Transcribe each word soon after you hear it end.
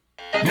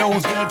No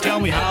one's gonna tell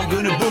me how I'm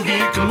gonna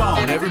boogie. Come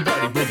on,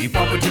 everybody boogie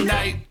bumper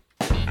tonight.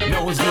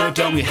 No one's gonna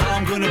tell me how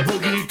I'm gonna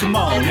boogie. Come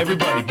on,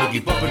 everybody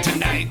boogie bumper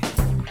tonight.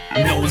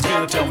 No one's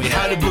gonna tell me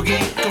how to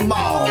boogie. Come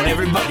on,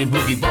 everybody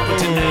boogie bumper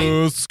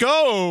tonight. Let's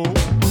go.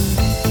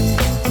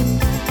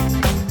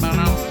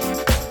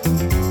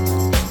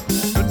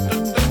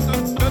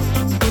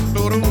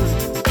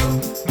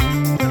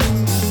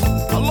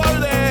 Hello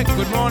there.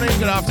 Good morning,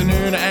 good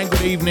afternoon, and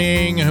good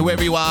evening,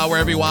 whoever you are,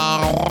 wherever you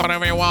are,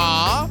 whatever you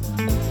are.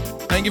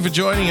 Thank you for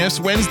joining us.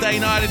 Wednesday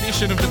night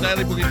edition of the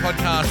Daily Boogie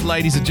Podcast,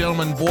 ladies and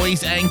gentlemen,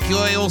 boys and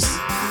girls.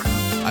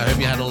 I hope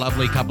you had a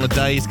lovely couple of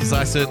days, because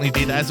I certainly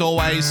did. As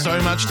always,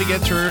 so much to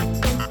get through,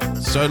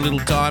 so little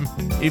time.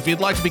 If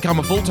you'd like to become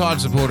a full-time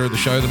supporter of the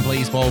show, then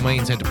please, by all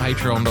means, head to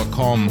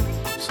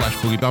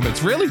patreon.com/boogiebump.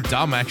 It's really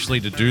dumb,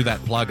 actually, to do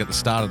that plug at the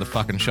start of the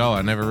fucking show.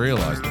 I never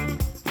realized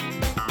it.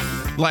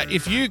 Like,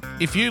 if you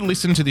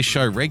listen to this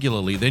show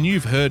regularly, then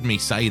you've heard me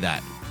say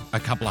that a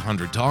couple of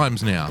hundred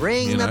times now.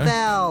 Ring the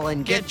bell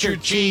and get your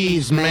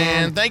cheese,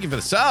 man. Thank you for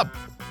the sub.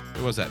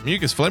 Who was that?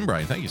 Mucus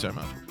Flembrain. Thank you so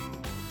much.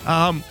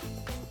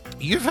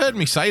 You've heard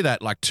me say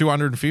that like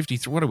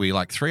 250, what are we,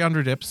 like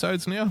 300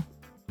 episodes now?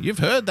 You've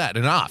heard that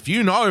enough.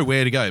 You know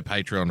where to go,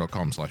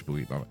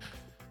 patreon.com/boogiebumper.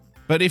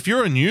 But if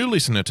you're a new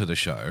listener to the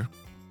show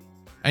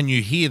and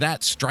you hear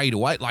that straight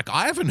away, like,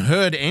 I haven't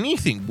heard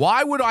anything.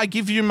 Why would I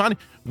give you money?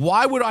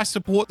 Why would I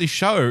support this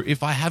show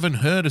if I haven't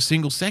heard a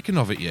single second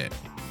of it yet?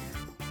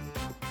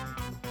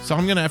 So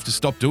I'm going to have to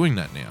stop doing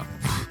that now.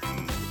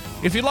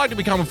 If you'd like to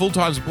become a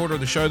full-time supporter of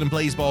the show, then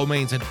please, by all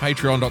means, head to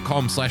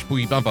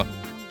patreon.com/boogiebumper.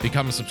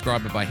 Become a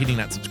subscriber by hitting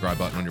that subscribe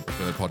button on your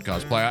preferred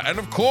podcast player. And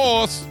of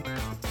course,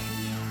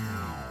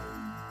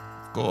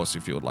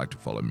 if you would like to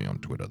follow me on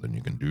Twitter, then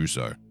you can do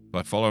so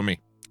by following me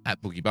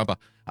at boogiebumper.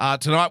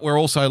 Tonight, we're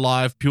also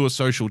live,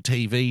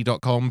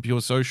 puresocialtv.com,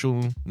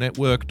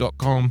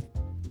 puresocialnetwork.com.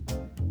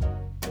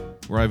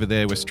 We're over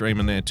there. We're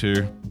streaming there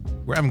too.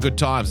 We're having good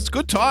times. It's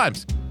good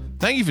times.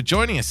 Thank you for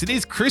joining us. It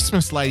is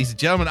Christmas, ladies and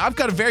gentlemen. I've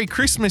got a very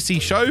Christmassy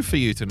show for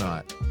you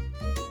tonight.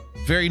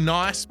 Very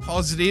nice,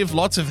 positive,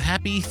 lots of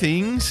happy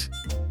things,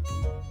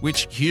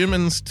 which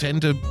humans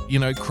tend to,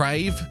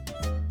 crave.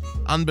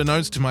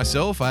 Unbeknownst to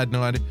myself, I had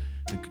no idea.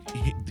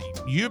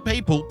 You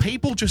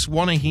people just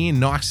want to hear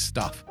nice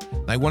stuff.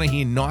 They want to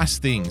hear nice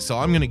things. So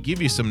I'm going to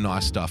give you some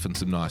nice stuff and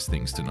some nice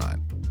things tonight.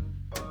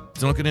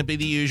 It's not going to be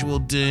the usual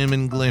doom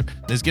and gloom.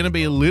 There's going to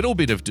be a little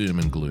bit of doom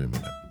and gloom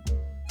in it.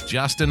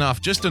 Just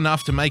enough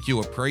to make you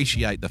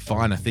appreciate the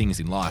finer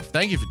things in life.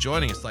 Thank you for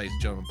joining us, ladies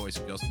and gentlemen, boys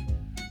and girls.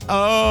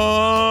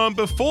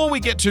 Before we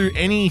get to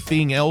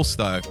anything else,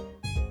 though,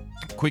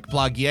 quick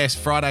plug, yes,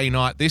 Friday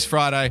night, this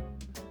Friday,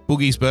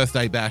 Boogie's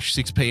birthday bash,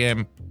 6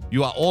 p.m.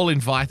 You are all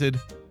invited.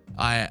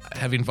 I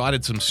have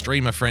invited some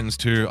streamer friends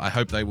too. I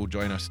hope they will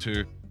join us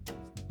too.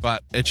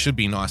 But it should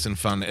be nice and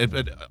fun.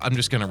 I'm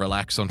just going to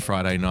relax on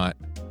Friday night,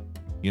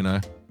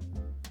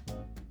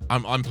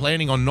 I'm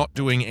planning on not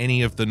doing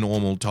any of the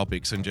normal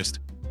topics and just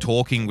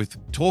talking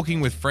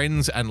with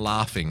friends and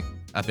laughing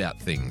about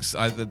things.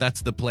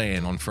 That's the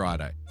plan on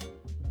Friday.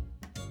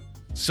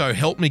 So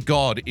help me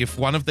God, if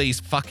one of these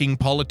fucking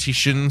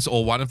politicians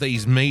or one of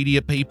these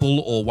media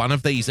people or one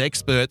of these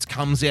experts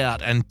comes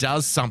out and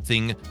does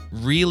something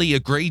really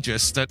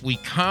egregious that we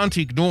can't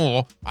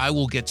ignore, I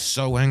will get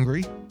so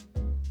angry.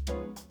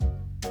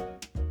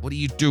 What are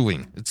you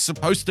doing? It's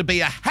supposed to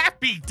be a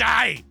happy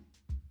day,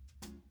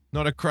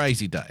 not a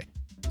crazy day.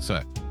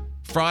 So,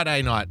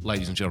 Friday night,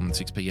 ladies and gentlemen,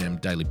 6 p.m,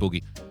 Daily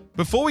Boogie.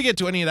 Before we get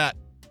to any of that,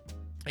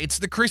 it's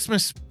the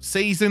Christmas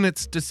season,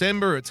 it's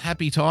December, it's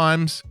happy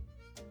times.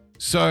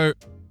 So,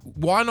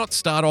 why not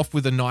start off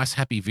with a nice,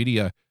 happy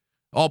video?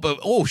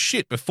 Oh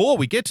shit, before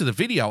we get to the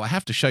video, I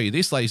have to show you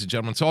this, ladies and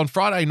gentlemen. So, on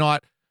Friday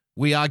night,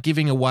 we are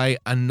giving away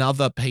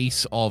another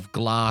piece of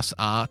glass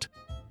art.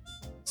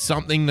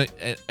 Something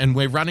that, and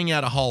we're running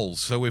out of holes.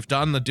 So, we've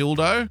done the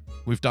dildo,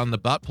 we've done the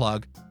butt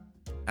plug,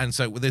 and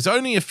so there's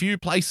only a few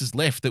places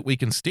left that we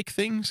can stick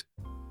things.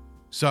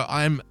 So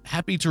I'm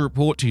happy to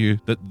report to you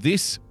that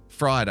this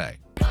Friday,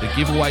 the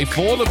giveaway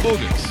for the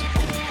boogers,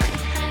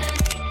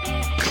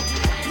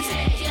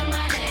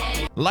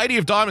 Lady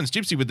of Diamonds,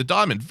 Gypsy with the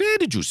diamond. Where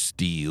did you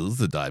steal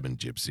the diamond,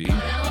 Gypsy?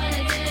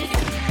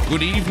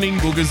 Good evening,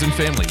 boogers and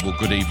family. Well,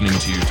 good evening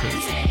to you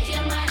too.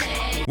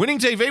 Winning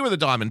TV with a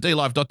diamond,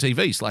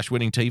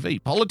 dlive.tv/winning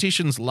TV.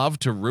 Politicians love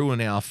to ruin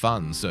our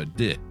fun, so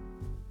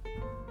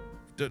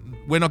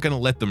we're not going to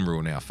let them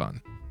ruin our fun.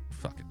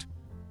 Fuck it.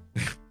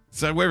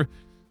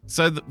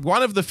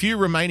 One of the few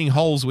remaining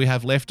holes we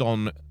have left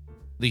on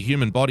the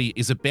human body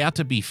is about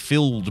to be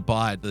filled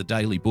by the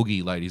Daily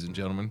Boogie, ladies and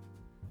gentlemen.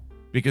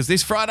 Because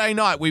this Friday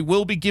night, we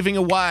will be giving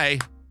away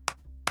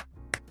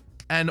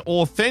an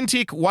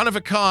authentic,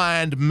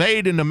 one-of-a-kind,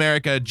 made in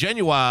America,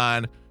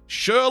 genuine,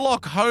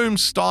 Sherlock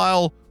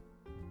Holmes-style,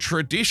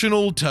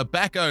 traditional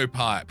tobacco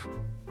pipe.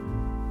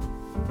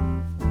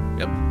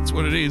 Yep, that's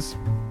what it is.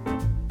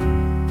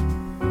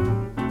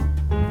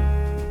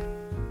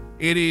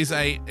 It is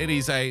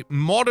a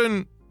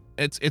modern,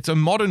 it's a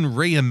modern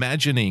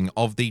reimagining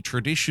of the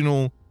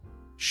traditional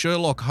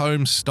Sherlock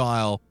Holmes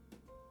style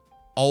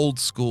old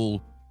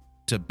school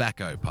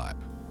tobacco pipe.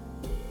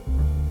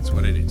 That's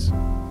what it is.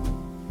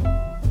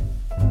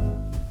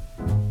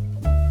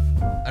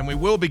 And we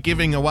will be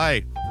giving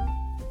away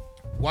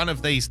one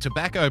of these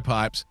tobacco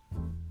pipes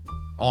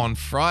on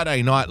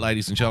Friday night,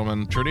 ladies and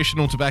gentlemen.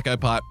 Traditional tobacco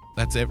pipe.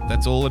 That's it.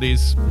 That's all it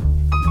is.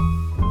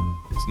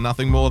 It's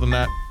nothing more than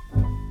that.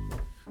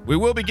 We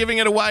will be giving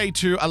it away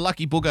to a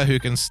lucky booger who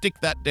can stick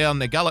that down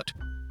their gullet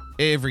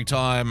every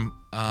time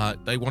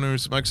they want to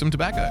smoke some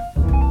tobacco.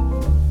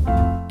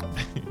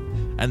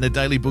 And the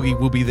Daily Boogie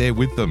will be there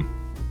with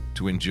them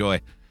to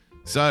enjoy.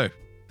 So,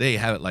 there you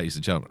have it, ladies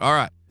and gentlemen. All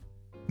right.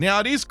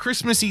 Now, it is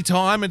Christmassy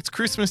time. It's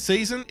Christmas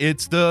season.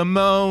 It's the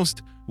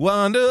most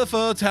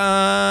wonderful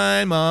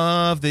time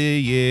of the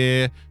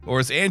year. Or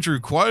as Andrew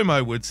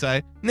Cuomo would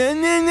say,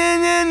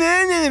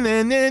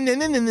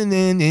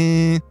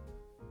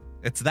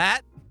 it's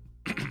that.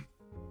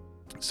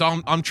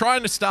 So I'm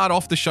trying to start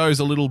off the shows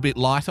a little bit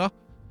lighter,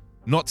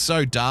 not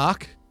so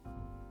dark.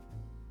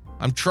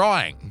 I'm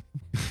trying.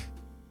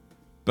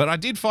 But I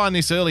did find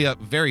this earlier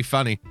very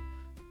funny.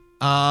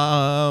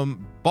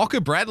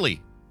 Boca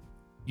Bradley.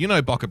 You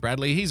know Boca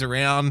Bradley. He's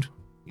around.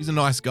 He's a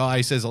nice guy.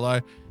 He says hello.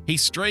 He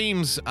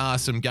streams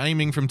some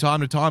gaming from time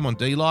to time on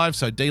DLive,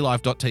 so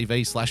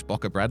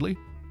dlive.tv/Boca Bradley.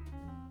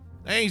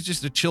 And he's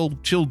just a chill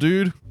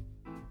dude.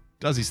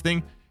 Does his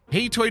thing.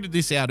 He tweeted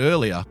this out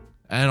earlier,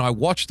 and I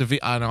watched the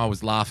video, and I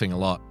was laughing a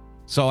lot.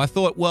 So I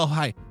thought, well,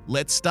 hey,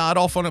 let's start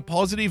off on a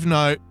positive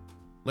note.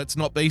 Let's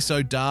not be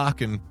so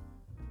dark and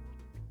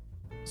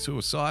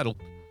suicidal.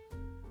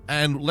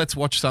 And let's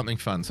watch something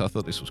fun. So I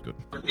thought this was good.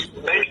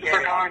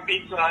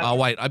 Oh,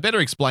 wait, I better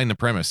explain the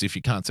premise if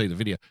you can't see the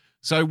video.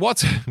 So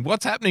what's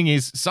happening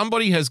is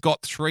somebody has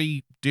got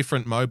 3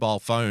 different mobile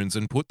phones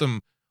and put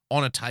them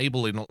on a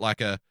table in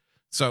like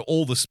so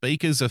all the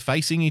speakers are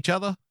facing each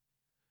other.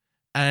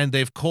 And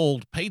they've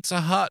called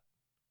Pizza Hut,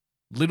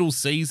 Little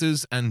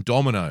Caesars, and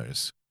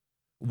Domino's,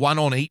 one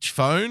on each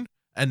phone,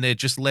 and they're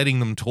just letting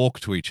them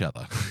talk to each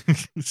other.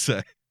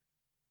 So,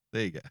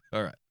 there you go.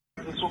 All right.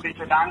 This will be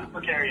for dine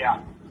or carry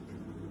out.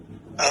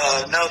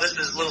 No, this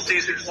is Little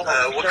Caesars. What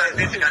kind of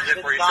pizza can I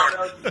get for you,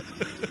 sir?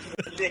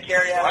 This is a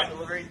carry out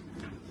delivery.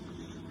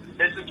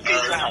 This is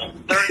Pizza Hut.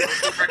 Third,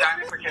 this is for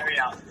dine or carry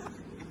out.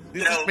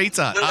 This is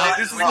pizza.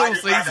 This is Little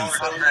Caesars.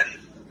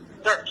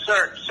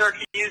 Sir,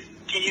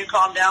 can you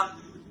calm down?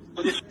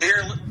 Here,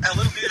 a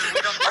Little Caesars.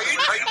 Are you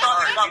talking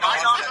about my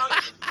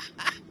Domino's?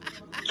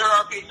 Sir,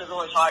 our pizza's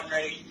always hot and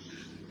ready.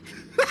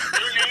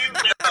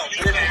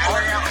 Your name?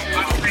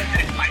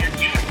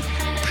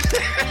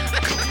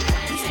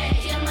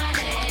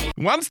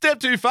 No, One step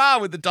too far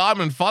with the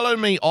diamond. Follow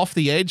me off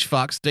the edge,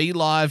 fucks.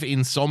 DLive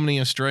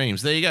Insomnia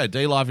Streams. There you go.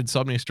 DLive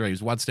Insomnia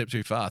Streams. One step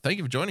too far. Thank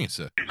you for joining us,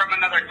 sir. From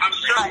another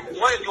country.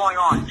 What is going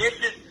on?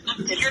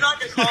 If you're not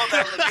going to call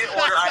that a legit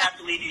order, I have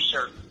to leave you,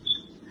 sir.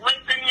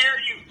 Listen here,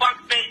 you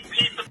fuckface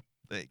piece of...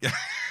 There you go.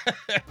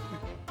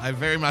 I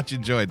very much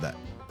enjoyed that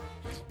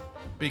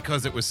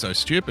because it was so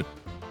stupid.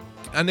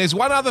 And there's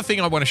one other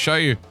thing I want to show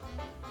you.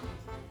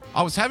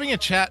 I was having a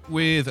chat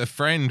with a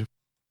friend,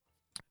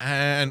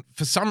 and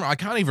I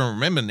can't even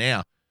remember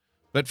now,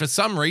 but for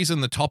some reason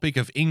the topic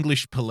of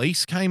English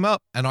police came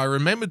up, and I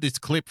remembered this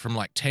clip from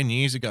like 10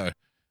 years ago,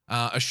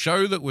 a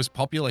show that was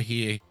popular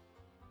here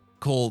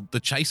called The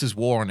Chasers'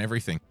 War on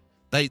Everything.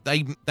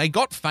 They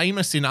got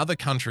famous in other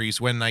countries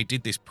when they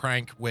did this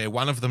prank where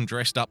one of them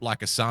dressed up like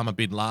Osama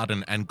bin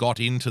Laden and got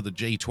into the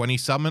G20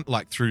 summit,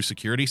 like through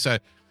security. So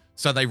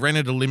they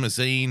rented a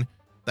limousine,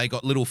 they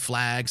got little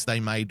flags, they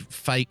made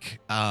fake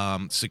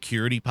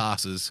security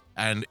passes,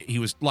 and he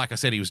was, like I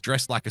said, he was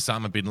dressed like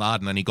Osama bin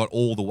Laden, and he got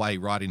all the way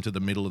right into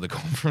the middle of the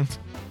conference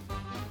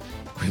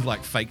with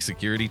like fake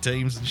security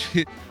teams and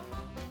shit.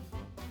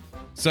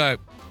 So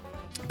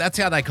that's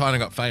how they kind of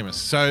got famous.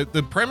 So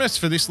the premise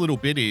for this little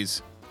bit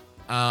is,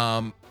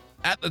 at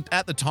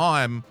the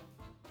time,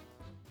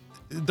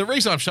 the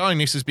reason I'm showing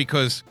this is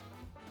because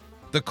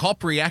the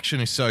cop reaction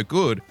is so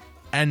good,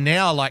 and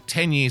now like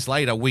 10 years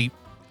later,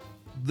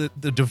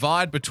 the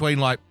divide between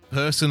like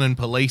person and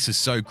police is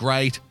so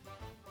great,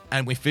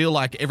 and we feel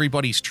like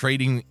everybody's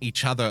treating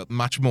each other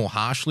much more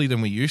harshly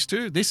than we used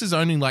to. This is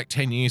only like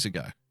 10 years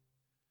ago.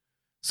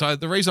 So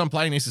the reason I'm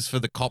playing this is for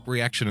the cop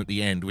reaction at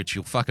the end, which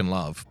you'll fucking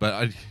love.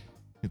 But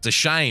it's a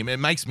shame. It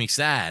makes me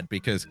sad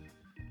because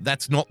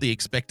that's not the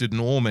expected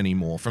norm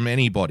anymore from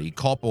anybody,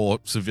 cop or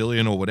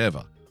civilian or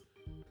whatever.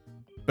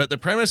 But the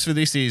premise for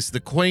this is the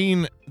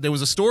Queen, there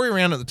was a story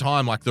around at the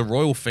time, like the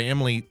royal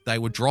family, they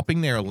were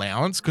dropping their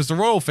allowance because the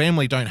royal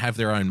family don't have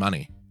their own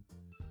money.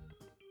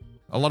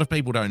 A lot of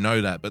people don't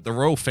know that, but the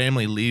royal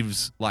family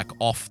lives like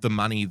off the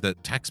money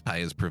that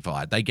taxpayers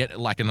provide. They get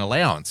like an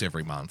allowance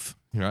every month,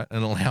 right?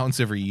 An allowance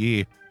every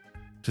year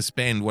to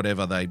spend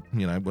whatever they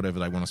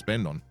want to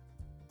spend on.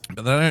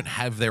 But they don't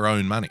have their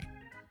own money.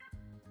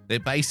 They're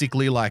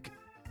basically like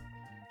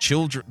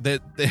children. They're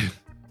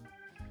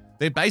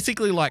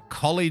basically like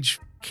college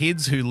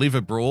kids who live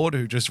abroad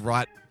who just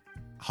write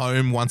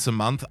home once a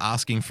month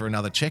asking for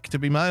another check to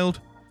be mailed.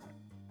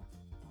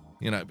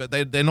 But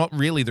they're not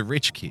really the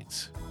rich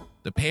kids.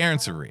 The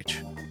parents are rich.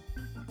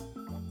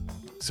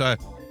 So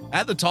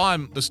at the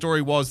time, the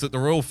story was that the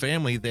royal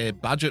family,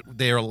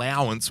 their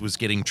allowance was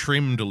getting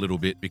trimmed a little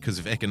bit because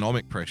of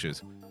economic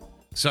pressures.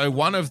 So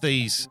one of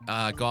these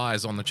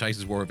guys on the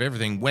Chasers War of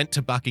Everything went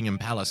to Buckingham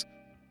Palace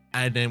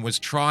and then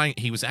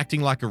he was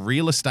acting like a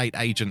real estate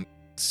agent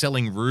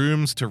selling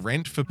rooms to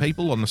rent for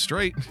people on the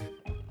street.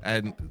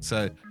 And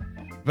so,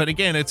 but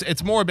again,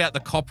 it's more about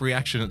the cop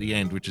reaction at the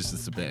end, which is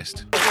just the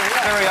best.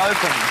 Very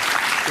open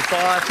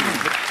society.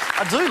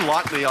 I do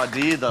like the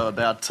idea, though,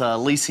 about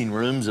leasing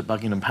rooms at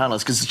Buckingham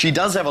Palace, because she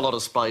does have a lot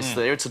of space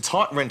there. It's a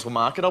tight rental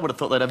market. I would have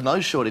thought they'd have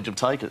no shortage of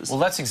takers. Well,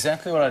 that's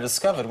exactly what I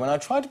discovered when I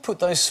tried to put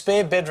those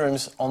spare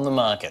bedrooms on the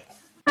market.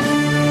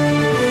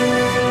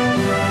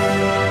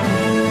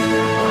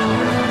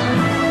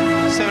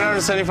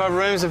 775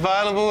 rooms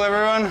available,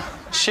 everyone.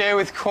 Share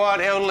with quiet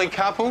elderly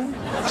couple.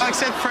 I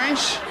accept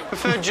French.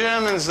 Prefer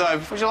Germans,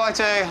 though. Would you like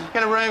to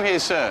get a room here,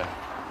 sir?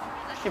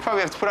 You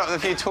probably have to put up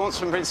with a few taunts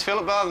from Prince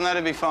Philip, but other than that,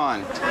 it'd be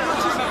fine.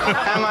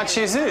 How much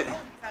is it?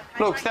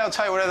 Look, they'll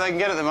take whatever they can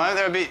get at the moment.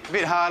 They're a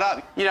bit hard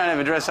up. You don't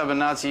ever dress up in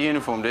Nazi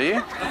uniform, do you?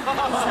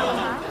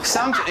 Yeah,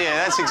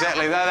 that's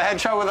exactly that. They had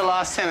trouble with the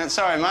last tenant.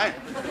 Sorry, mate.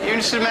 You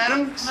interested,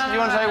 madam? No, you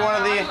want to take one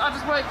of the... I'm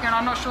just working and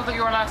I'm not sure that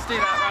you're allowed to do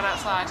that right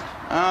outside.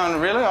 Oh,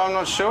 really? I'm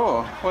not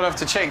sure. We'll have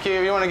to check you.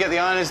 You want to get the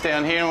owners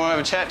down here and we'll have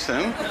a chat to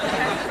them.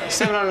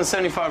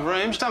 775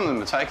 rooms. Some of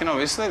them are taken,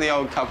 obviously. The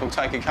old couple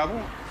take a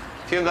couple.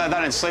 They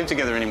don't sleep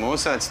together anymore,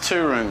 so that's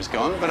 2 rooms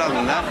gone. But other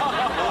than that...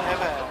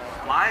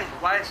 Why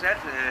is that?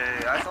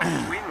 I thought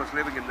the Queen was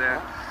living in there.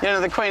 Yeah,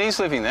 no, the Queen is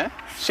living there.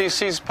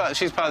 She's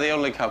part of the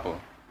elderly couple.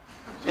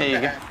 There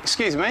you go.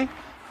 Excuse me.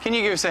 Can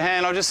you give us a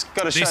hand? I've just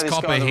got to show this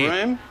guy the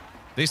room.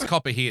 This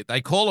copper here,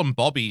 they call them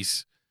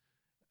bobbies.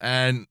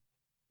 And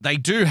they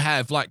do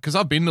have, because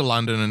I've been to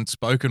London and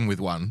spoken with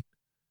one.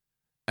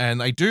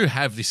 And they do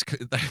have this...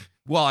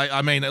 Well,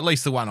 I mean, at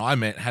least the one I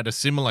met had a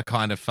similar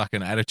kind of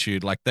fucking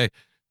attitude. Like,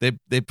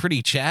 they're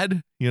pretty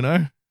Chad, you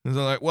know? And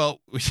they're like,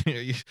 well,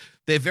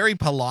 they're very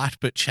polite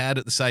but Chad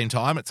at the same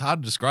time. It's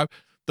hard to describe.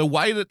 The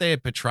way that they're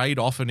portrayed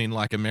often in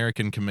like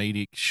American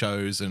comedic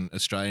shows and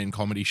Australian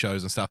comedy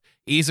shows and stuff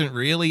isn't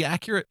really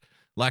accurate.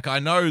 Like, I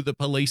know the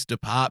police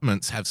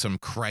departments have some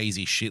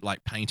crazy shit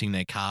like painting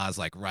their cars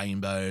like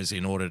rainbows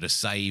in order to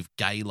save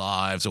gay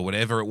lives or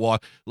whatever it was.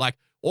 Like,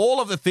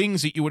 all of the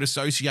things that you would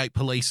associate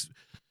police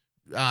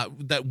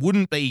that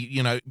wouldn't be,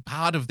 you know,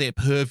 part of their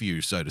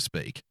purview, so to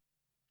speak.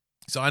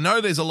 So I know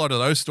there's a lot of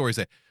those stories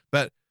there,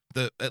 but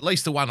at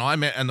least the one I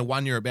met and the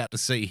one you're about to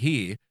see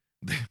here,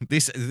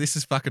 this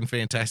is fucking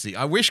fantastic.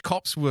 I wish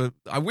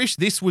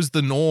this was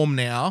the norm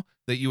now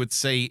that you would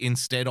see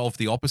instead of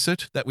the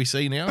opposite that we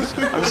see now.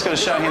 So. I'm just going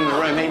to show him the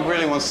room. He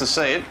really wants to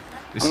see it.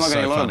 I'm not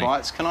getting a lot of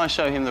bites. Can I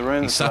show him the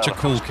room? He's such a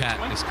cool cat,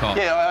 this cop.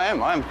 Yeah, I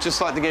am. I'm just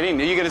like to get in.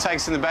 Are you going to take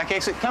us in the back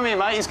exit? Come here,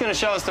 mate. He's going to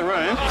show us the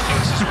room.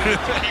 Keep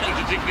with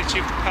the dignity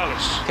of the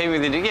palace.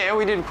 Yeah,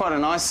 we did quite a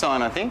nice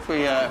sign, I think.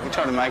 We tried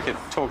to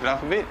talk it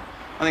up a bit.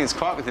 I think it's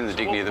quite within the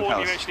dignity of the palace.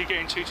 What are you actually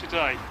getting to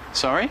today?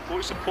 Sorry?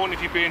 What's the point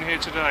of you being here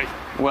today?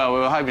 Well, we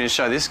were hoping to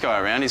show this guy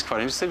around. He's quite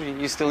interested. Are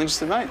you still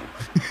interested, mate?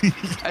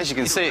 As you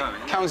can see,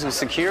 it comes with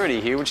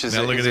security here, which is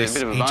a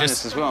bit of a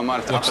bonus as well. I might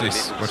have to watch up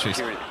this. it a bit. Watch this.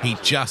 He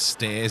just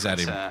stares at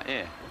him.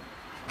 Yeah.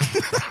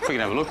 We can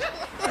have a look.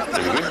 That'd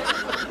be good.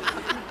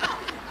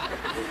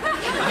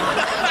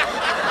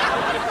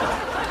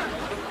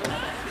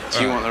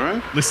 Do you want the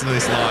room? Listen to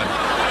this line.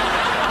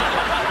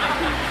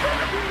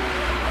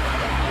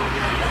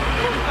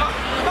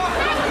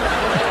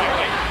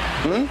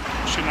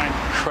 What's your name?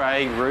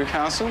 Craig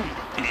Rucastle.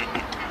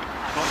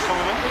 What's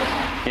coming on?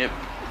 Yep.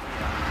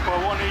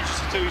 Well, what I need you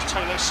to do is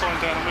take that sign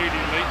down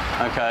immediately.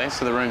 Okay,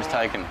 so the room's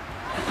taken.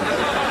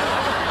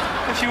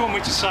 If you want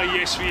me to say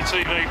yes for your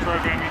TV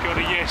programme, you've got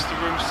a yes, the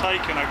room's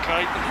taken,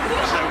 okay?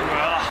 So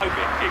I hope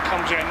it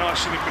comes out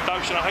nice in the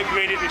production. I hope you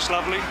edit this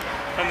lovely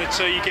and that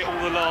you get all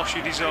the laughs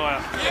you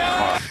desire.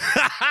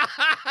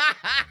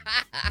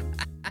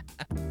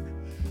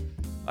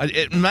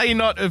 It may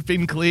not have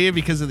been clear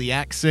because of the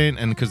accent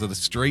and because of the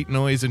street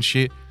noise and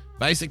shit.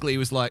 Basically, it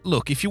was like,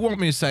 look, if you want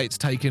me to say it's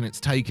taken,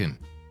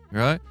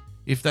 right?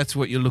 If that's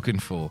what you're looking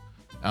for.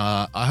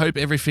 I hope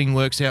everything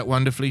works out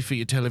wonderfully for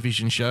your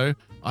television show.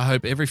 I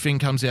hope everything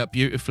comes out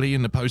beautifully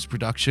in the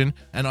post-production,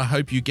 and I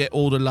hope you get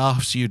all the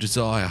laughs you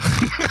desire.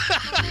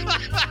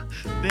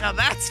 Now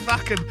that's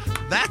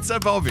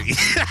a Bobby.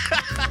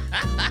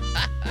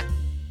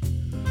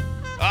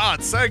 Oh,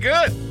 it's so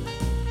good.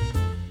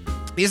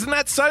 Isn't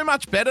that so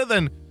much better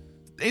than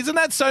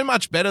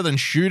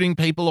shooting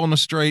people on the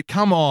street?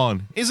 Come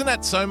on. Isn't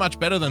that so much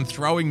better than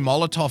throwing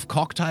Molotov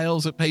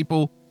cocktails at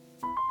people?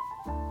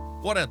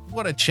 What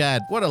a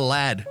Chad. What a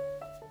lad.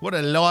 What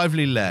a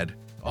lively lad.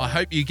 I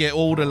hope you get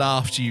all the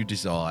laughs you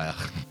desire.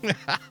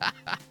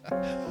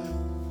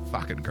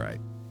 Fucking great.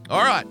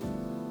 All right.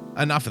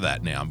 Enough of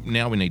that now.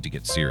 Now we need to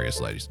get serious,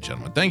 ladies and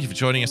gentlemen. Thank you for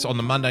joining us on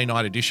the Monday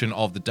night edition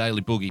of the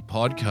Daily Boogie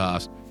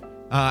podcast.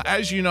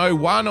 As you know,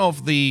 one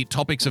of the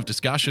topics of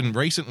discussion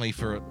recently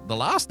for the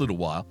last little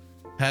while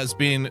has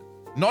been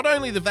not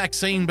only the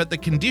vaccine, but the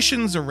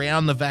conditions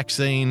around the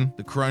vaccine,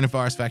 the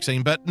coronavirus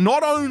vaccine, but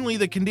not only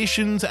the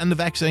conditions and the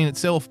vaccine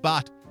itself,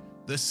 but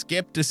the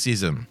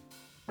skepticism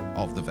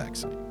of the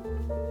vaccine.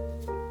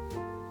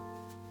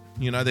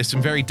 You know, there's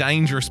some very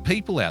dangerous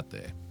people out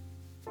there.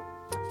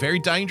 Very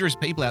dangerous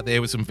people out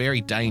there with some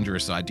very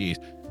dangerous ideas.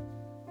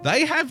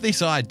 They have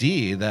this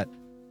idea that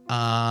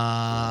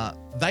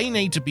they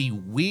need to be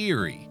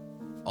weary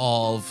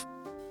of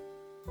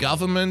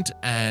government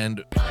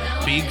and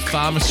big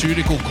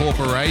pharmaceutical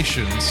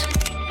corporations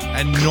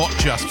and not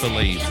just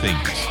believe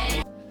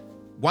things.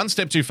 One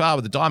step too far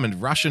with the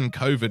diamond. Russian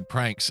COVID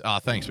pranks.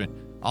 Thanks, man.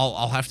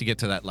 I'll have to get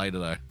to that later,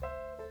 though.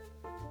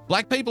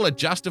 Black people are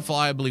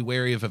justifiably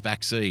wary of a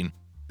vaccine.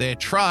 Their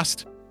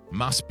trust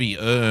must be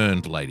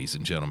earned, ladies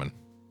and gentlemen.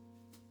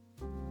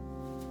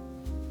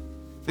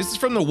 This is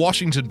from the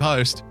Washington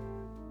Post.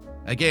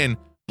 Again,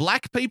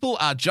 black people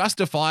are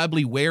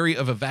justifiably wary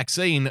of a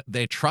vaccine.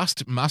 Their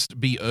trust must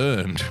be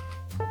earned.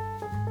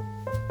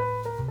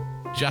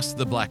 Just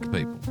the black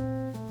people.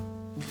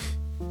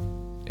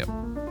 Yep.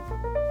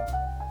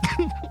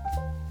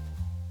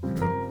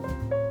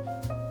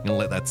 Gonna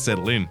let that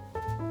settle in.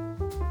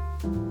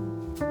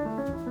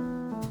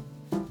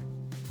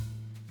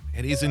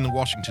 It is in the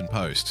Washington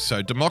Post.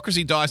 So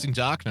democracy dies in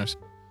darkness.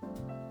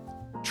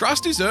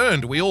 Trust is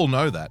earned. We all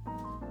know that.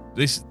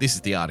 This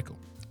is the article.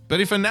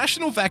 But if a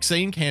national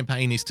vaccine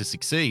campaign is to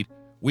succeed,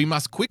 we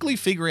must quickly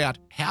figure out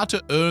how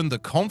to earn the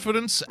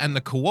confidence and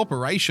the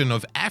cooperation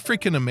of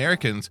African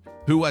Americans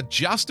who are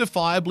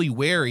justifiably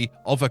wary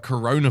of a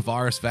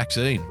coronavirus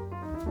vaccine.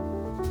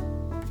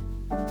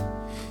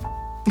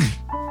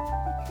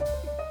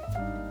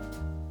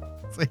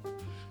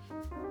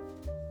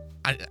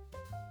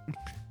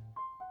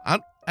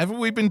 Haven't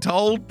we been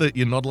told that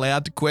you're not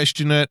allowed to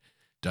question it?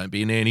 Don't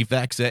be an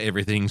anti-vaxxer.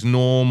 Everything's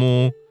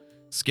normal.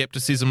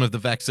 Skepticism of the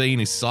vaccine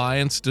is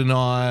science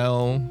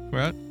denial,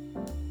 right?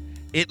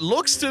 It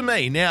looks to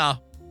me,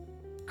 now,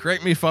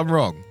 correct me if I'm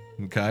wrong,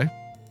 okay?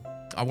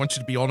 I want you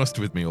to be honest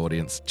with me,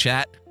 audience.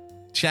 Chat,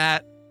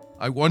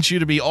 I want you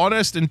to be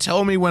honest and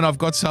tell me when I've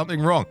got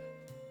something wrong.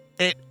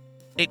 It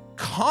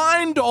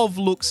kind of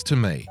looks to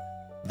me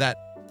that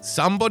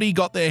somebody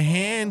got their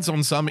hands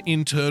on some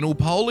internal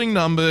polling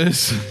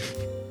numbers.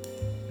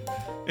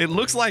 It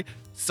looks like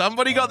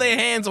somebody got their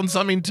hands on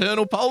some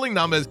internal polling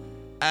numbers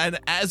and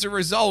as a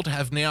result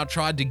have now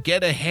tried to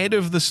get ahead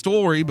of the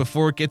story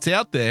before it gets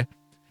out there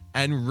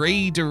and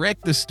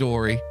redirect the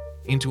story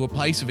into a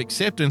place of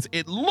acceptance.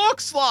 It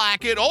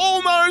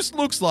almost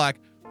looks like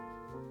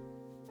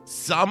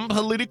some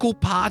political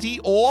party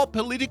or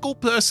political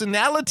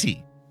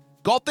personality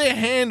got their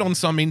hand on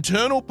some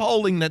internal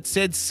polling that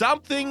said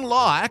something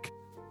like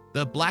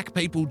the black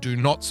people do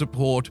not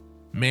support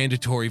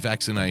mandatory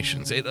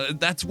vaccinations.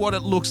 That's what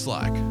it looks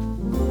like.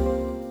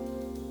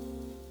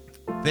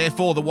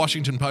 Therefore, the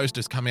Washington Post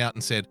has come out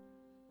and said,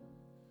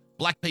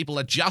 black people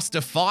are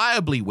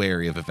justifiably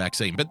wary of a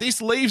vaccine. But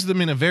this leaves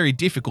them in a very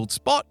difficult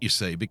spot, you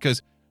see,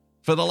 because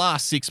for the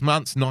last 6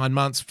 months, 9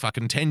 months,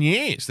 fucking 10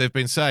 years, they've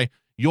been saying,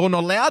 you're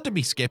not allowed to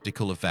be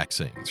skeptical of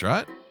vaccines,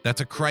 right?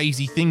 That's a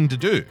crazy thing to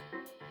do.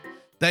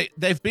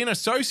 They've been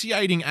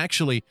associating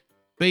actually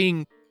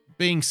being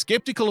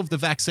skeptical of the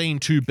vaccine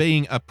to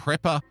being a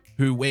prepper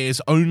who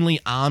wears only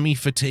army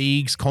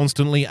fatigues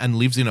constantly and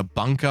lives in a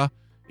bunker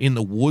in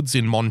the woods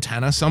in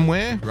Montana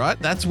somewhere, right?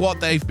 That's what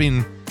they've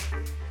been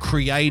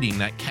creating,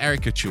 that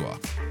caricature,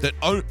 that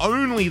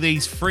only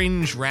these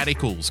fringe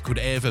radicals could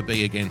ever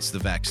be against the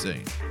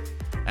vaccine.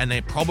 And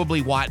they're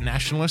probably white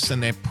nationalists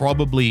and they're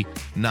probably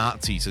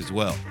Nazis as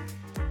well,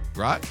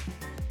 right?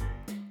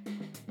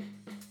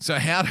 So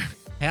how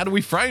do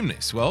we frame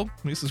this? Well,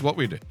 this is what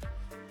we do.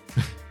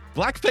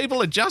 Black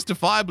people are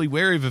justifiably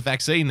wary of a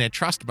vaccine. Their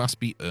trust must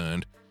be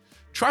earned.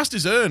 Trust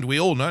is earned. We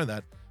all know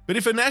that. But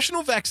if a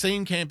national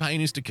vaccine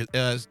campaign is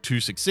to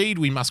succeed,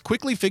 we must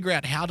quickly figure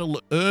out how to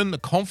earn the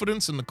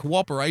confidence and the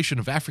cooperation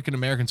of African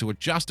Americans who are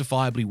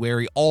justifiably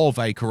wary of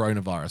a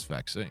coronavirus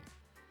vaccine.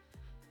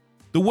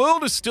 The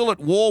world is still at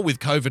war with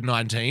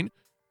COVID-19,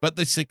 but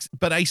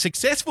a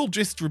successful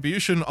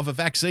distribution of a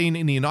vaccine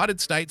in the United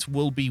States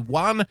will be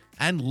won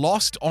and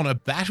lost on a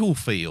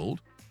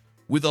battlefield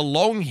with a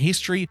long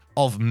history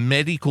of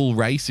medical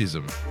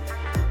racism.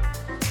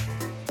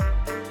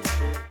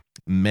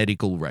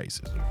 Medical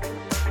racism.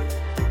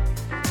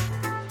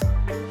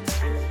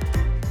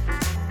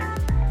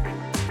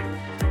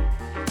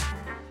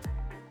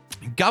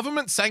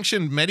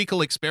 Government-sanctioned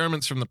medical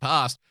experiments from the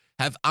past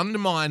have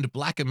undermined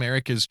Black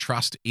America's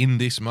trust in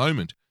this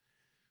moment.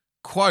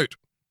 Quote,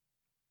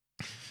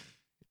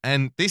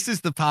 and this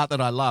is the part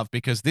that I love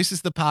because this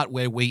is the part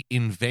where we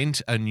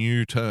invent a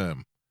new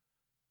term.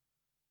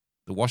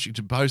 The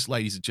Washington Post,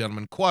 ladies and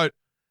gentlemen, quote,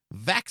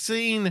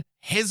 vaccine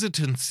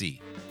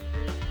hesitancy.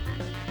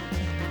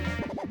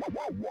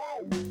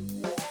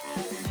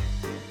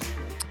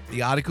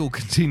 The article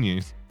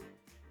continues,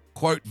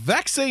 quote,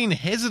 vaccine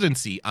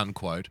hesitancy,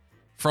 unquote,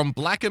 from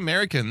Black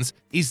Americans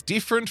is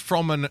different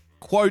from an,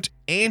 quote,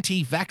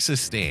 anti-vaxxer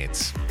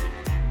stance.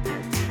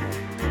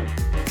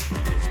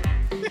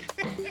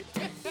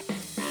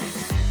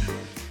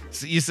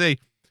 you see,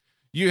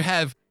 you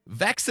have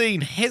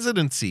vaccine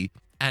hesitancy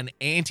and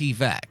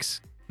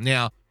anti-vax.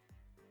 Now,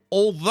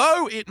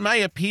 although it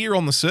may appear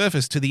on the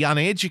surface to the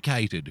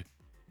uneducated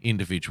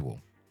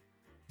individual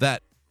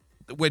that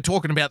we're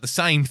talking about the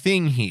same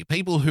thing here,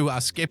 people who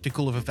are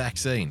skeptical of a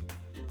vaccine.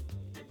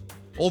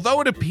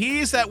 Although it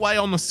appears that way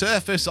on the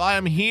surface, I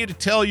am here to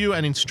tell you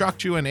and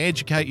instruct you and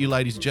educate you,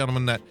 ladies and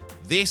gentlemen, that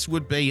this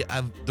would be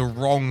the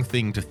wrong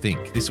thing to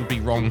think. This would be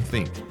wrong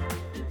think.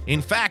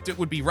 In fact, it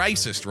would be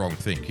racist wrong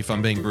think, if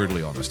I'm being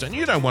brutally honest, and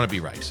you don't want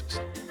to be racist.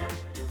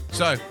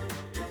 So,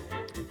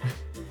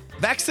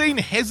 vaccine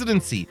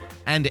hesitancy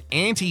and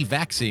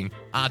anti-vaxxing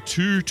are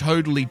two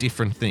totally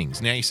different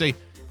things. Now, you see,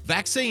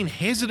 vaccine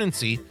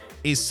hesitancy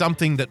is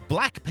something that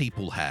black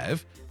people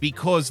have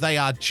because they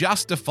are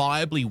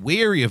justifiably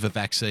wary of a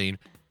vaccine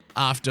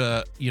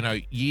after,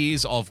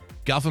 years of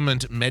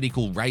government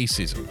medical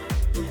racism.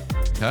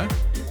 Okay?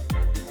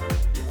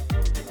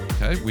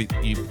 Okay,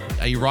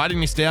 are you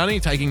writing this down? Are you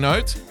taking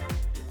notes?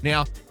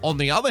 Now, on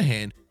the other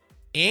hand,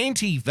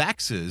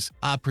 anti-vaxxers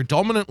are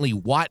predominantly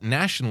white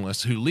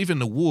nationalists who live in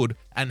the woods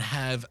and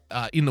have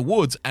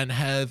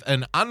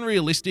an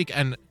unrealistic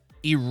and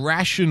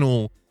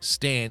irrational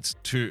stance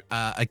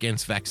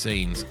against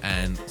vaccines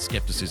and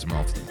skepticism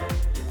of them.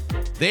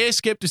 Their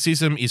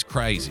skepticism is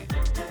crazy.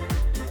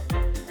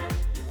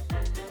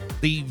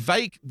 The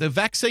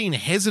vaccine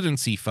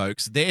hesitancy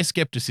folks, their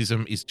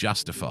skepticism is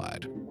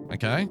justified.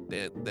 Okay?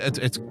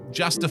 It's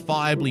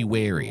justifiably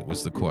wary,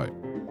 was the quote.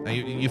 Are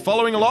you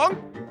following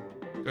along?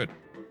 Good.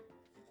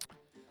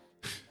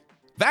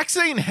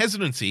 Vaccine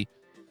hesitancy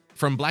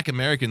from black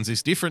Americans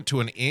is different to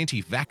an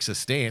anti-vaxxer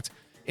stance.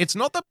 It's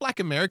not that black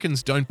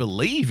Americans don't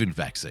believe in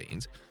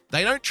vaccines.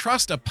 They don't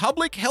trust a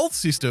public health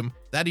system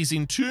that is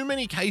in too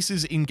many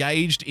cases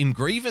engaged in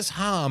grievous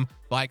harm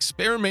by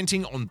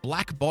experimenting on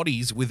black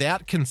bodies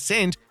without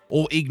consent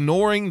or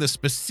ignoring the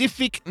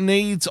specific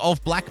needs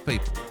of black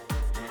people.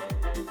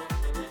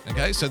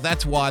 Okay, so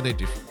that's why they're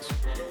different.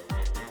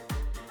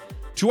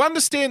 To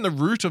understand the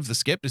root of the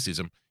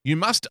skepticism, you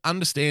must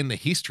understand the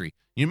history.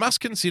 You must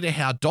consider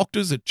how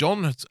doctors at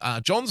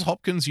Johns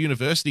Hopkins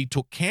University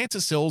took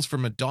cancer cells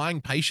from a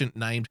dying patient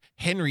named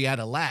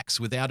Henrietta Lacks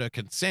without her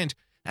consent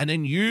and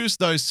then used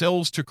those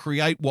cells to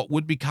create what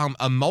would become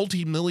a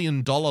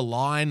multi-million-dollar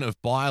line of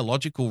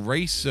biological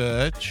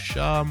research.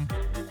 Hang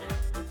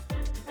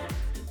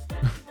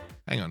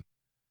on.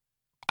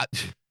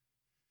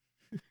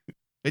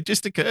 It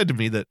just occurred to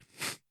me that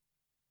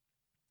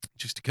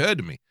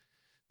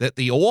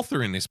the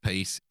author in this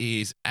piece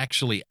is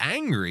actually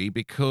angry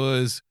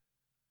because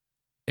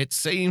it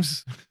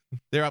seems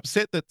they're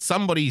upset that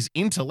somebody's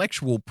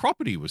intellectual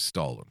property was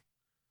stolen.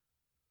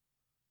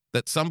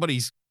 That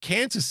somebody's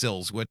cancer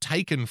cells were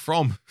taken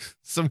from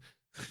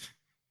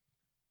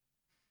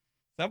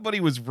somebody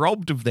was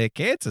robbed of their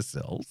cancer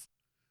cells.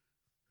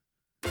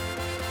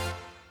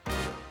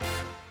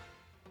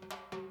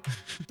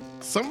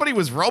 Somebody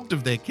was robbed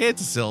of their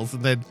cancer cells,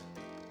 and then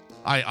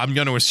I'm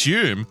going to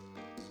assume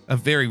a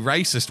very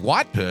racist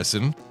white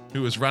person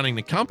who was running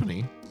the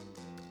company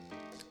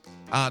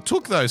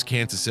took those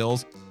cancer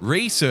cells,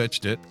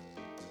 researched it,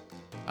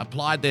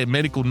 applied their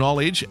medical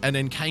knowledge, and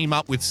then came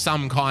up with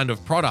some kind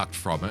of product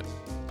from it.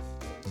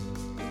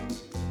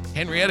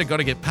 Henrietta got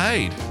to get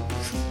paid.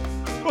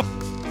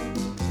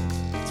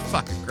 It's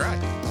fucking great.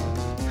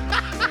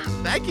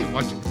 Thank you,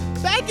 Washington.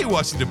 Thank you,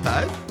 Washington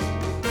Post.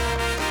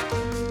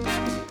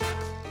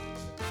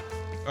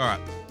 All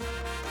right.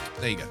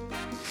 There you go.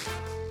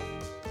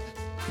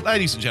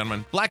 Ladies and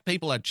gentlemen, black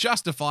people are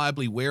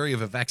justifiably wary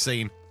of a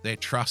vaccine. Their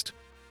trust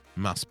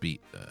must be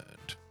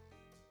earned.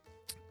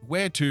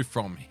 Where to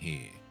from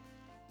here?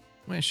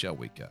 Where shall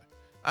we go?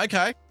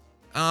 Okay.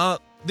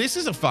 This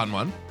is a fun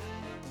one.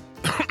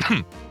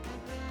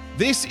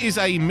 This is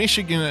a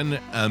Michigan.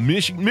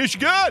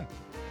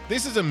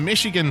 This is a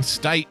Michigan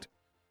state.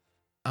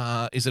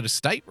 Is it a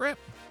state rep?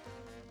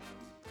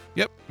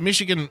 Yep.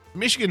 Michigan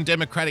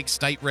Democratic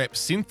State Rep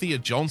Cynthia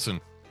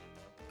Johnson.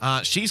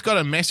 She's got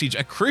a message,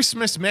 a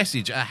Christmas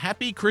message, a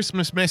happy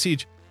Christmas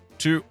message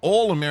to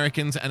all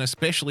Americans and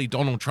especially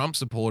Donald Trump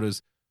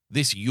supporters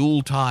this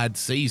Yuletide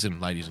season,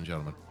 ladies and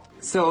gentlemen.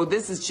 So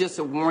this is just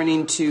a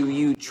warning to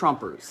you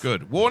Trumpers.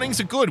 Good.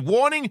 Warnings are good.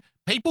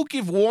 People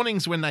give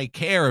warnings when they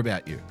care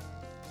about you.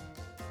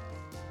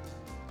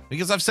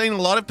 Because I've seen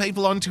a lot of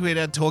people on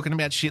Twitter talking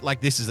about shit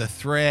like this is a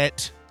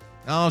threat.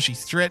 Oh,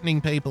 she's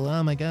threatening people.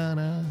 Oh my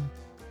God.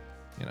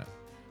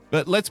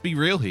 But let's be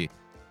real here.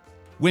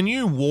 When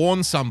you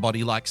warn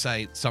somebody, like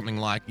say something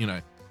like,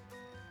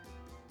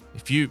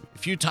 if you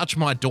touch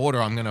my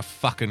daughter, I'm going to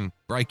fucking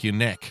break your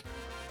neck.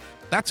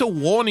 That's a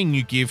warning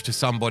you give to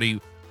somebody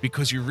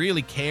because you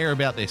really care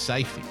about their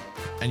safety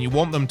and you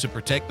want them to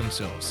protect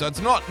themselves. So it's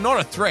not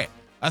a threat.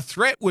 A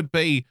threat would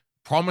be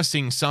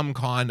promising some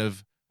kind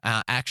of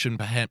action,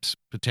 perhaps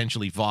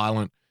potentially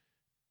violent,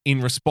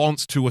 in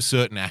response to a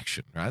certain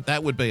action, right?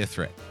 That would be a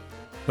threat.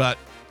 But,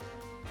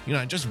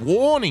 just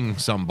warning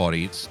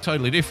somebody, it's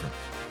totally different.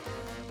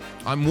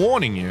 I'm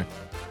warning you,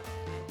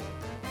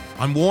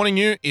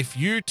 if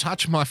you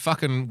touch my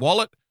fucking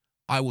wallet,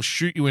 I will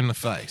shoot you in the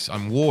face.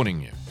 I'm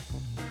warning you.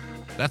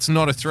 That's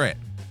not a threat.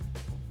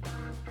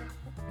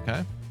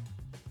 Okay?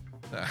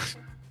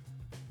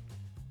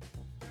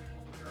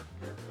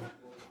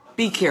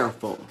 Be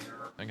careful.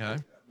 Okay.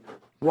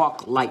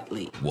 Walk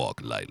lightly.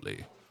 Walk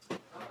lightly.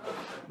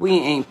 We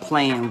ain't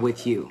playing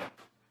with you.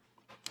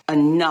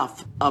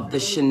 Enough of the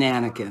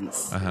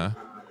shenanigans.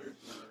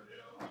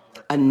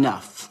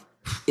 Enough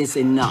is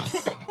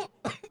enough.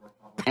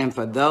 And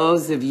for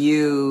those of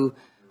you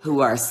who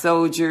are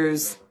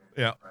soldiers,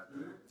 Yeah.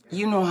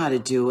 you know how to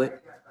do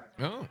it.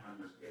 Oh.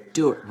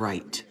 Do it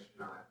right.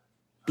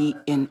 Be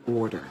in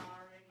order.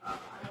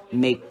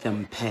 Make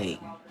them pay.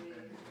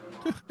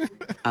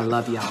 I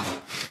love y'all.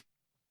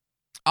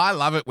 I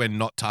love it when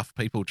not tough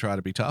people try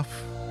to be tough.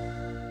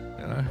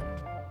 You know?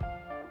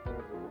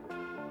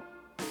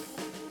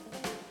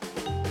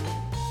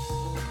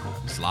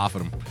 Just laugh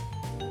at them.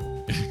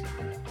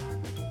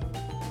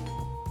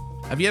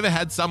 Have you ever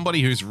had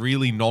somebody who's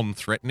really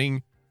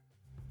non-threatening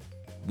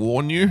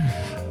warn you?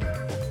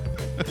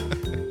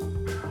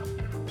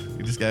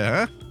 You just go,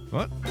 huh?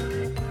 What?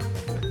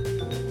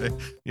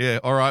 Yeah,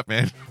 all right,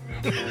 man.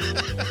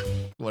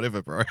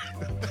 Whatever, bro.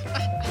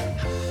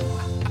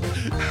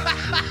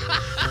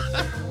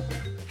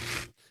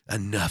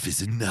 Enough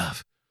is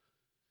enough.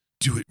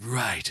 Do it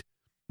right.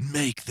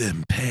 Make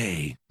them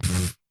pay.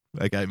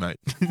 Okay, mate.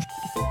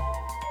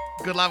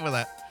 Good luck with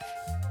that.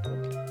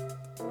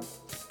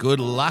 Good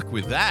luck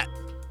with that.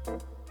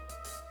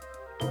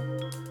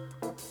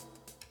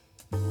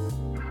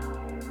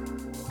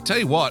 Tell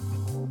you what,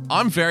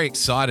 I'm very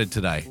excited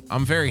today.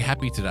 I'm very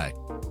happy today.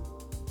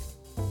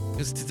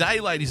 Because today,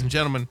 ladies and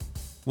gentlemen,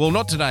 well,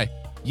 not today,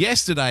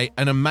 yesterday,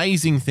 an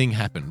amazing thing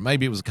happened.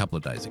 Maybe it was a couple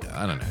of days ago.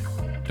 I don't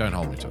know. Don't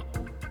hold me to it.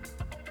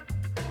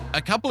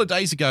 A couple of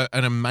days ago,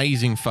 an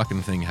amazing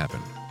fucking thing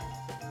happened.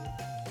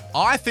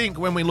 I think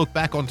when we look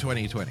back on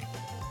 2020,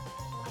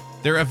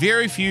 there are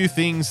very few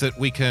things that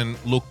we can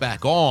look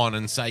back on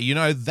and say, you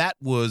know, that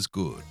was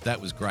good. That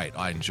was great.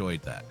 I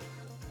enjoyed that.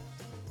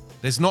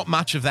 There's not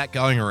much of that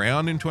going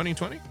around in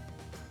 2020.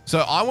 So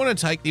I want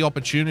to take the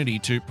opportunity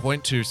to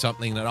point to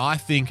something that I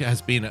think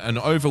has been an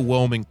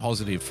overwhelming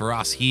positive for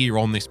us here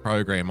on this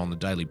program on the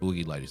Daily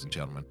Boogie, ladies and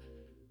gentlemen.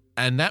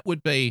 And that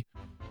would be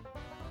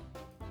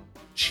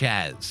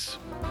Chaz.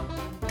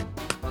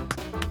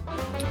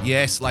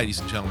 Yes, ladies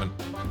and gentlemen.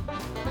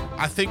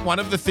 I think one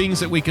of the things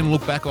that we can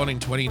look back on in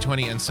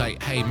 2020 and say,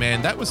 hey,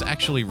 man, that was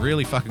actually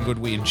really fucking good.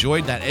 We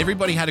enjoyed that.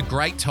 Everybody had a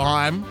great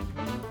time.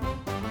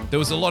 There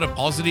was a lot of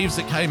positives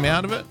that came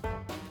out of it.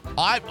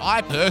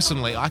 I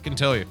personally, I can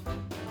tell you,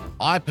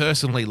 I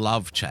personally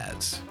love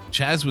Chaz.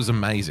 Chaz was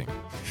amazing.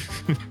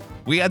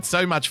 We had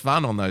so much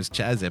fun on those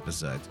Chaz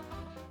episodes.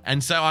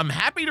 And so I'm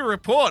happy to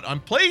report, I'm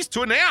pleased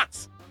to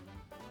announce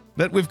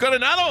that we've got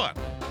another one.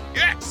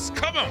 Yes,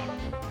 come on.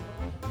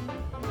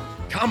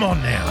 Come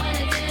on now.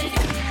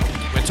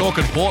 We're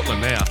talking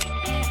Portland now.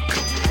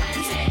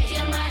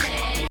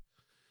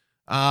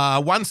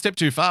 One step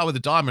too far with a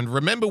diamond.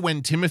 Remember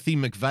when Timothy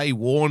McVeigh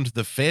warned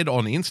the Fed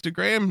on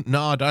Instagram?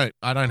 No, I don't.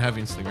 I don't have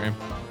Instagram.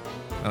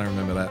 I don't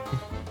remember that.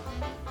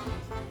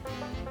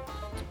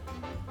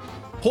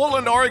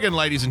 Portland, Oregon,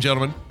 ladies and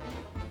gentlemen.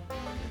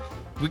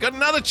 We got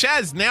another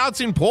Chaz. Now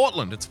it's in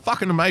Portland. It's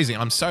fucking amazing.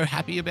 I'm so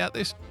happy about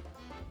this.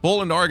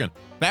 Portland, Oregon.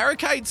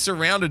 Barricades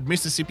surrounded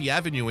Mississippi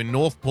Avenue in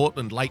North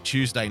Portland late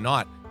Tuesday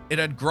night. It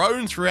had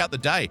grown throughout the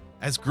day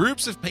as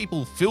groups of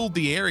people filled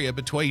the area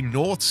between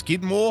North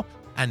Skidmore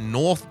and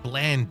North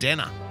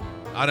Blandena.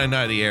 I don't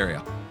know the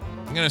area.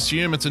 I'm going to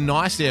assume it's a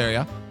nice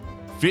area,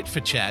 fit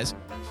for Chaz.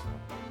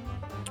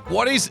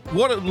 What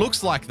it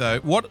looks like though,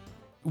 what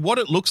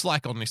it looks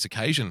like on this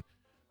occasion.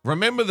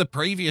 Remember the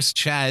previous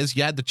Chaz?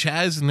 You had the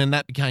Chaz and then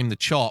that became the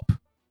Chop.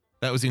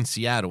 That was in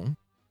Seattle.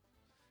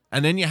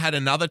 And then you had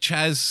another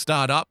Chaz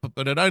start up,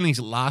 but it only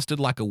lasted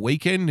like a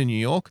weekend in New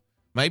York.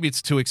 Maybe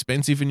it's too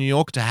expensive in New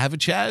York to have a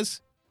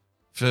Chaz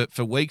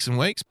for weeks and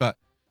weeks. But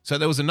so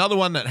there was another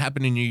one that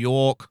happened in New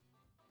York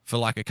for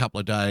like a couple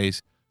of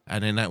days,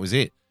 and then that was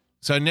it.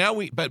 So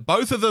now but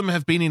both of them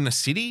have been in the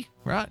city,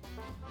 right?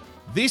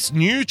 This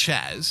new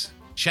Chaz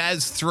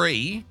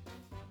 3,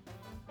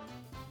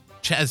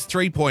 Chaz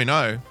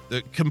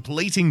 3.0,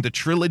 completing the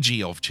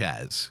trilogy of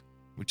Chaz,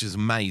 which is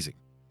amazing.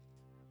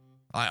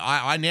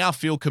 I now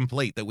feel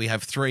complete that we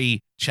have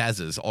 3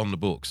 Chazes on the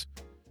books.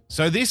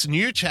 So this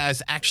new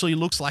Chaz actually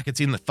looks like it's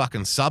in the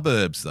fucking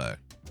suburbs, though.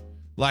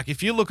 Like,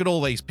 if you look at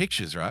all these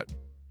pictures, right?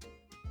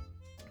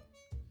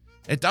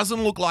 It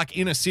doesn't look like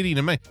inner city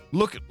to me.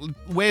 Look,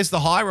 where's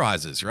the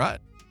high-rises, right?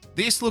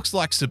 This looks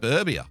like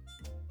suburbia.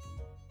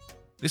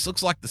 This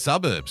looks like the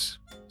suburbs.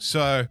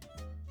 So,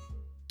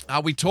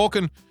 are we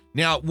talking...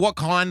 Now, what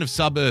kind of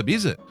suburb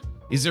is it?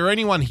 Is there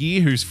anyone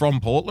here who's from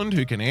Portland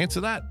who can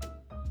answer that?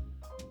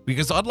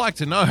 Because I'd like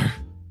to know.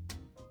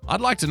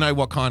 I'd like to know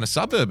what kind of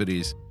suburb it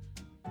is.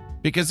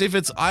 Because if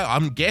it's...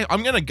 I'm going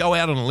to go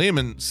out on a limb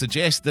and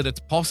suggest that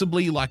it's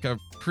possibly like a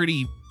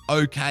pretty...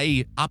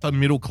 okay, upper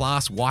middle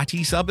class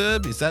whitey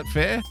suburb. Is that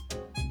fair?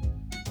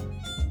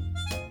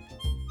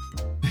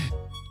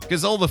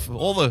 Because all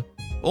the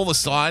All the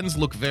signs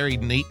look very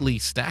neatly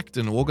stacked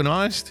and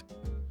organized.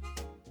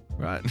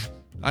 Right.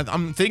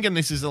 I'm thinking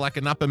this is like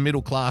an upper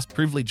middle class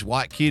privileged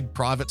white kid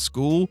private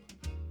school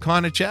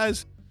kind of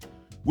Chaz,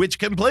 which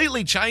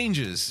completely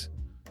changes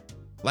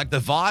like the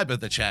vibe of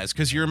the Chaz.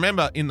 Because you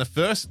remember in the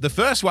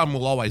first one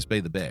will always be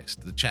the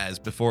best, the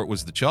Chaz before it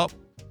was the Chop.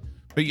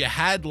 But you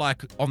had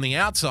like on the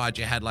outside,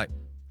 you had like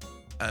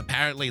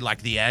apparently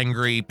like the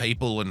angry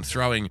people and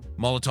throwing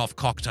Molotov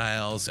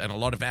cocktails and a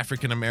lot of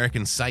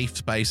African-American safe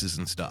spaces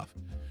and stuff.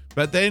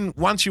 But then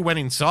once you went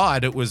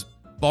inside, it was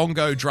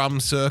bongo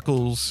drum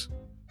circles,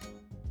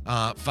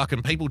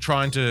 fucking people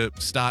trying to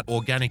start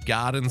organic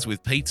gardens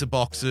with pizza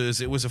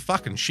boxes. It was a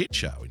fucking shit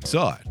show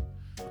inside.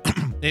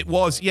 It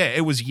was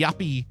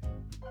yuppie.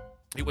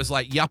 It was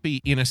like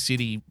yuppie inner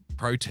city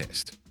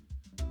protest.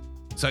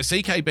 So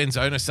CK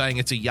Benzona saying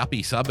it's a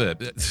yuppie suburb.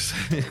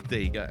 There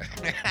you go.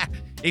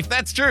 If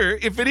that's true,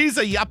 if it is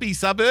a yuppie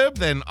suburb,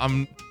 then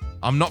I'm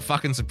not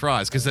fucking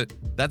surprised, because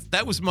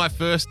that was my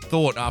first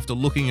thought after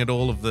looking at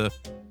all of the,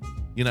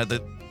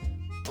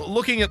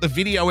 looking at the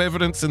video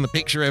evidence and the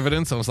picture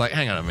evidence. I was like,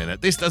 hang on a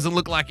minute, this doesn't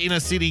look like inner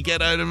city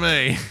ghetto to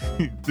me.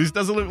 This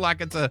doesn't look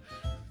like it's a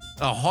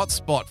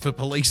hotspot for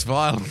police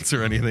violence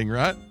or anything,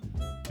 right?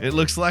 It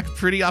looks like a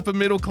pretty upper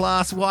middle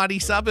class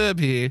whitey suburb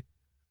here.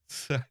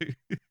 So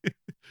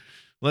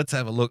let's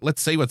have a look.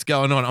 Let's see what's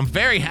going on. I'm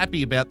very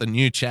happy about the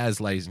new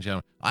Chaz, ladies and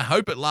gentlemen. I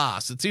hope it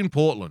lasts. It's in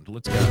Portland.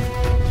 Let's go.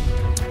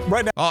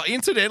 Right now. Oh,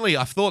 incidentally,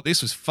 I thought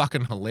this was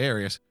fucking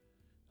hilarious.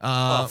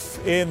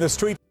 In the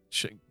street.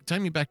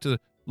 Take me back to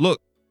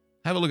look.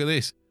 Have a look at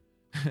this.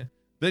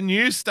 The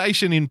news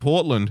station in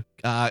Portland,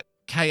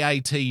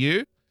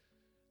 KATU,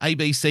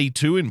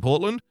 ABC2 in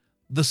Portland.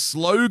 The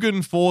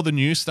slogan for the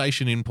news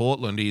station in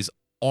Portland is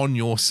 "On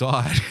Your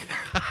Side."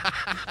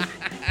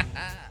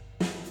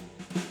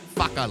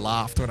 Fuck, I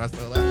laughed when I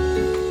saw that.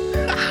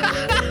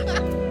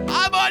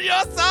 I'm on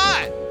your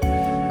side.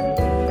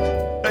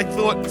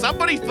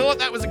 Somebody thought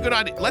that was a good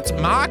idea. Let's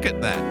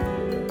market that.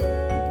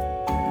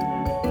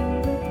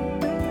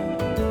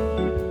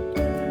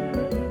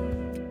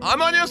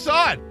 I'm on your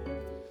side.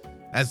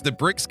 As the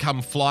bricks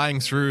come flying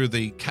through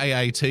the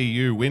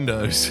KATU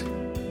windows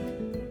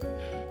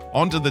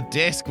onto the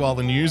desk while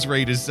the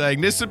newsreader's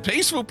saying, there's some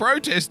peaceful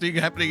protesting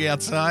happening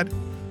outside.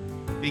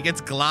 He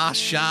gets glass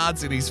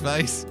shards in his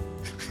face.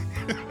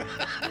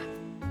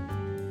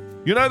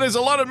 There's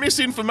a lot of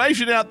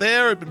misinformation out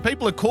there, and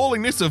people are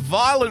calling this a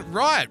violent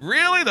riot.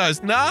 Really,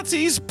 those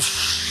Nazis?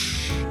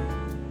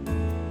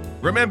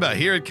 Remember,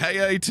 here at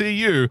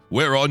KATU,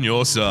 we're on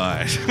your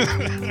side.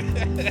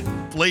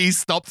 Please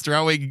stop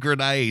throwing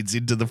grenades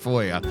into the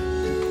foyer.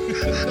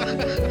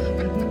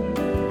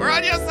 We're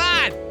on your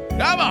side.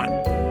 Come on.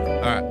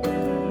 All right,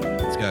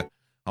 let's go.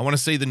 I want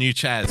to see the new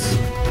Chaz.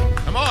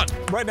 Come on.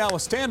 Right now, a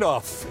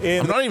standoff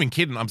in... I'm not even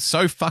kidding. I'm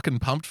so fucking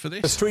pumped for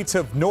this. The streets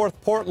of North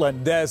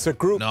Portland as a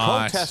group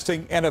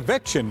protesting an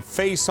eviction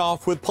face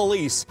off with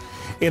police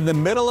in the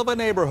middle of a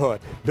neighborhood,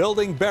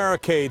 building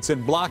barricades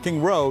and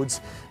blocking roads.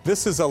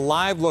 This is a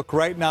live look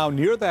right now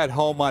near that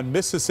home on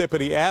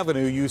Mississippi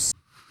Avenue. You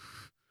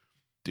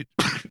Did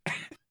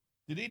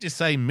he just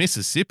say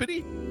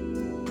Mississippi?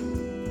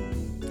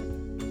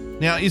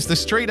 Now, is the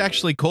street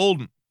actually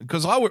called...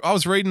 Because I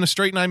was reading the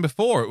street name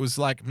before. It was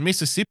like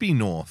Mississippi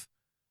North.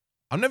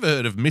 I've never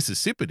heard of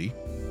Mississippi.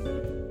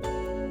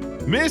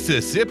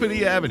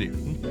 Mississippi Avenue.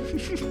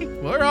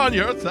 We're on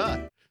your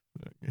side.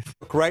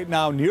 Right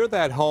now near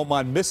that home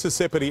on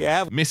Mississippi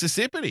Avenue.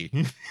 Mississippi.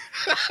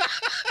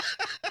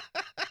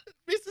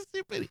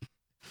 Mississippi.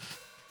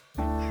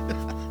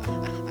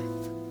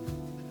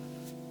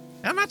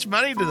 How much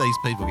money do these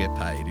people get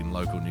paid in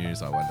local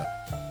news, I wonder?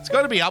 It's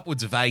got to be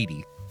upwards of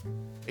 80.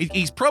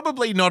 He's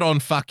probably not on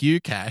fuck you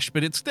cash,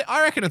 but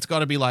I reckon it's got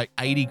to be like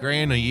 80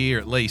 grand a year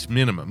at least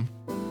minimum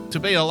to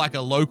be like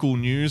a local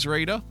news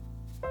reader.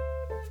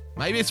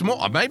 Maybe it's more.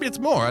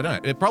 I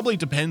don't know. It probably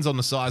depends on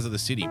the size of the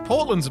city.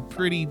 Portland's a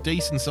pretty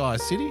decent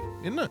sized city,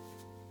 isn't it?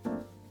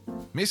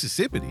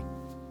 Mississippi.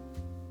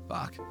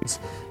 Fuck.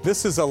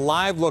 This is a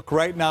live look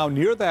right now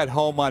near that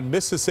home on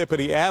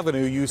Mississippi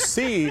Avenue. You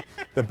see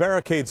the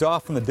barricades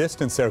off in the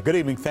distance there. Good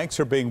evening. Thanks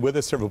for being with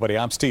us, everybody.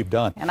 I'm Steve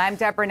Dunn. And I'm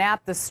Deborah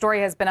Knapp. The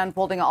story has been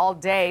unfolding all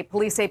day.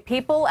 Police say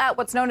people at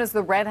what's known as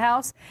the Red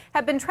House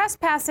have been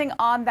trespassing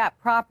on that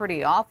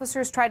property.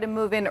 Officers tried to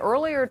move in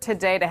earlier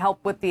today to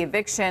help with the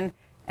eviction,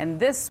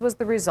 and this was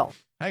the result.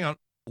 Hang on.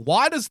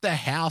 Why does the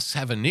house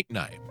have a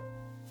nickname?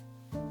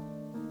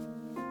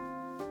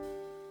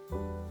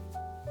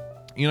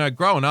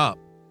 Growing up,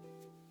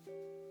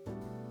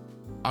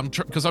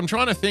 because I'm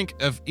trying to think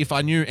of if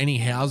I knew any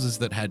houses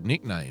that had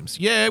nicknames.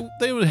 Yeah,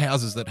 there were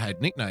houses that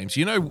had nicknames.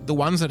 The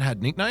ones that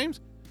had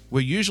nicknames were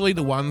usually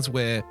the ones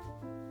where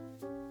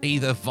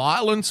either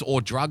violence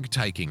or drug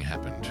taking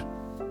happened.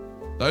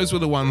 Those were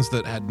the ones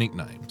that had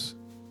nicknames.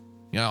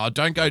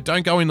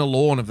 Don't go in the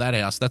lawn of that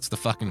house. That's the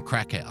fucking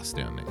crack house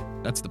down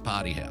there. That's the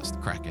party house, the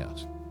crack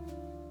house.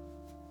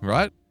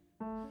 Right?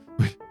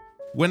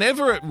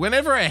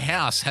 Whenever a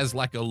house has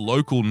like a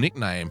local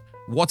nickname,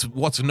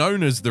 what's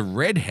known as the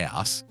Red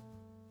House,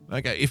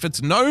 Okay, if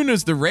it's known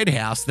as the Red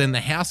House, then the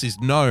house is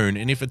known.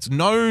 And if it's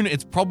known,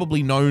 it's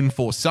probably known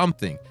for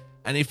something.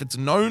 And if it's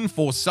known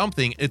for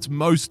something, it's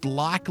most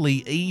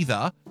likely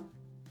either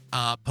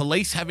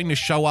police having to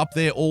show up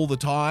there all the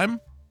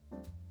time,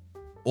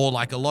 or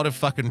like a lot of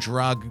fucking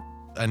drug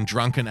and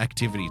drunken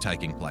activity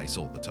taking place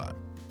all the time.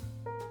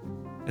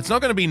 It's not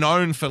going to be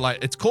known for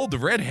like, it's called the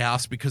Red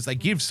House because they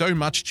give so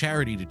much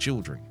charity to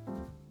children.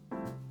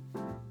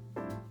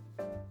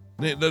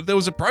 There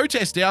was a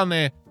protest down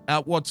there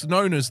at what's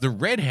known as the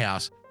Red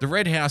House. The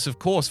Red House, of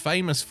course,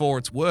 famous for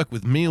its work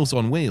with Meals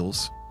on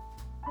Wheels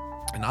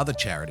and other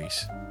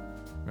charities.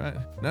 Right?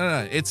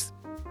 No, it's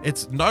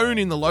known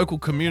in the local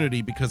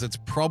community because it's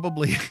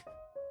probably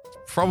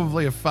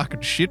a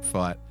fucking shit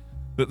fight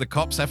that the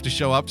cops have to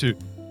show up to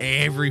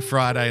every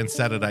Friday and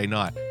Saturday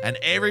night. And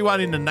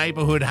everyone in the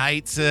neighborhood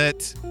hates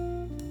it.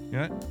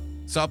 Yeah?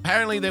 So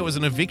apparently there was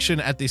an eviction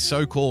at this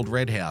so-called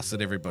Red House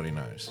that everybody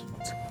knows.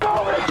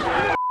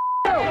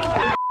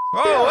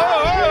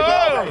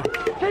 Whoa.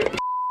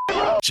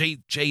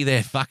 Gee,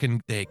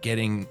 they're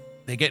getting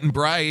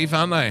brave,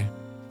 aren't they?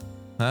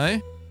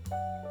 Hey?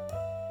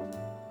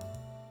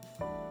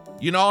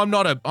 You know, I'm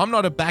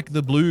not a back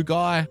the blue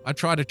guy. I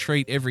try to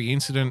treat every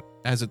incident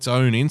as its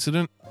own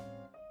incident.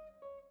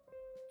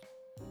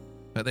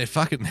 But they're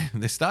starting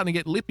to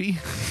get lippy.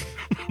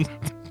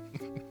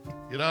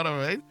 You know what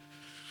I mean?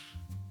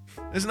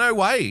 There's no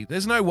way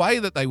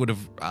that they would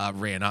have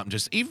ran up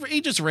and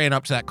he just ran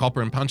up to that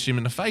copper and punched him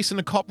in the face, and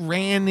the cop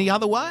ran the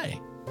other way.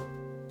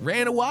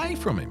 Ran away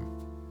from him.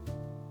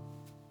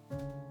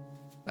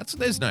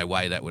 There's no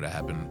way that would have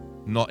happened.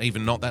 Not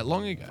that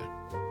long ago.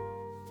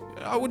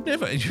 I would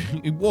never.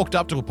 He walked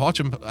up to a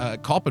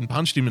cop and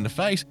punched him in the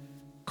face.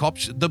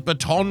 The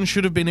baton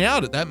should have been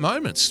out at that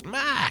moment.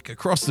 Smack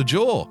across the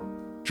jaw.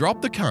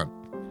 Drop the cunt.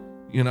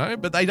 You know,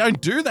 but they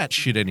don't do that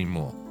shit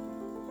anymore.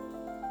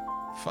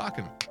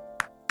 Fucking.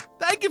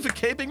 Thank you for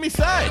keeping me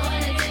safe.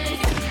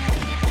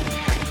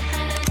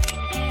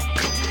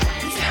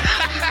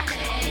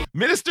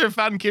 Minister of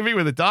Fun Kimmy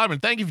with a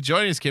diamond. Thank you for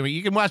joining us, Kimmy.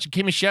 You can watch the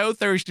Kimmy Show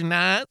Thursday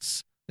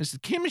nights. It's the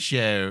Kimmy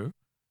Show.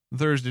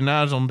 Thursday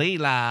nights on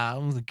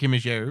D-Live, the Kimmy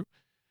Show.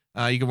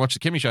 You can watch the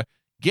Kimmy Show.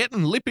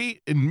 Getting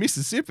lippy in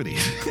Mississippi.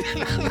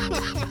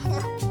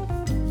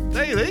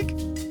 Don't you think?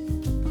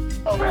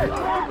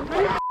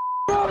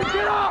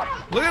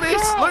 Look at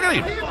this. Look at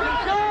him.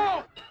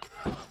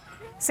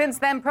 Since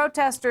then,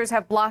 protesters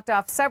have blocked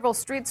off several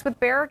streets with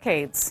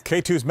barricades.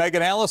 K2's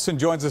Megan Allison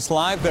joins us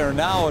live there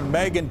now. And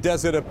Megan,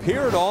 does it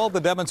appear at all the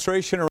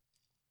demonstration?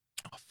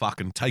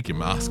 Fucking take your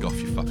mask off,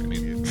 you fucking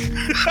idiot.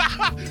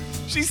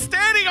 She's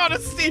standing on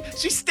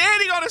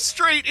a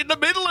street in the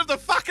middle of the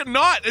fucking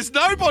night. There's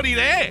nobody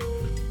there.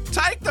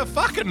 Take the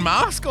fucking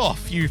mask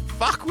off, you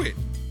fuckwit.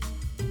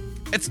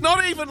 It's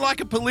not even like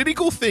a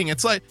political thing.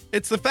 It's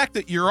the fact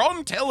that you're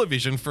on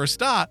television for a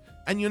start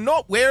and you're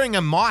not wearing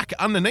a mic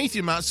underneath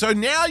your mask. So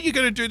now you're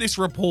going to do this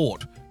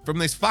report from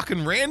this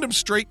fucking random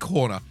street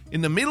corner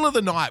in the middle of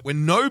the night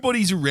when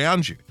nobody's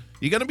around you.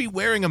 You're going to be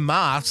wearing a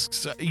mask.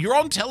 So you're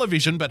on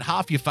television, but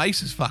half your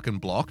face is fucking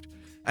blocked.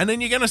 And then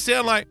you're going to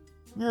sound like,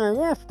 yeah,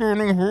 we're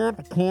standing here at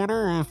the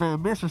corner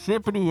of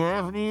Mississippi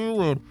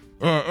Avenue and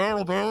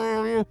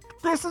Alabama.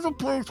 This is a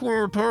place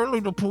where apparently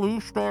the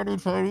police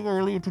started fighting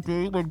earlier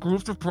today when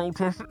groups of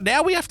protesters.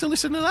 Now we have to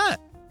listen to that.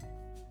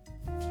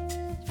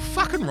 What's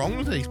fucking wrong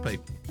with these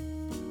people?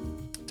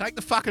 Take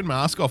the fucking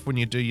mask off when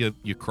you do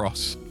your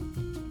cross.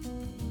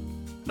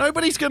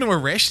 Nobody's going to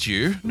arrest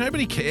you.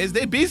 Nobody cares.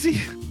 They're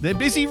busy. They're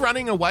busy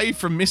running away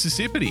from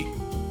Mississippi.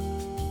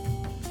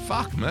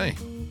 Fuck me.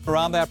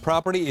 Around that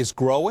property is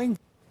growing.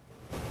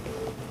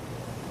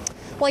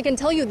 Well, I can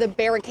tell you the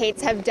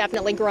barricades have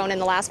definitely grown in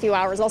the last few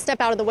hours. I'll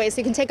step out of the way so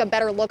you can take a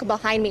better look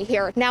behind me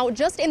here. Now,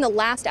 just in the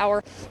last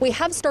hour, we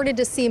have started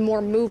to see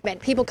more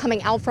movement, people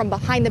coming out from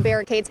behind the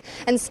barricades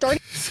and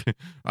starting.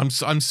 I'm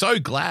so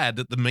glad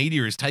that the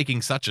media is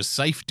taking such a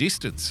safe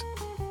distance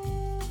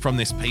from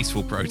this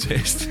peaceful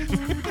protest.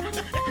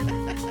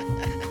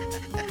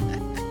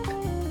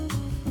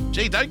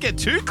 Gee, don't get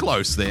too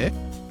close there.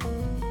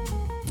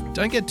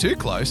 Don't get too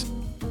close.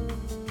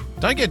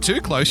 Don't get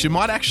too close. You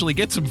might actually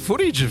get some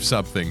footage of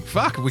something.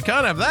 Fuck, we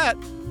can't have that.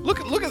 Look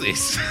at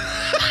this.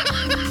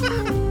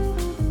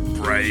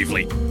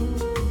 Bravely.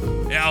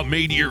 Our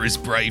media is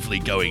bravely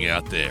going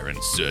out there and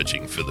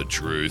searching for the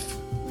truth.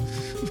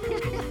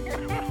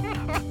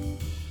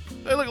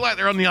 They look like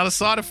they're on the other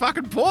side of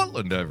fucking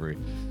Portland over here.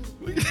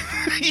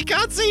 You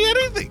can't see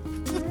anything.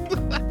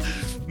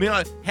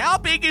 Now, how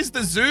big is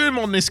the zoom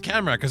on this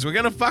camera? Because we're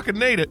going to fucking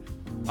need it.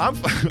 I'm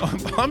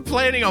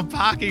planning on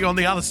parking on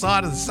the other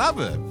side of the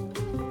suburb.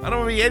 I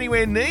don't want to be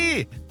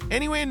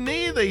anywhere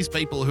near these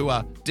people who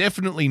are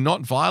definitely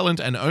not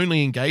violent and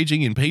only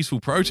engaging in peaceful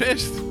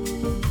protest.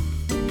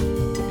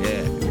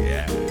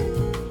 Yeah.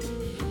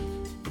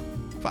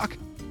 Fuck.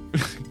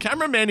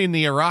 Cameramen in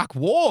the Iraq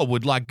War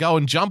would go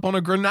and jump on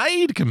a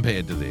grenade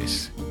compared to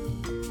this.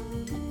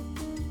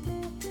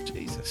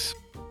 Jesus.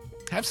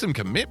 Have some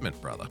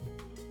commitment, brother.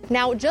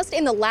 Now, just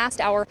in the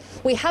last hour,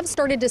 we have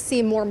started to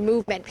see more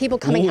movement, people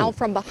coming out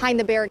from behind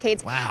the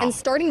barricades and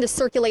starting to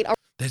circulate.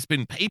 There's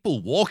been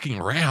people walking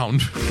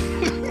around.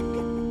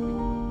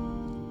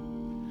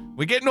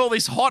 We're getting all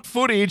this hot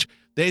footage.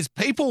 There's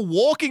people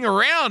walking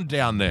around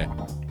down there.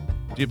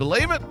 Do you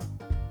believe it?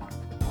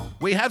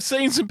 We have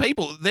seen some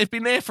people. They've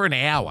been there for an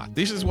hour.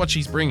 This is what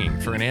she's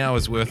bringing for an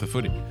hour's worth of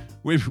footage.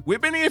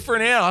 We've been here for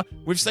an hour.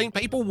 We've seen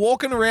people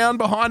walking around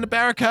behind the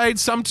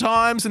barricades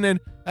sometimes, and then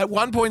at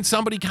one point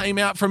somebody came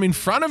out from in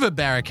front of a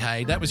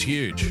barricade. That was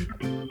huge.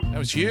 That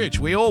was huge.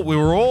 We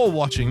were all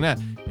watching that.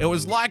 It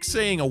was like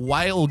seeing a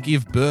whale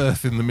give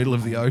birth in the middle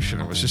of the ocean.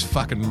 It was just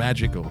fucking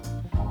magical.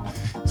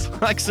 It's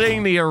like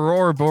seeing the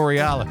Aurora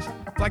Borealis.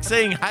 It's like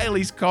seeing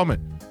Halley's Comet.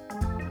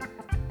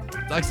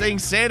 It's like seeing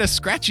Santa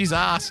scratch his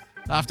ass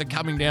after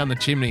coming down the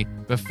chimney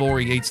before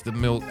he eats the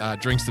milk,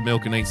 drinks the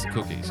milk and eats the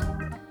cookies.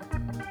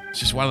 It's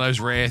just one of those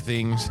rare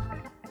things.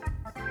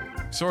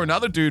 Saw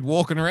another dude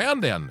walking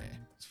around down there.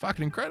 It's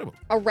fucking incredible.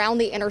 Around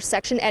the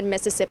intersection at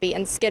Mississippi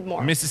and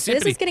Skidmore. Mississippi.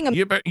 This is getting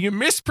a you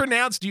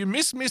mispronounced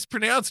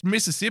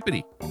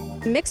Mississippi.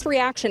 Mixed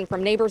reaction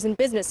from neighbors and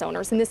business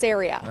owners in this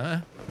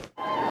area.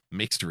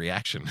 Mixed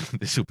reaction.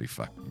 This will be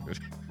fucking good.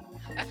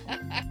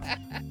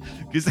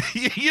 Because,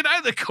 you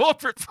know, the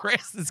corporate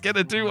press is going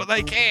to do what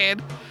they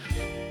can.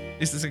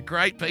 This is a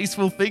great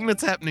peaceful thing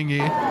that's happening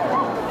here.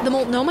 The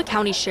Multnomah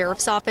County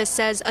Sheriff's Office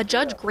says a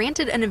judge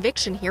granted an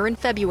eviction here in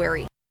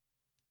February.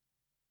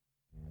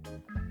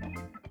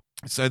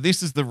 So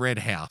this is the Red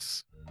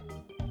House.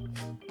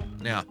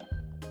 Now,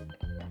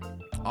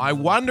 I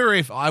wonder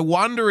if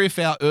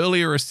our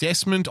earlier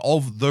assessment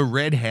of the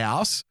Red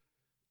House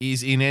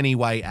is in any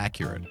way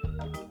accurate.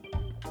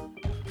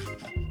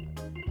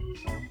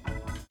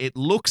 It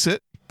looks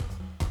it.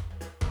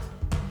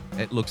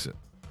 It looks it.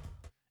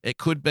 It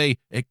could be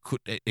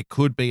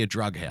a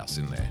drug house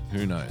in there.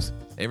 Who knows?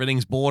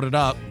 Everything's boarded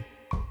up.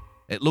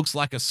 It looks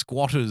like a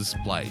squatter's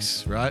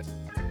place, right?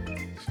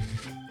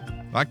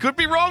 I could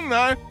be wrong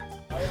though.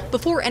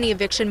 Before any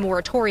eviction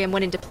moratorium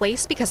went into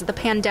place because of the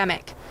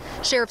pandemic,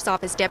 Sheriff's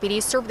Office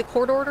deputies served the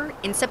court order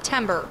in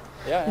September.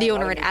 The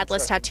owner at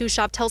Atlas Tattoo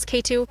Shop tells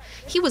K2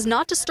 he was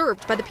not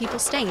disturbed by the people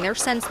staying there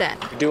since then.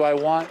 Do I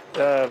want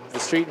the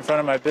street in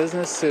front of my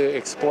business to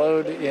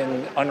explode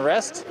in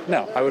unrest?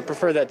 No, I would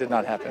prefer that did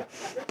not happen.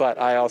 But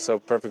I also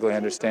perfectly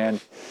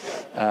understand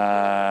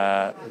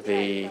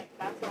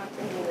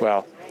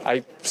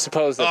I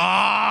suppose that...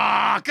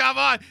 Oh, come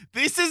on.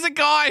 This is a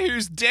guy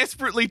who's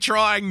desperately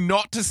trying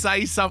not to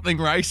say something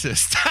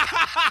racist.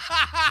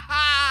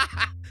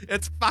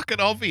 It's fucking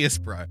obvious,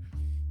 bro.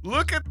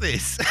 Look at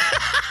this.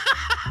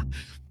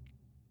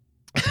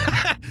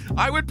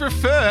 I would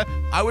prefer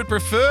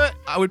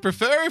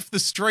if the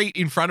street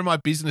in front of my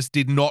business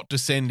did not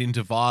descend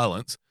into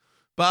violence.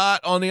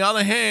 But on the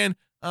other hand,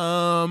 So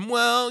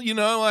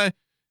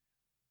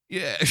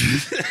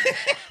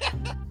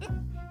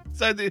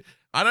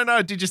I don't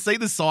know. Did you see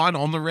the sign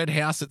on the Red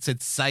House that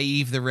said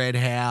 "Save the Red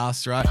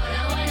House"? Right?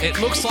 It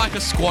looks like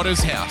a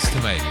squatter's house to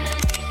me.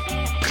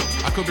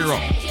 I could be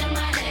wrong.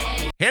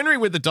 Henry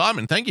with the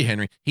diamond. Thank you,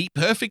 Henry. He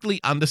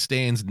perfectly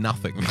understands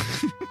nothing.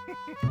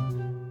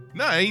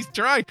 No, he's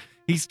trying.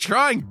 He's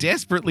trying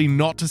desperately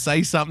not to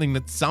say something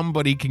that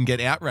somebody can get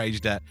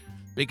outraged at,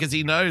 because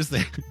he knows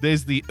that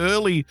there's the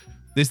early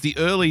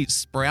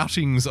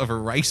sproutings of a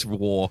race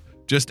war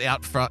just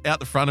out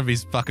the front of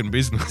his fucking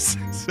business.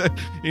 So,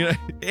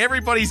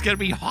 everybody's going to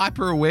be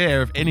hyper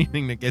aware of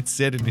anything that gets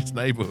said in his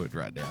neighborhood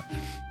right now.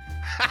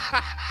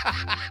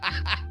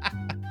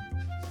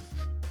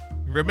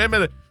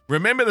 Remember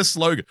the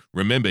slogan.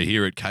 Remember,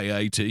 here at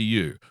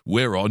KATU,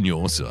 we're on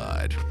your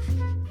side.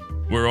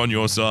 We're on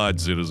your side,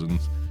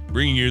 citizens.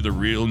 Bringing you the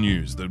real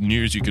news, the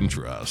news you can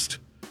trust.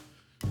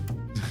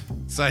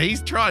 So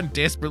he's trying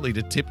desperately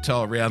to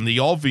tiptoe around the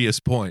obvious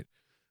point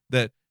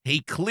that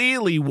he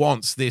clearly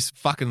wants this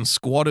fucking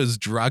squatter's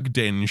drug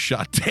den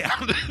shut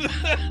down.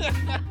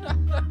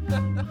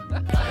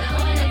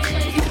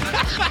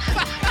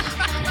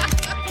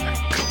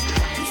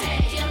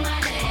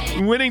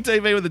 Winning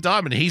TV with a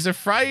diamond. He's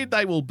afraid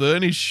they will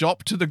burn his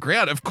shop to the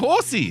ground. Of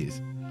course he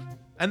is.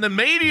 And the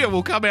media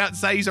will come out and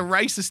say he's a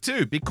racist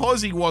too,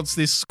 because he wants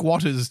this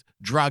squatter's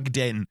drug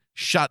den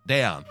shut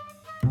down.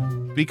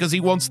 Because he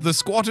wants the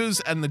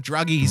squatters and the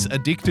druggies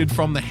addicted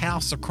from the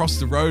house across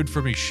the road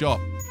from his shop.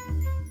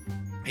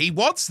 He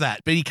wants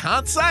that, but he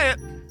can't say it.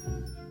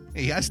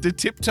 He has to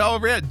tiptoe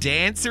around,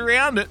 dance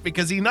around it,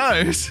 because he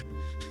knows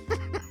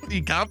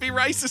you can't be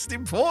racist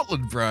in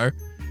Portland, bro. In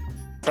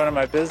front of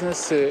my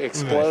business to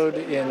explode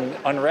in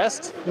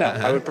unrest? No,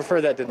 I would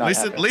prefer that did not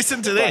happen.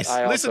 Listen to this.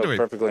 But I listen also to him.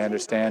 Perfectly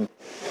understand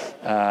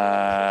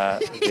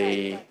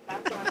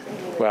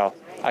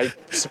I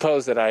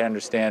suppose that I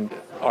understand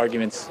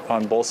arguments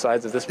on both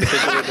sides of this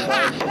particular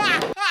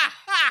divide.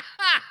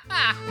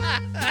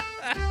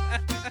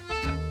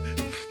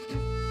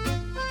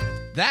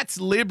 That's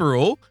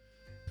liberal.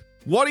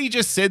 What he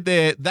just said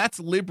there, that's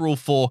liberal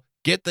for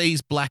get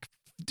these black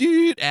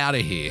dude out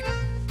of here.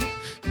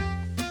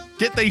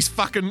 Get these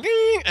fucking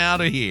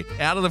out of here.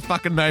 Out of the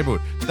fucking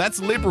neighborhood.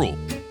 That's liberal.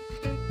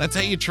 That's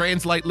how you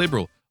translate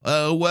liberal.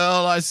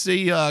 Well, I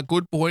see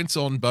good points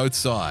on both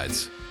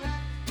sides.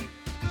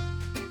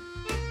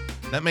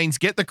 That means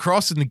get the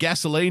cross and the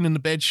gasoline and the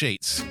bed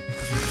sheets.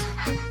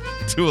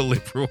 To a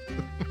liberal.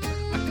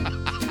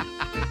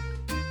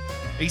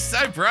 He's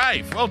so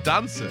brave. Well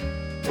done, sir.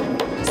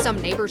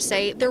 Some neighbors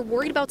say they're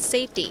worried about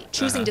safety,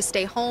 choosing to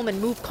stay home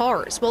and move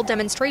cars while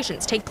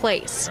demonstrations take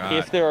place. Right.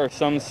 If there are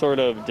some sort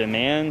of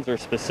demands or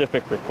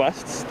specific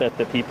requests that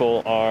the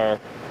people are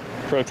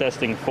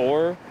protesting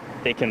for,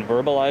 they can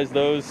verbalize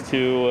those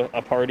to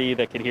a party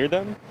that could hear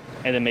them,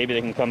 and then maybe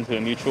they can come to a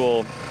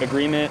mutual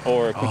agreement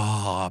or...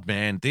 Oh,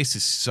 man, this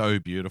is so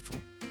beautiful.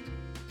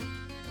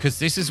 Because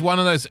this is one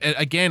of those,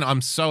 again,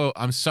 I'm so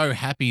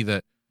happy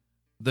that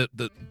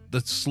the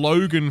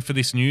slogan for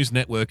this news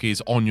network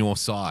is on your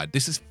side.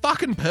 This is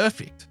fucking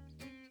perfect.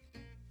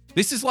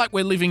 This is like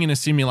we're living in a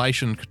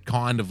simulation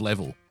kind of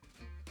level.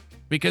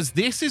 Because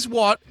this is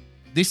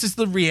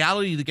the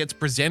reality that gets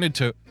presented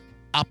to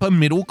upper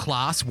middle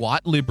class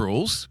white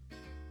liberals.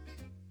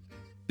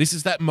 This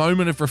is that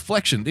moment of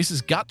reflection. This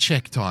is gut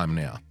check time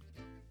now.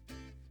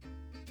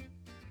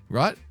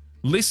 Right?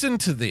 Listen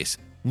to this.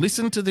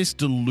 Listen to this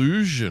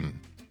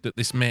delusion that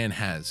this man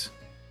has.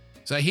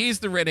 So here's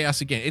the Red House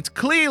again. It's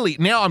clearly,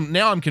 now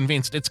I'm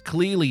convinced, it's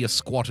clearly a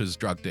squatter's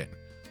drug den.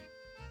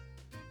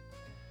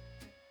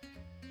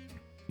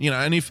 You know,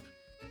 and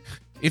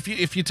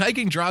if you're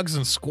taking drugs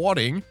and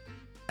squatting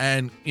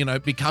and, you know,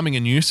 becoming a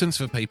nuisance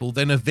for people,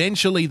 then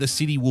eventually the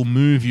city will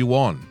move you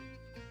on.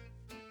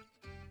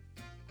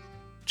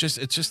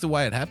 It's just the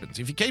way it happens.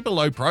 If you keep a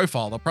low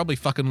profile, they'll probably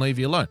fucking leave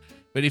you alone.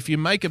 But if you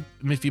make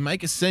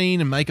a scene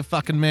and make a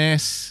fucking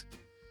mess,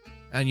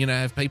 and, you know,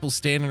 have people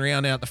standing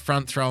around out the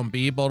front throwing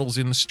beer bottles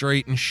in the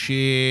street and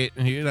shit,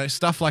 and, you know,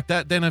 stuff like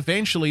that, then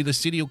eventually the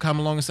city will come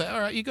along and say, all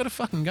right, you got to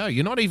fucking go.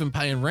 You're not even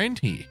paying rent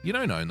here. You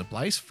don't own the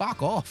place.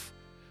 Fuck off.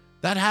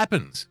 That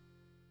happens.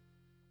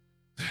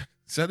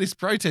 So this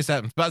protest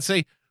happens. But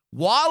see,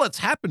 while it's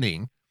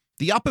happening,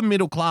 the upper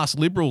middle class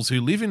liberals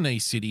who live in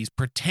these cities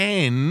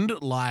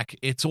pretend like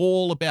it's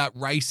all about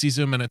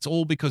racism and it's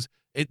all because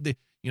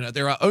you know,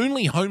 there are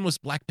only homeless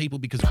black people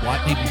because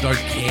white people don't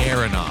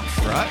care enough,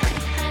 right?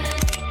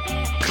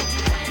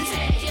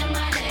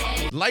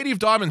 Lady of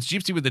Diamonds,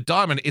 Gypsy with the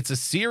Diamond, it's a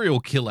serial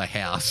killer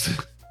house.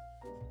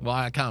 Well,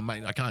 I can't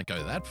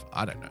go that far.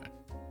 I don't know.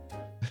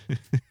 Do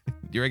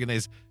you reckon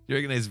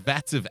there's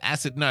vats of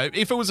acid? No,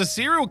 if it was a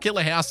serial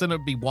killer house, then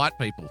it'd be white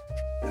people.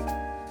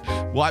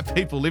 White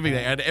people living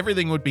there, and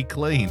everything would be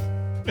clean.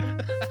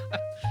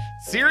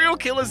 Serial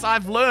killers,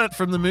 I've learnt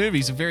from the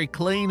movies, are very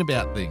clean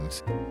about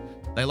things.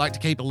 They like to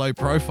keep a low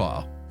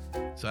profile.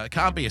 So it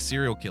can't be a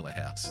serial killer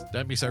house.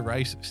 Don't be so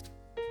racist.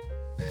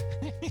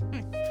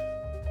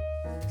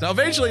 So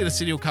eventually the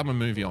city will come and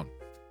move you on.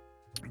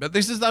 But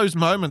this is those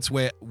moments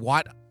where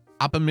white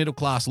upper middle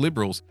class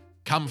liberals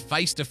come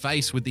face to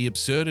face with the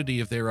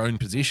absurdity of their own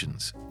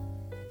positions.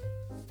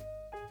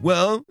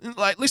 Well,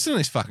 like, listen to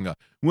this fucking guy.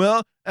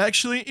 Well,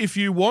 actually, if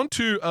you want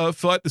to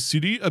fight the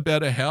city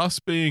about a house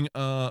being,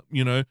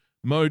 you know,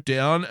 mowed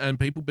down and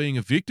people being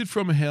evicted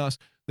from a house,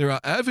 there are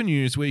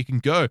avenues where you can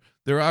go.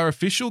 There are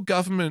official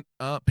government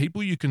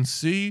people you can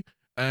see,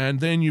 and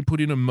then you put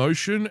in a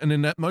motion, and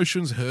then that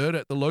motion's heard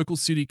at the local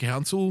city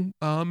council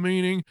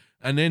meeting,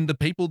 and then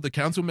the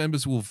council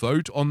members will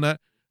vote on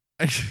that.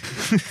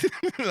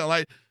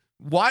 Like,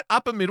 white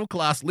upper middle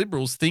class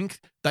liberals think,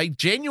 they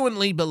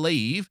genuinely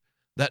believe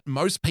that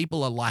most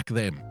people are like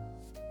them.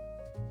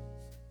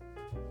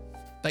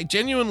 They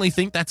genuinely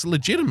think that's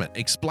legitimate,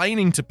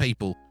 explaining to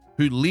people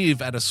who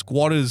live at a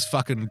squatter's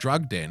fucking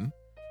drug den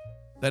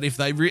that if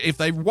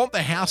they want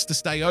the house to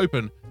stay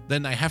open,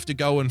 then they have to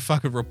go and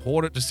fucking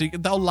report it to see.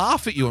 They'll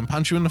laugh at you and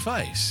punch you in the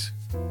face.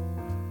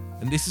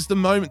 And this is the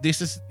moment. This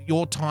is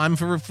your time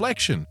for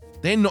reflection.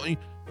 They're not.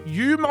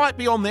 You might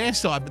be on their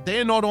side, but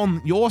they're not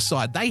on your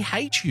side. They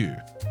hate you.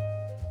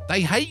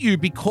 They hate you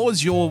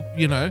because you're,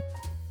 you know,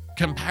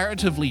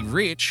 comparatively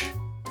rich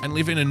and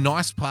live in a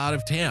nice part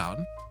of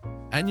town,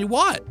 and you're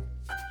white.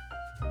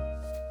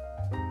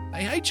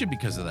 They hate you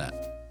because of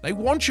that. They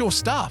want your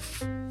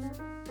stuff.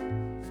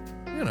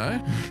 You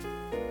know,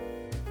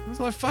 it's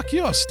like, fuck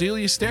you, I'll steal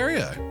your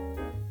stereo.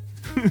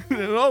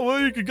 Oh, well,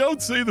 you could go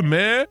and see the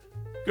mayor,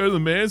 go to the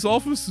mayor's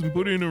office and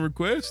put in a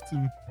request,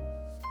 and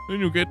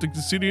then you'll get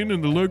to sit in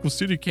the local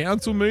city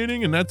council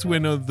meeting, and that's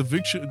when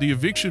the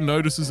eviction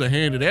notices are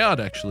handed out,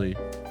 actually,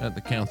 at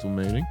the council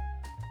meeting.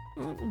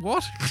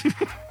 What?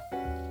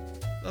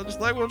 I'll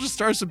just like, we'll just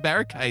throw some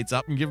barricades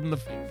up and give them the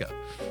finger.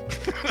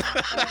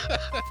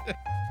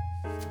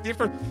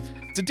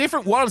 It's a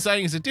different, what I'm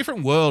saying is a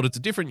different world. It's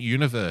a different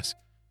universe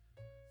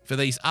for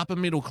these upper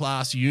middle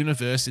class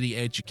university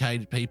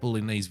educated people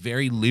in these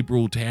very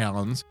liberal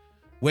towns,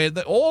 where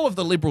all of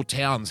the liberal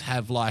towns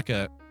have like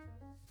a,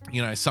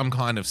 you know, some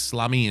kind of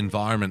slummy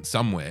environment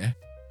somewhere,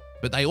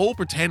 but they all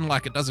pretend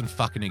like it doesn't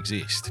fucking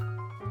exist.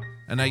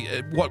 And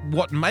they,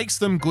 what makes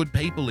them good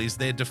people is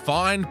they're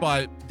defined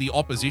by the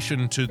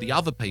opposition to the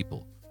other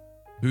people,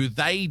 who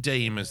they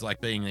deem as like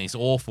being these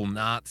awful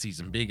Nazis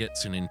and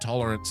bigots and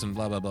intolerants and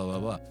blah, blah, blah, blah,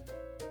 blah.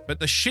 But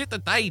the shit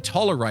that they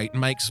tolerate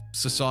makes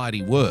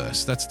society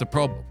worse. That's the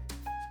problem.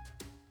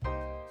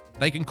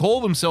 They can call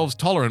themselves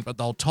tolerant, but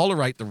they'll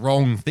tolerate the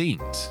wrong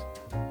things.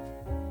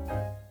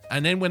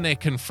 And then when they're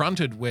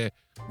confronted with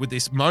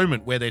this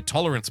moment where their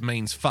tolerance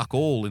means fuck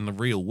all in the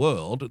real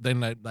world, then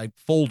they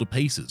fall to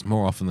pieces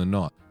more often than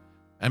not.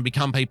 And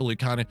become people who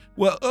kind of,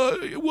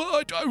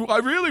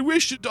 I really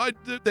wish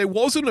that there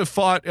wasn't a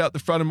fight out the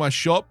front of my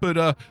shop,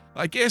 but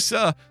I guess,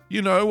 I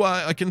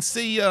can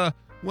see, I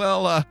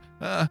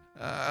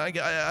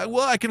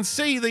can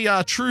see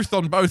the truth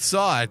on both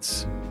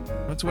sides.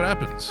 That's what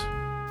happens.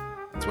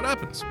 That's what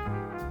happens.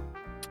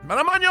 But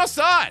I'm on your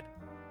side.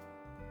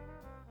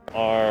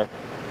 Are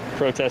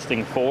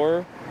protesting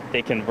for.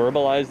 They can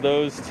verbalize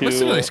those to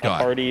a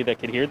party that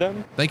could hear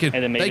them. They can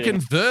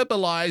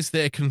verbalize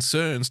their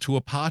concerns to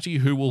a party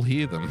who will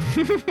hear them.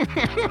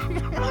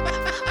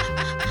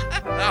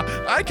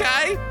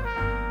 Okay.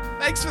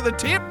 Thanks for the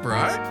tip,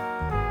 bro.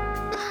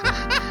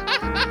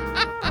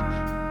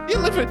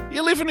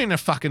 You're living in a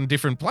fucking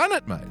different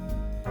planet, mate.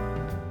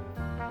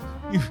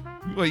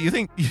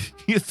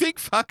 You think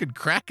fucking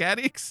crack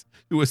addicts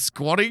who are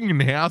squatting in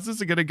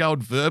houses are going to go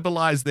and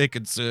verbalize their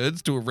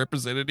concerns to a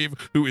representative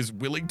who is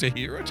willing to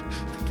hear it?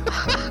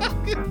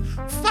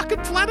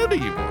 Fucking planet are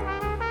you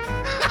on?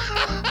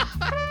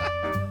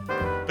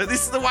 But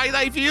this is the way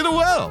they view the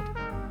world.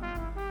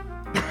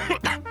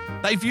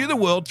 They view the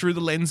world through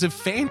the lens of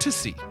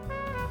fantasy.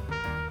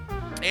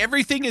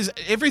 Everything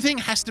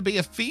has to be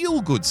a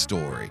feel-good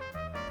story.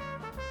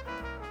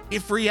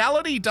 If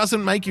reality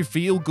doesn't make you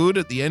feel good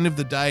at the end of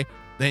the day,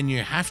 then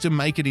you have to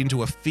make it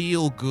into a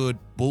feel-good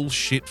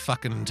bullshit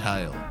fucking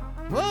tale.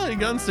 Well, you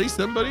go and see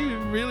somebody who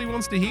really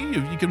wants to hear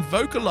you. You can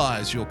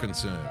vocalize your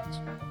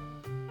concerns.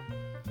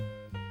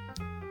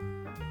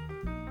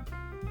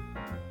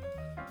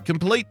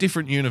 Complete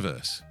different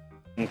universe.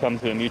 And come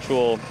to a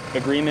mutual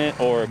agreement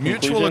or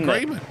mutual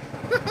agreement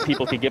that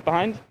people could get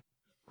behind.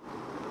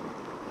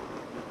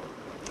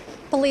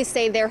 Police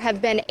say there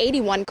have been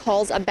 81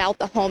 calls about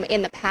the home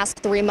in the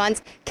past 3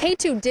 months.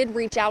 K2 did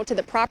reach out to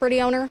the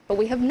property owner, but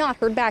we have not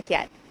heard back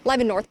yet. Live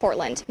in North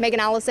Portland, Megan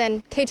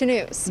Allison, K2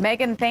 News.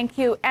 Megan, thank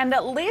you. And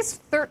at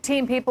least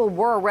 13 people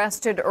were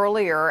arrested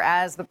earlier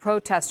as the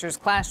protesters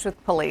clashed with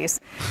police.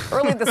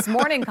 Early this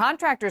morning,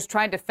 contractors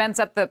tried to fence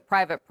up the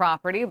private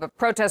property, but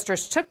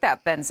protesters took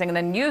that fencing and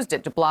then used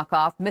it to block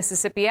off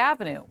Mississippi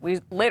Avenue.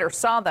 We later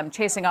saw them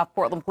chasing off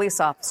Portland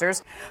police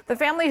officers. The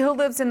family who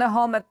lives in the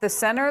home at the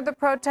center of the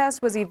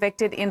protest was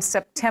evicted in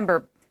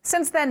September.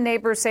 Since then,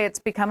 neighbors say it's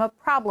become a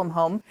problem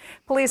home.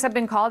 Police have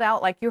been called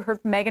out, like you heard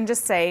Megan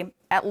just say,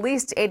 at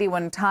least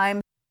 81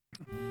 times.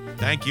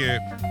 Thank you.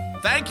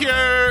 Thank you.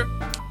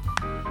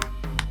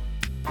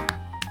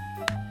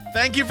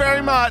 Thank you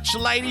very much,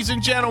 ladies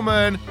and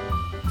gentlemen.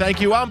 Thank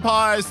you,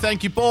 umpires.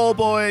 Thank you, ball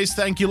boys.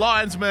 Thank you,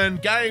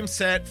 linesmen. Game,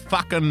 set,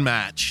 fucking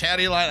match. How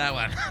do you like that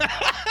one?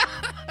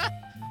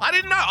 I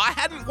didn't know. I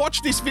hadn't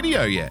watched this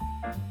video yet.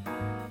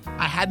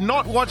 I had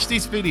not watched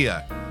this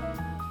video.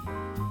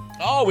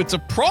 Oh, it's a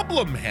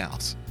problem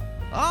house.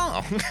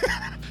 Oh.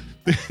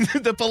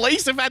 The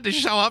police have had to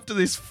show up to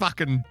this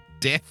fucking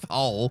death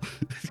hole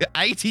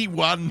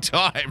 81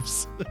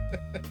 times.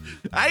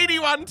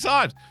 81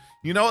 times.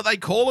 You know what they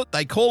call it?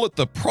 They call it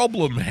the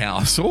problem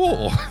house.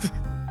 Oh,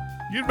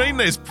 you mean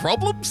there's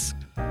problems?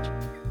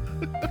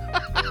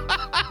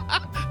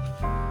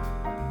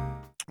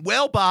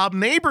 Well, Bob,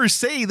 neighbors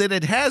say that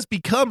it has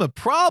become a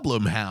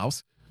problem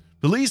house.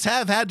 Police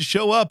have had to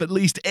show up at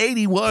least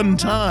 81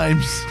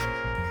 times.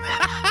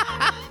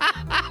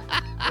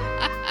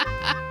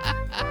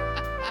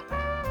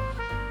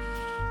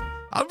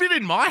 I've been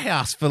in my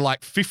house for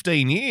like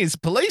 15 years.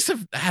 Police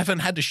haven't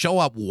had to show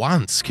up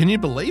once. Can you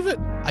believe it?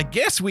 I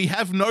guess we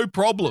have no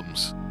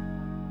problems.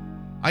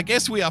 I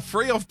guess we are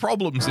free of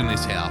problems in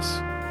this house.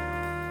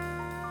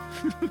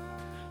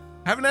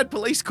 Haven't had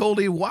police called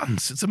here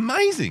once. It's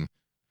amazing.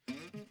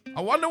 I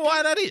wonder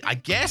why that is. I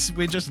guess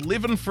we're just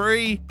living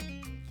free,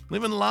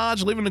 living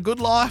large, living a good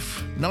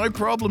life. No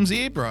problems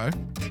here, bro.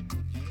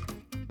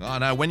 I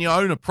know, when you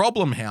own a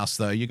problem house,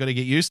 though, you got to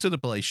get used to the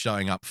police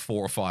showing up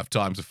 4 or 5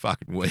 times a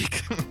fucking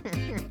week.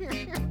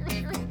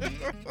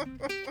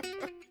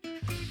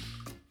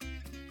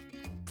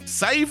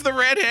 Save the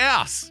red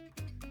house.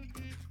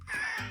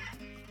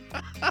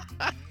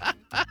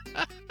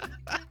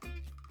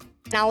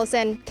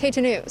 Allison,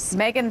 K2 News.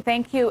 Megan,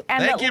 thank you.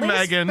 And thank you, at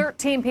least Megan.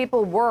 13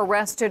 people were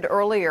arrested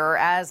earlier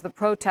as the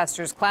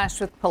protesters clashed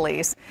with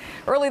police.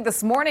 Early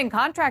this morning,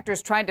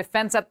 contractors tried to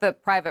fence up the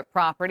private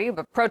property,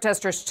 but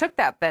protesters took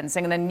that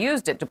fencing and then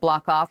used it to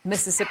block off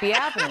Mississippi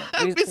Avenue.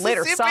 We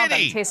later saw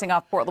them chasing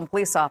off Portland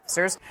police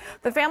officers.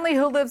 The family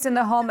who lives in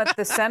the home at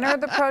the center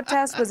of the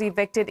protest was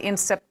evicted in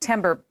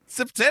September.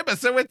 So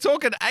we're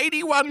talking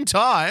 81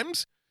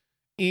 times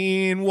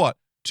in what,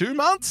 2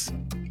 months?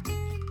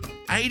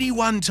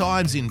 81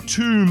 times in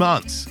 2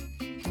 months.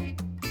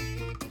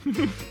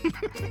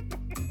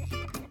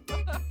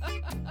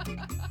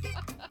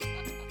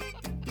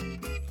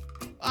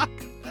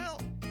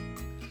 Hell.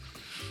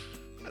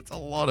 That's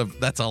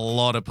a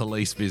lot of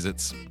police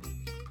visits.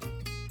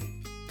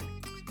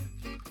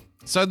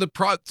 So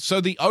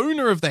the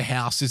owner of the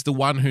house is the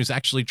one who's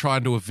actually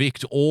trying to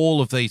evict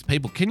all of these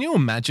people. Can you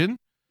imagine?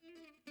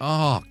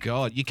 Oh,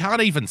 God. You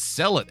can't even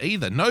sell it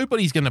either.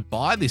 Nobody's going to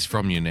buy this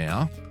from you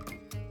now.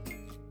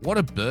 What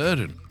a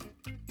burden.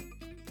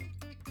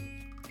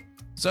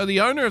 So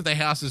the owner of the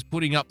house is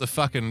putting up the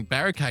fucking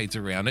barricades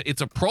around it.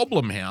 It's a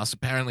problem house,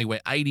 apparently,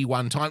 where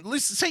 81 times...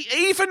 Listen, see,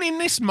 even in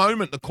this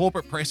moment, the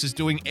corporate press is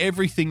doing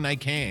everything they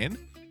can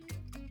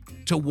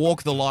to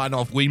walk the line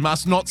of, we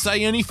must not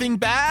say anything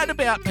bad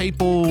about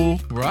people,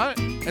 right?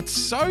 It's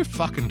so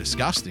fucking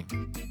disgusting.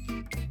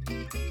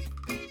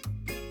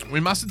 We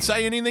mustn't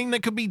say anything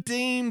that could be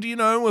deemed,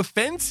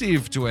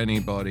 offensive to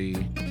anybody.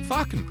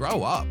 Fucking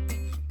grow up.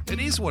 It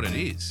is what it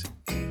is.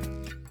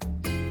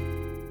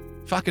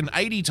 Fucking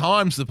 80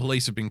 times the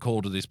police have been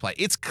called to this place.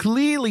 It's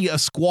clearly a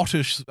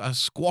squatter's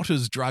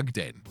drug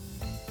den.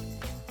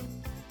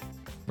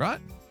 Right?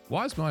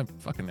 Why is my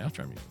fucking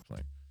outro music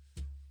playing?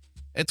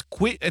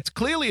 It's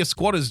clearly a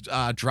squatter's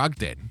drug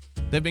den.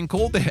 They've been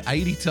called there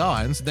 80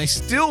 times. And they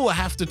still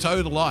have to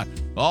toe the line.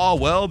 Oh,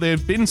 well, there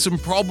have been some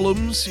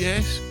problems,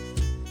 yes.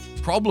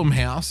 Problem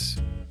house.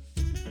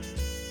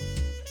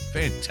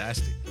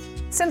 Fantastic.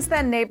 Since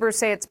then, neighbors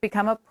say it's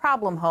become a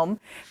problem home.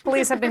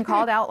 Police have been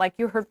called out, like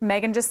you heard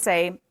Megan just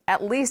say,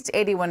 at least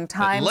 81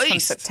 times from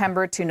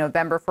September to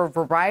November for a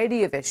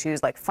variety of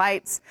issues like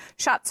fights,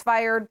 shots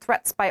fired,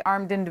 threats by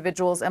armed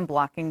individuals, and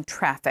blocking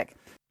traffic.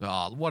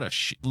 Oh, what a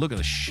shit. Look at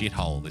the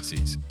shithole this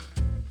is.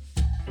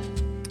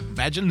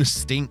 Imagine the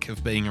stink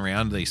of being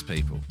around these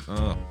people.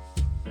 Oh.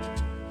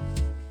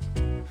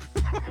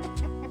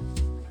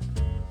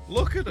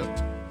 Look at them.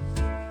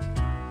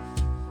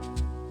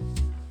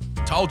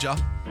 Told ya.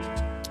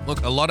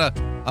 Look, a lot of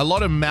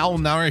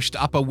malnourished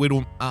upper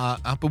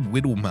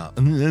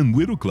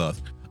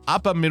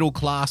middle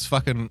class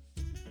fucking,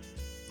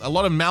 a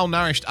lot of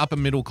malnourished upper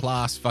middle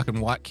class fucking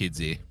white kids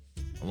here.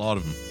 A lot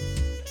of them.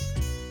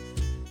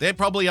 They're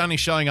probably only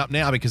showing up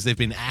now because they've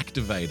been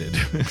activated.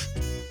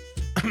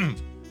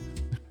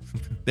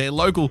 Their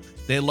local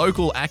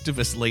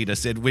activist leader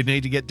said we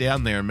need to get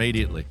down there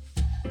immediately.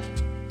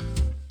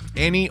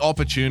 Any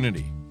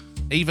opportunity,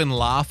 even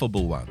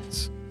laughable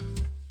ones.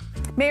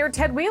 Mayor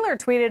Ted Wheeler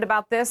tweeted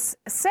about this,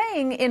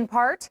 saying, in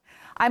part,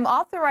 I'm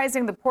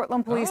authorizing the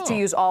Portland police to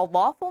use all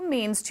lawful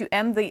means to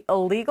end the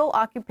illegal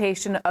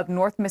occupation of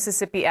North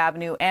Mississippi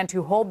Avenue and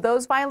to hold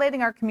those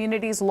violating our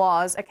community's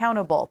laws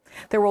accountable.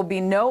 There will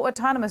be no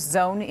autonomous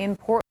zone in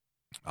Portland.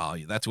 Oh,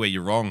 that's where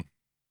you're wrong,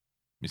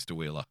 Mr.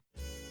 Wheeler.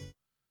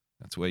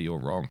 That's where you're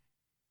wrong.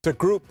 A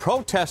group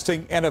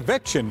protesting an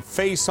eviction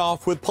face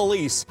off with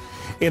police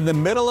in the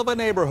middle of a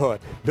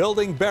neighborhood,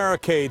 building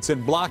barricades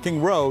and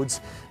blocking roads.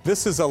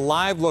 This is a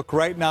live look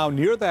right now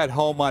near that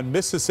home on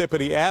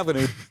Mississippi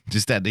Avenue.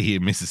 Just had to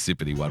hear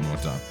Mississippi one more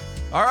time.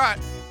 All right.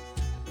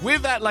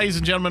 With that, ladies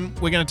and gentlemen,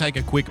 we're going to take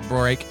a quick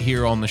break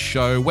here on the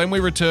show. When we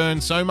return,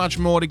 so much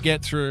more to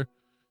get through.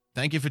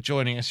 Thank you for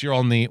joining us. You're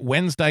on the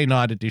Wednesday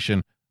night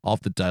edition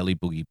of the Daily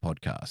Boogie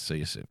Podcast. See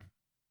you soon.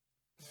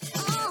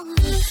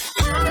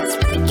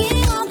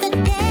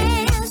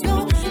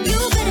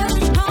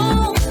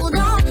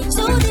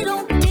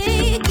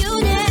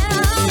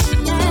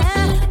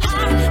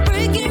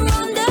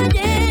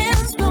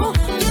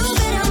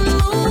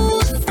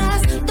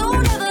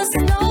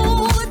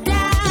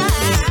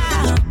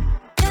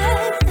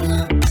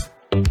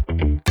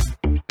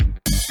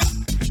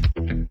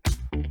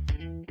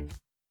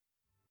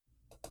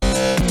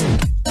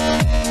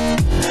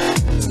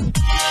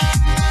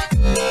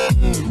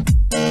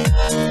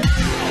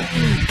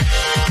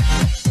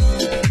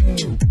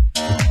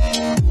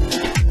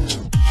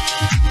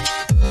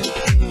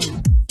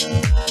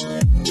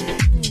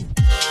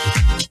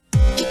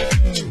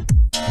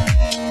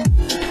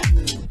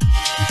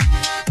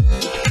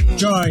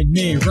 Join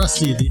me,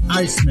 Rusty the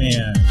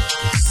Iceman,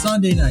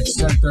 Sunday night,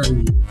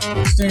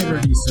 10:30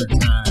 Standard Eastern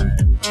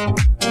Time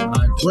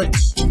on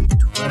Twitch,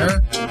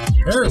 Twitter,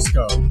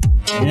 Periscope,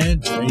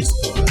 and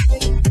Facebook.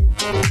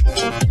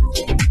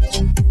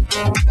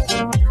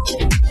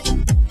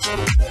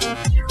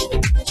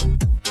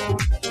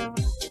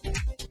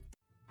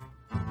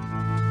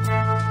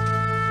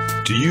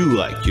 Do you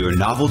like your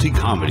novelty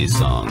comedy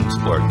songs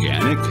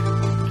organic?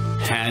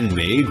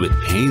 Handmade with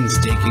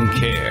painstaking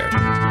care,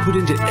 put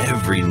into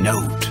every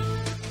note.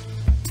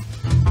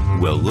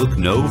 Well, look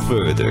no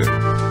further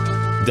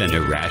than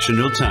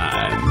Irrational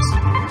Times.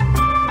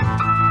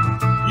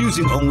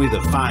 Using only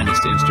the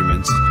finest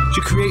instruments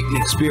to create an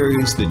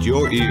experience that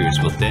your ears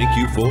will thank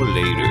you for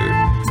later.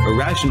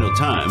 Irrational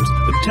Times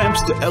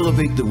attempts to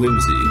elevate the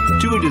whimsy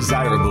to a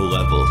desirable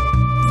level.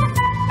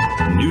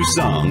 New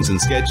songs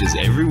and sketches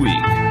every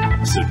week,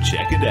 so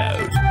check it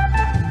out.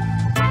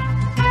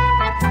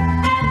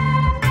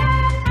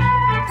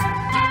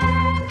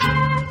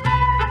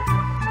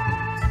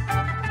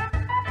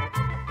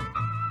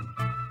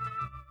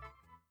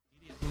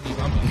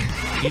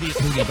 Idiot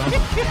Boogie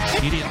Bumper.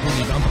 Idiot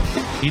Boogie Bumper.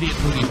 Idiot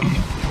Boogie Bumper.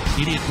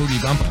 Idiot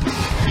Boogie Bumper.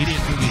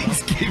 Idiot Boogie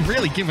Bumper.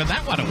 Really giving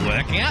that one a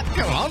workout.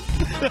 Come on.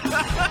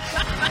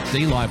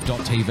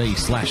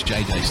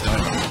 dlive.tv/JJ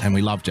Stoner. And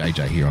we love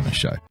JJ here on the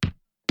show.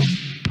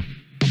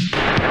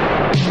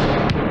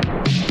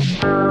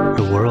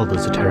 The world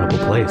is a terrible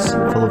place,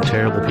 full of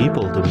terrible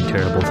people doing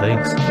terrible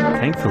things.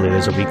 Thankfully,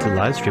 there's a weekly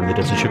live stream that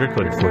doesn't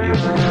sugarcoat it for you.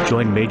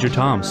 Join Major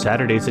Tom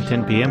Saturdays at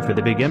 10 p.m. for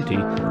The Big Empty.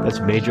 That's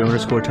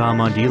Major_Tom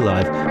on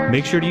DLive.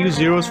 Make sure to use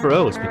zeros for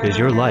O's because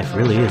your life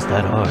really is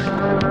that hard.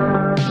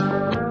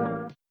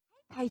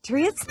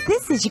 Patriots,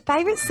 this is your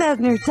favorite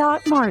Southerner,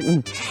 Doc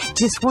Martin.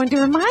 Just wanted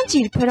to remind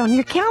you to put on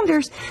your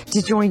calendars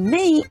to join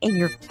me and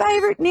your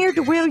favorite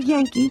ne'er-do-well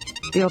Yankee,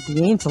 Phil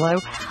D'Angelo,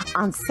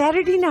 on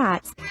Saturday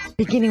nights,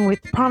 beginning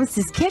with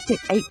Promises Kept at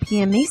 8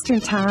 p.m.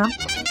 Eastern Time,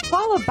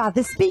 followed by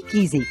The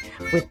Speakeasy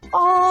with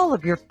all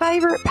of your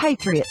favorite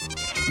Patriots.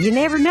 You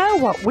never know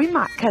what we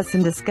might cuss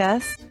and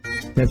discuss.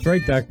 That's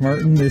right, Doc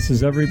Martin. This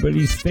is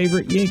everybody's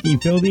favorite Yankee,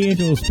 Phil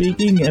D'Angelo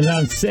speaking. And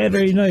on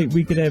Saturday night,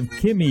 we could have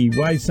Kimmy,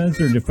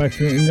 Y-Censored,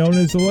 affectionately known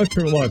as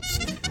Electrolux,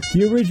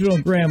 the original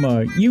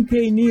Grandma,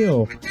 UK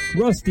Neil,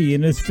 Rusty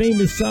and his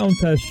famous sound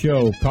test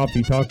show,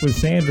 Coffee Talk with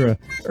Sandra,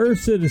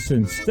 Earth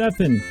Citizen,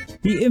 Stefan,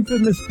 the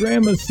infamous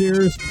Grandma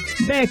Sears,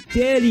 Mac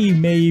Daddy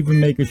may even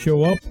make a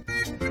show up,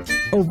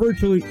 or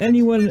virtually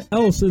anyone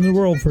else in the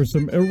world for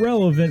some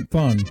irrelevant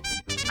fun.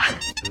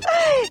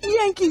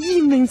 Yankee,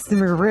 you mean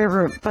some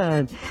irreverent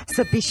fun.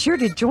 So be sure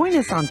to join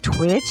us on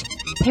Twitch,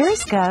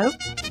 Periscope,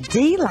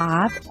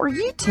 DLive, or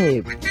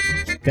YouTube.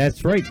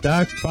 That's right,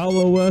 Doc.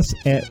 Follow us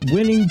at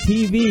Winning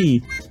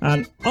TV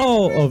on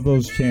all of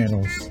those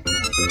channels.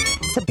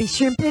 So be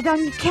sure and put it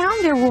on your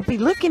calendar. We'll be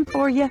looking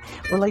for you.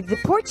 We'll leave the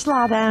porch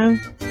light on.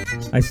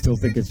 I still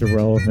think it's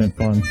irrelevant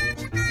fun.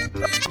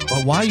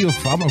 Well, why are you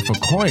farming for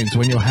coins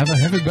when you have a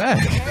heavy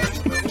bag?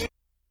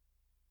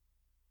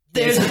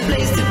 There's a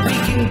place that we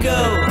can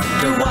go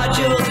to watch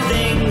old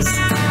things.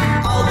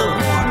 All the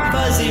warm,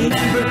 fuzzy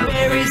member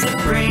berries it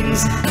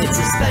brings.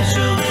 It's a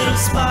special little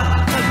spot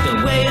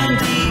tucked away on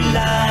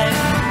DLive.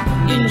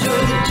 Enjoy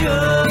the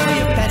joy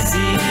of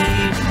Pepsi.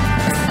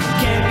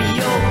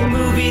 Campy old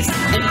movies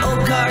and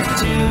old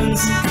cartoons.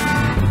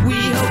 We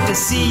hope to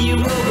see you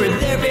over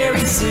there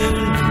very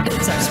soon.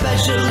 It's our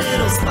special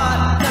little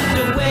spot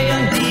tucked away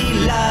on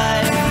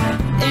DLive.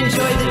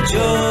 Enjoy the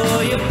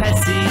joy of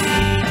Pepsi.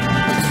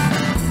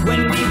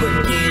 When we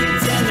were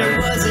kids and there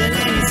wasn't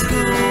any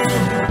school,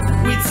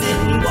 we'd sit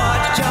and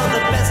watch all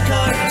the best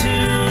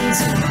cartoons,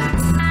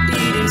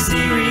 eating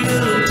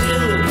cereal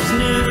until it was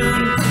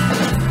noon.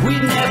 We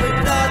never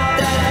thought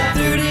that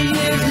 30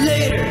 years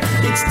later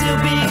it'd still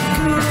be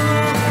cool.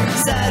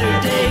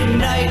 Saturday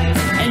night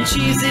and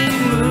cheesy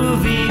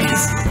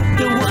movies,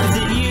 the ones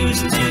that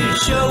used to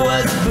show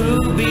us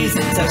boobies.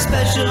 It's our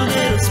special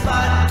little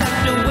spot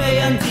tucked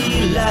away on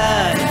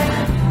DLive.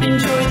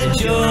 Enjoy the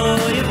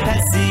joy of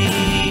Pepsi.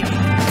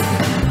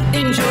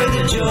 Enjoy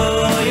the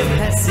joy of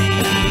Pepsi.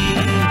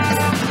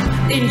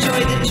 Enjoy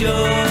the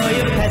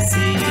joy of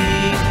Pepsi.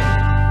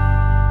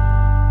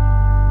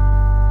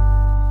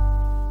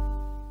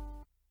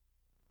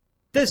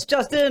 This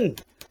just in.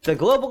 The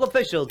global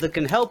officials that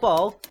can help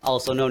all,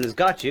 also known as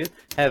Got You,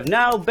 have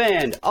now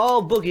banned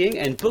all boogieing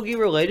and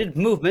boogie-related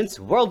movements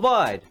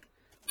worldwide.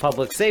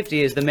 Public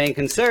safety is the main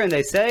concern,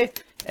 they say,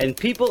 and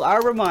people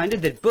are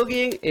reminded that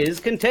boogieing is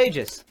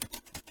contagious.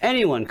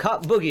 Anyone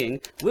caught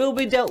boogieing will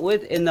be dealt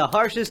with in the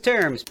harshest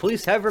terms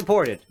police have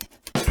reported.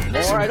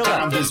 More idle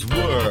Sometimes this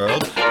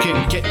world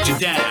can get you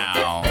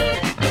down.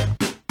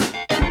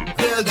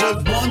 There's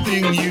just one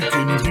thing you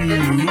can do.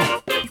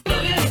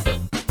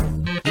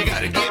 You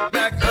gotta get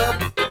back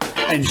up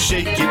and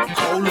shake it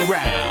all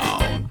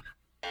around.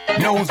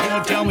 No one's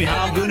gonna tell me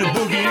how I'm gonna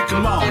boogie.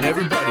 Come on,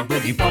 everybody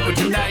boogie bump it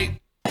tonight.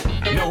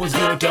 No one's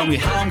gonna tell me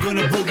how I'm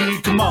gonna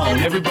boogie. Come on,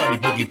 everybody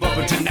boogie bump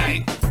it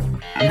tonight.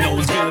 No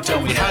one's gonna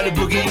tell me how to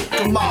boogie.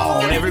 Come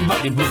on,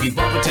 everybody boogie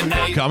bump it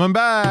tonight. Coming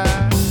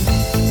back.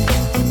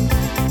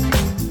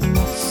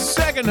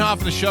 Second half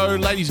of the show,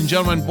 ladies and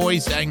gentlemen,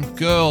 boys and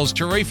girls.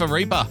 Tarifa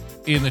Reaper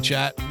in the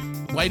chat,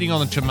 waiting on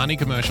the Chimani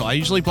commercial. I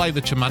usually play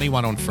the Chimani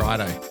one on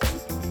Fridays.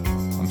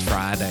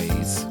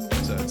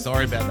 So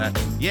sorry about that.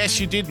 Yes,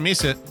 you did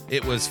miss it.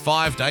 It was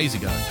 5 days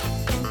ago.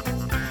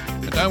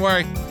 But don't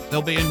worry,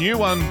 there'll be a new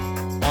one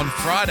on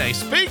Friday.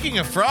 Speaking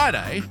of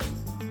Friday,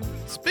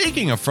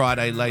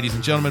 ladies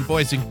and gentlemen,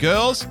 boys and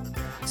girls,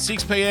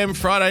 6 p.m.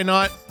 Friday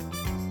night,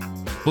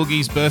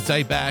 Boogie's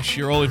birthday bash.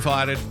 You're all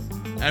invited.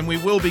 And we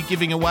will be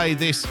giving away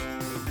this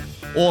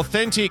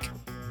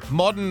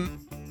modern,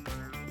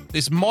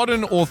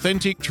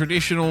 authentic,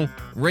 traditional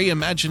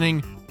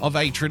reimagining of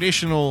a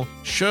traditional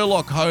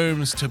Sherlock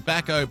Holmes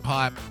tobacco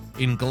pipe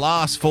in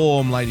glass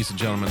form, ladies and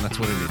gentlemen. That's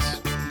what it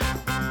is.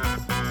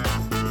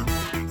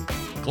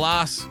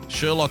 Glass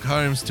Sherlock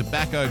Holmes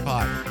tobacco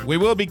pipe. We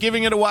will be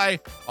giving it away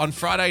on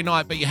Friday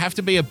night, but you have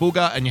to be a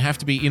booger and you have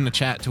to be in the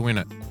chat to win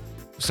it.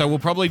 So we'll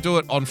probably do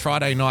it on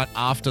Friday night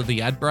after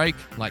the ad break,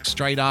 like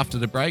straight after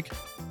the break.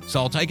 So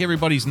I'll take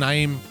everybody's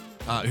name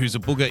who's a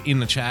booger in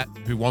the chat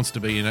who wants to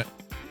be in it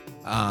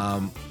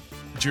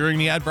during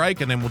the ad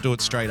break, and then we'll do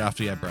it straight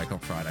after the ad break on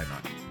Friday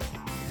night.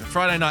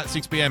 Friday night,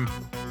 6 p.m.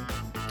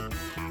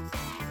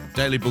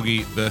 Daily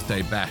Boogie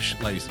Birthday Bash,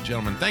 ladies and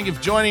gentlemen. Thank you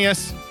for joining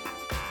us.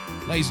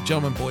 Ladies and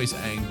gentlemen, boys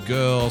and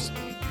girls.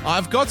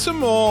 I've got some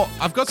more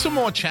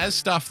Chaz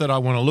stuff that I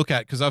want to look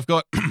at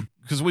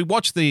because we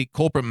watched the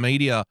corporate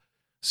media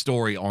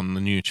story on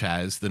the new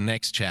Chaz, the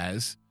next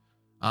Chaz.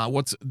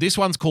 This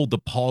one's called the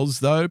POZ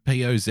though,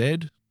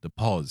 P-O-Z, the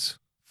POZ.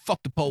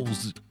 Fuck the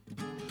polls.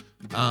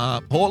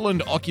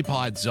 Portland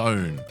Occupied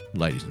Zone,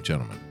 ladies and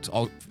gentlemen. It's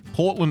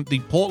the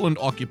Portland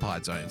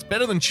Occupied Zone. It's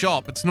better than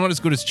CHOP. It's not as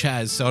good as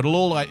Chaz, so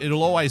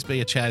it'll always be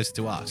a Chaz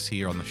to us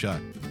here on the show.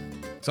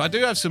 So I do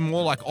have some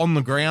more like on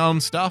the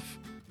ground stuff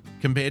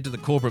compared to the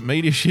corporate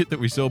media shit that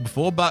we saw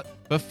before.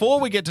 But before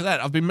we get to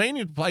that, I've been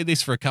meaning to play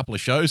this for a couple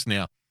of shows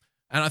now,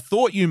 and I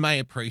thought you may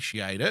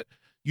appreciate it.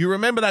 You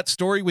remember that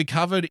story we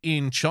covered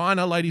in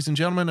China, ladies and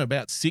gentlemen,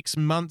 about 6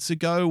 months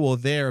ago or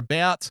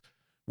thereabouts,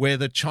 where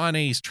the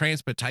Chinese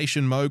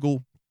transportation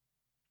mogul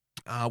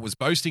was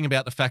boasting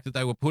about the fact that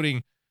they were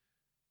putting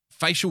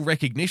facial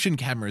recognition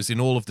cameras in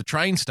all of the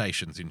train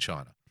stations in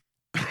China.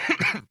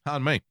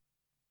 Pardon me.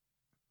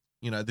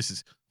 This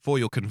is for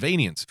your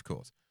convenience, of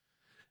course.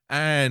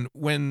 And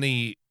when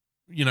the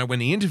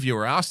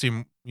interviewer asked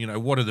him,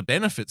 what are the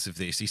benefits of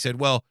this? He said,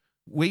 well,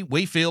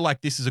 we feel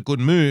like this is a good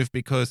move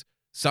because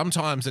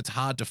sometimes it's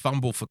hard to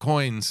fumble for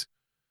coins.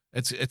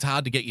 It's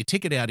hard to get your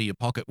ticket out of your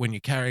pocket when you're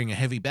carrying a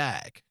heavy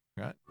bag,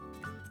 right?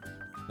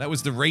 That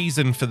was the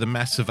reason for the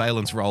mass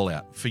surveillance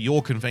rollout, for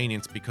your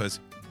convenience, because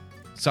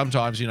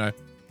sometimes, you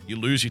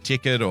lose your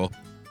ticket or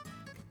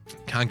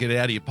can't get it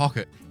out of your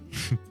pocket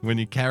when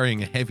you're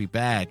carrying a heavy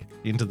bag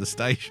into the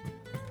station.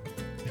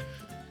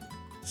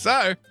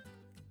 So,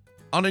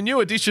 on a new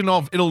edition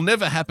of It'll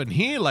Never Happen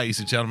Here, ladies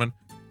and gentlemen,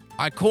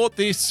 I caught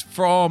this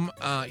from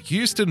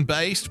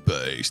Houston-based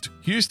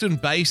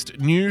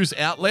news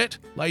outlet.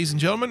 Ladies and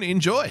gentlemen,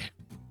 enjoy.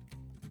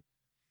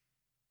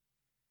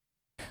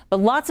 But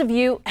lots of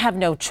you have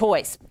no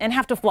choice and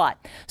have to fly.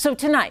 So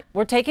tonight,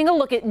 we're taking a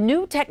look at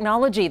new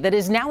technology that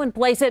is now in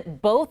place at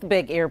both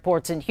big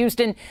airports in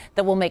Houston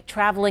that will make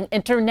traveling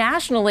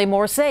internationally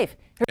more safe.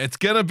 It's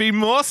going to be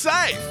more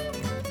safe.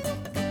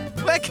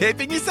 We're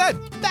keeping you safe.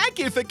 Thank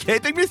you for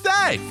keeping me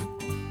safe.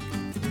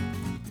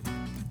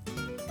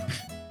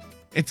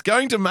 It's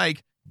going to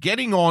make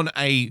getting on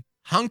a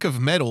hunk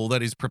of metal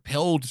that is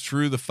propelled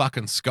through the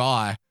fucking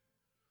sky,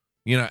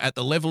 at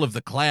the level of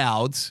the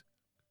clouds,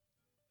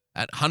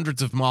 at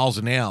hundreds of miles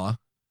an hour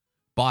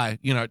by,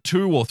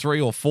 2 or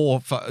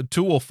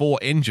 4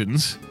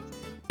 engines,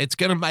 it's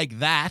going to make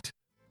that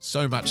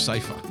so much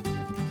safer.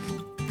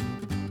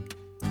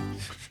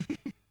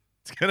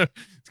 It's going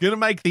to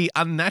make the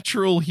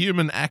unnatural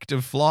human act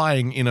of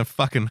flying in a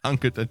fucking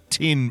hunk of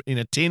tin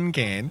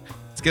can,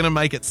 it's going to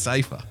make it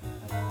safer.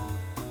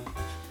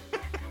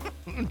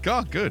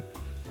 God, good.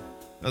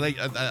 Are they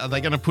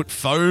going to put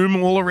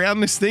foam all around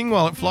this thing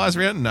while it flies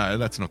around? No,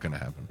 that's not going to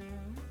happen.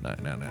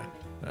 No.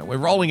 We're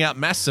rolling out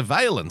mass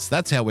surveillance.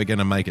 That's how we're going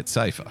to make it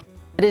safer.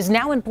 It is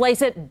now in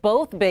place at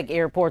both big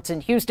airports in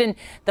Houston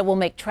that will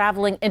make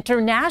traveling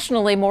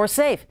internationally more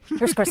safe.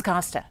 Here's Chris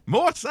Costa.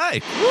 More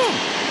safe. Woo!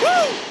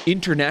 Woo!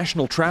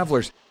 International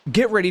travelers,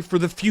 get ready for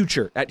the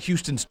future at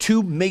Houston's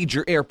 2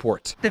 major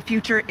airports. The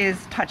future is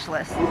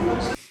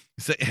touchless.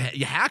 So,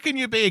 how can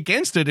you be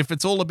against it if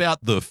it's all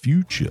about the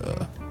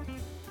future?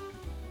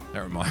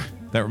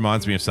 That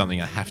reminds me of something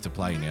I have to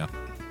play now.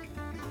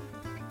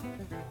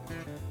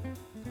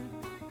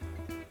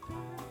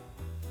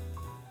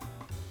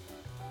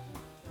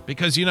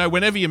 Because,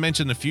 whenever you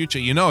mention the future,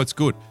 it's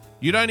good.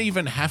 You don't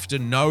even have to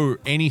know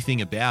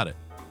anything about it.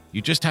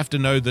 You just have to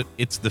know that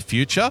it's the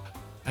future,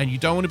 and you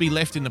don't want to be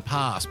left in the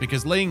past,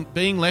 because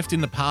being left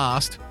in the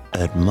past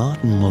at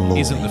Martin Malloy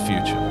isn't the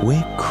future.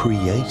 We're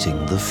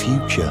creating the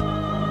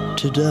future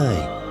today.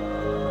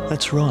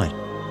 That's right.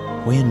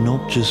 We're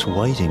not just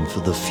waiting for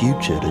the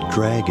future to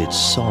drag its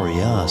sorry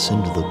ass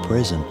into the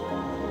present.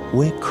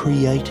 We're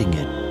creating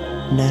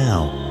it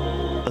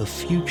now. A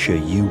future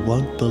you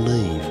won't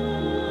believe.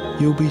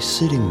 You'll be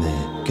sitting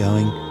there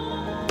going,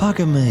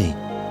 bugger me,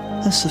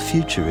 that's the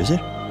future, is it?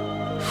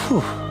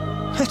 Phew,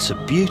 that's a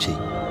beauty.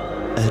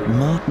 At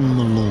Martin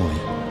Malloy,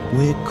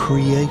 we're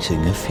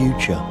creating a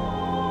future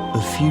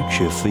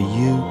for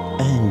you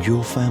and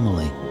your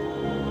family.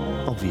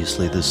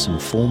 Obviously, there's some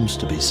forms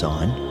to be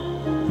signed,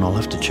 and I'll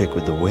have to check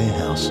with the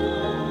warehouse.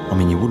 I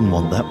mean, you wouldn't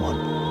want that one.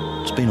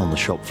 It's been on the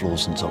shop floor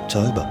since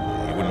October.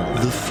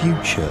 The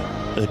future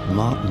at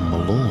Martin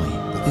Malloy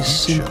is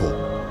simple.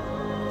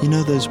 You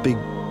know those big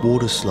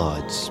water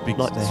slides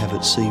like they have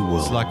at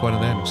SeaWorld? It's like one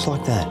of them. It's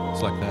like that.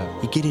 It's like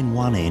that. You get in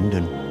one end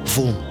and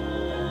boom.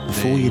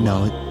 Before you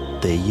know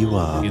it, there you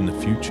are. In the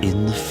future.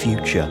 In the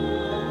future.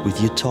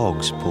 With your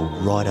togs pulled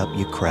right up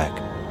your crack.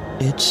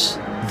 It's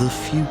the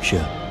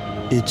future.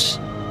 It's,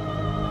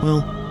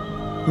 well,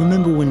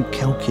 remember when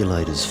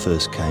calculators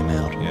first came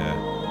out?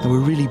 Yeah. They were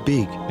really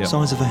big, Yep.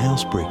 size of a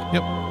house brick.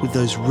 Yep. With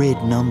those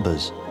red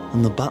numbers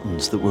and the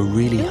buttons that were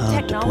really New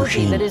hard to push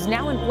technology in. that is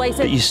now in place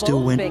But at you still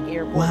both went, big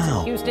airports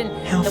wow, in Houston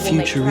how that will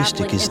make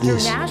futuristic traveling is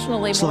this?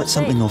 internationally It's more like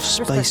something safe. off Here's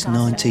Space Chris Costa.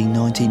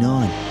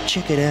 1999.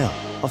 Check it out.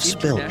 I've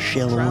spelled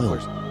International Shell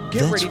travelers, Oil.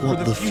 Get That's ready for what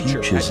the the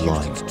future future's at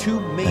like Houston's two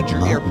at major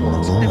Martin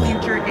airports. Malloy.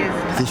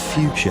 The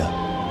future.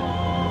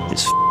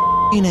 It's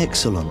f***ing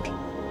excellent.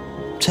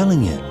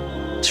 Telling you,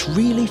 it's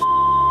really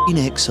f***ing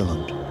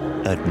excellent.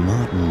 At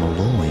Martin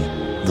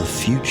Malloy, the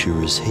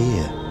future is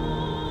here.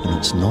 And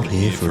it's not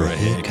here for a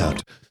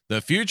haircut.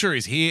 The future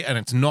is here and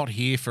it's not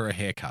here for a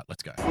haircut.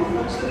 Let's go.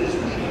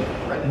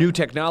 New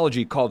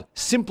technology called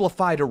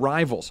simplified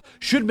arrivals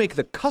should make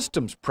the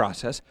customs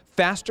process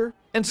faster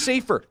and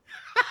safer.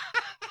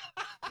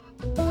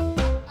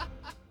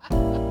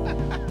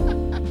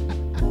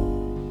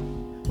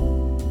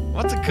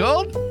 What's it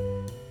called?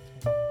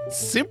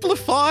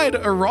 Simplified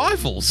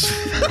arrivals.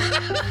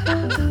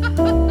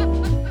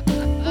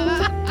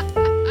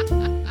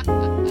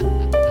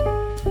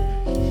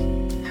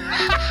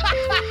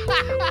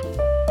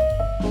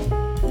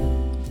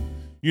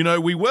 You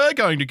know, we were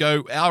going to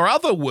go, our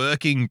other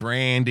working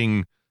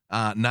branding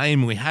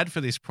name we had for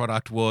this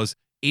product was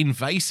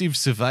invasive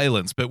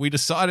surveillance, but we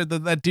decided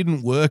that that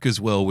didn't work as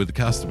well with the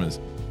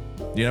customers.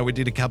 You know, we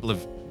did a couple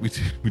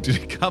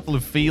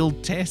of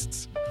field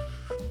tests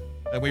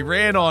and we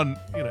ran on,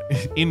 you know,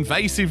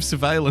 invasive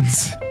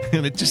surveillance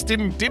and it just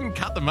didn't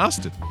cut the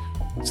mustard.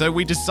 So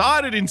we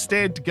decided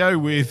instead to go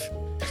with,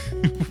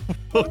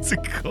 what's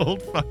it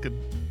called? Fucking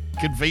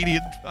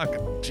convenient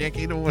fucking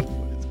check-in or what?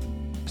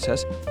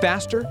 Says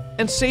faster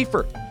and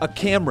safer. A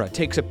camera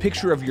takes a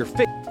picture of your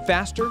face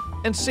faster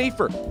and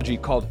safer.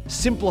 Called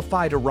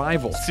simplified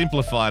arrivals.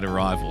 Simplified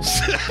arrivals.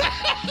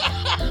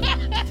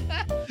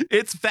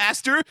 It's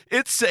faster,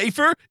 it's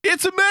safer,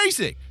 it's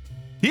amazing.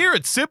 Here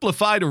at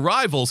Simplified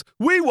Arrivals,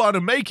 we want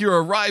to make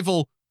your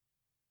arrival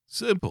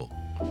simple.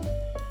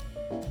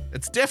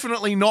 It's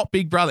definitely not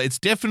Big Brother. It's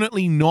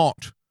definitely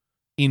not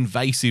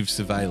invasive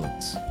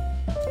surveillance.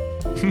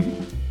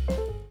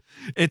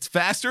 It's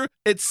faster,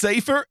 it's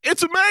safer,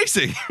 it's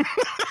amazing.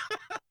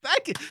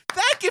 Thank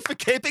you for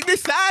keeping me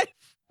safe.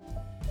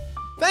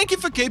 Thank you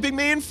for keeping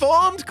me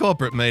informed,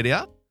 corporate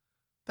media.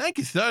 Thank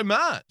you so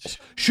much.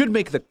 Should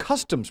make the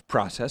customs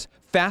process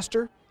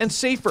faster and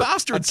safer.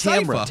 Faster and safer. A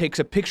camera safer. takes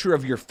a picture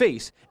of your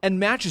face and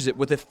matches it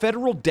with a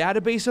federal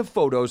database of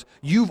photos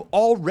you've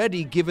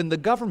already given the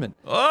government.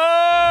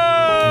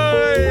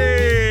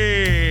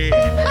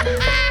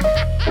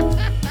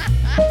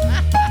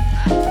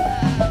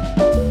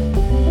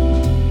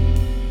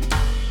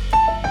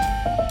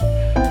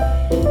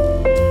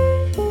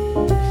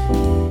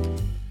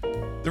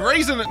 The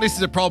reason that this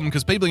is a problem,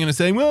 because people are going to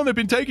say, well, they've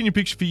been taking your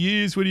picture for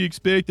years. What do you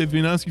expect? They've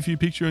been asking for your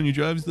picture on your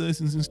driver's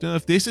license and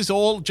stuff. This is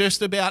all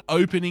just about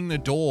opening the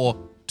door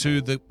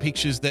to the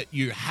pictures that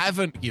you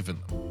haven't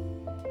given them.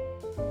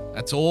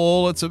 That's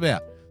all it's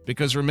about.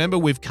 Because remember,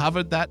 we've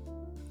covered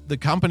the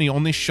company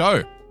on this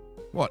show,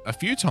 a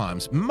few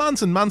times,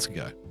 months and months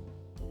ago.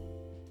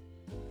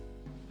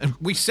 And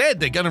we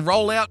said they're going to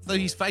roll out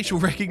these facial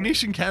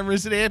recognition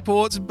cameras at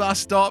airports and bus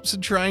stops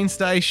and train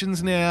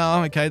stations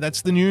now. Okay,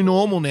 that's the new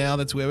normal now.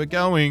 That's where we're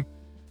going.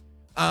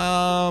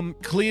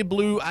 Clear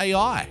Blue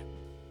AI,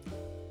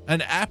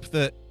 an app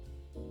that,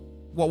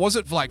 what was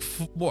it, for like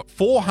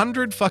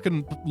 400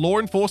 fucking law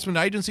enforcement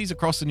agencies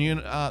across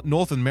the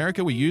North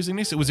America were using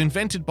this. It was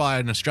invented by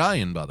an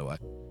Australian, by the way.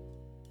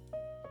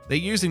 They're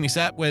using this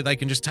app where they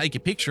can just take a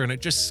picture and it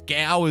just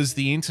scours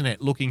the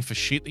internet looking for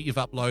shit that you've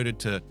uploaded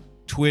to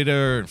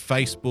Twitter and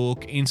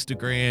Facebook,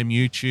 Instagram,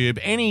 YouTube,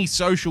 any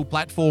social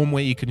platform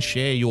where you can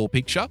share your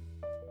picture.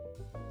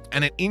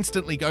 And it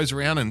instantly goes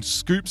around and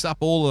scoops up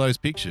all of those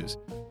pictures.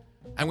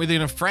 And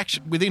within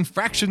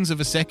fractions of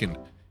a second,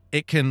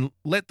 it can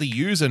let the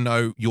user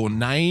know your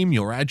name,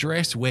 your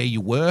address, where you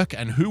work,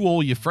 and who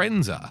all your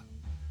friends are.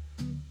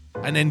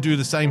 And then do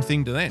the same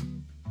thing to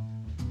them.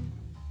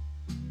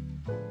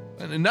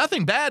 And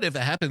nothing bad ever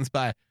happens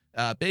by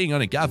being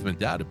on a government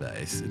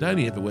database. It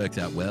only ever works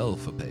out well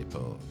for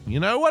people. You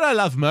know what I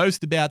love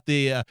most about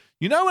the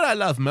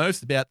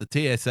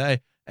TSA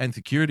and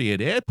security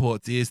at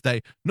airports is they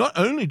not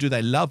only do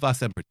they love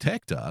us and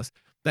protect us,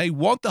 they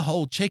want the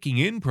whole checking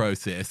in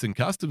process and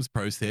customs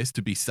process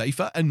to be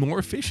safer and more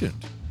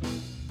efficient.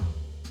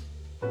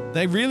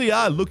 They really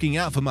are looking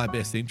out for my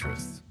best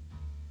interests.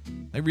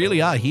 They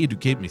really are here to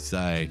keep me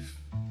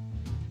safe.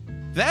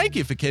 Thank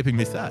you for keeping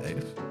me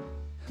safe.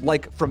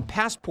 Like from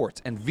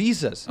passports and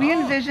visas. We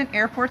envision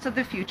airports of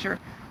the future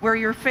where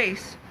your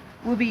face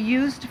will be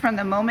used from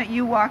the moment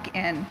you walk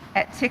in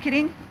at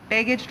ticketing,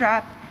 baggage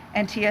drop,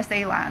 and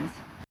TSA lands.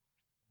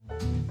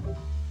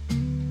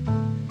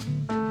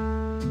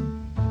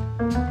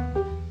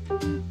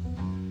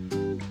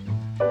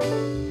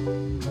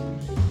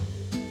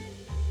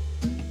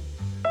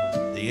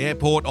 The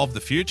airport of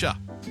the future.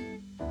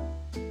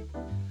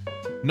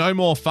 No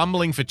more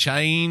fumbling for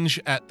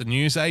change at the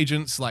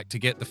newsagents, like to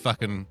get the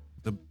fucking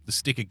the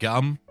stick of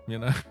gum, you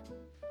know.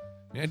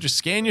 Yeah, just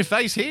scan your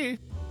face here.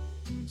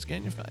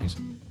 Scan your face.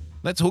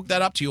 Let's hook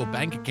that up to your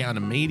bank account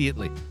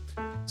immediately.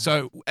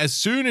 So as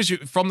soon as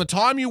from the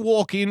time you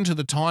walk in to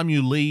the time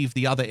you leave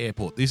the other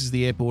airport, this is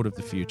the airport of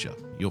the future.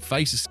 Your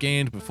face is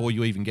scanned before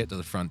you even get to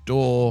the front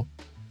door.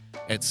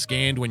 It's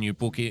scanned when you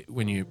book it,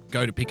 when you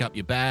go to pick up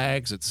your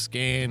bags. It's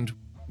scanned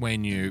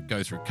when you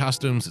go through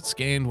customs. It's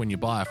scanned when you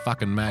buy a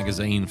fucking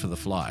magazine for the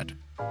flight.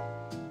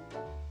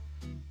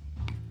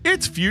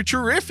 It's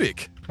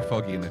futurific.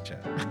 Foggy in the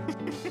chat.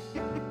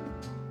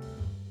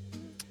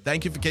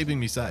 Thank you for keeping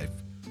me safe.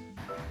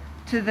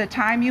 To the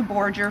time you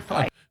board your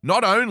flight.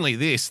 Not only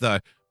this, though,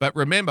 but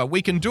remember,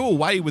 we can do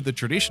away with the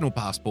traditional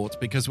passports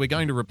because we're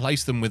going to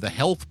replace them with a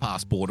health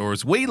passport, or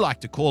as we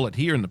like to call it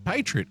here in the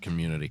Patriot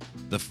community,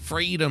 the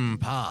Freedom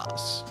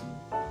Pass.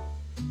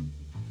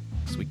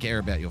 So we care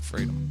about your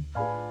freedom.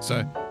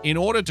 So in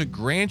order to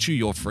grant you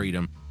your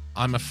freedom,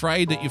 I'm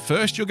afraid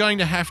that you're going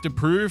to have to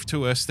prove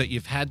to us that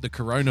you've had the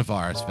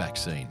coronavirus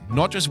vaccine.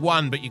 Not just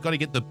one, but you've got to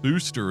get the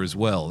booster as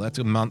well. That's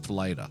a month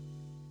later.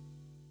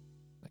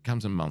 That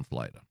comes a month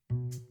later.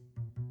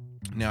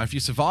 Now, if you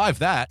survive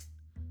that,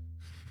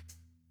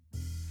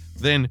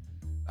 then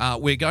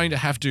we're going to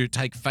have to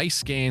take face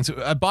scans.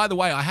 By the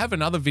way, I have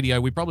another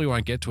video. We probably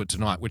won't get to it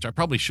tonight, which I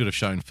probably should have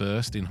shown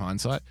first in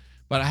hindsight.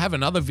 But I have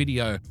another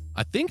video,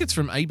 I think it's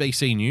from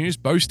ABC News,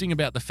 boasting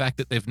about the fact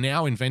that they've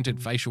now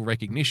invented facial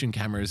recognition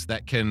cameras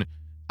that can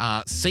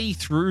see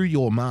through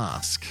your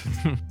mask.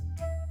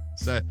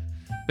 So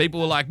people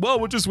were like, well,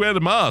 we'll just wear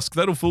the mask.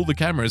 That'll fool the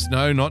cameras.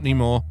 No, not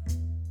anymore.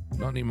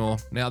 Not anymore.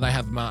 Now they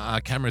have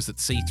cameras that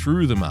see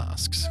through the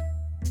masks.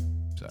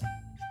 So,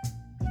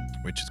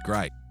 which is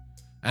great.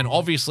 And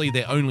obviously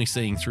they're only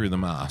seeing through the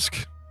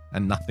mask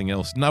and nothing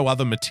else. No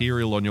other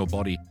material on your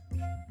body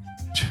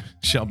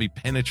shall be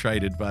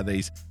penetrated by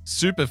these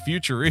super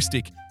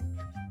futuristic,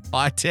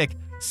 high-tech,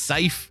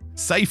 safe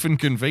and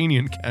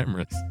convenient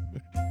cameras.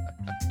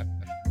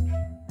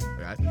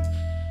 Right?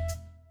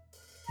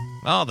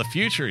 Oh, the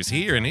future is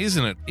here, and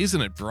isn't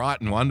it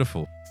bright and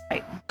wonderful?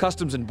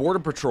 Customs and Border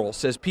Patrol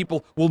says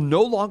people will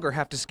no longer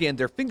have to scan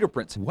their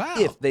fingerprints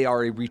if they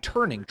are a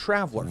returning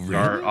traveler. Really?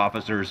 Our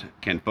officers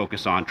can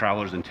focus on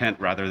traveler's intent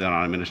rather than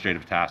on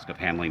administrative task of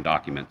handling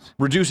documents.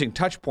 Reducing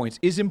touch points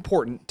is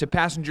important to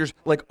passengers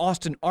like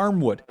Austin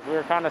Armwood. We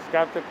were kind of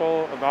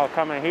skeptical about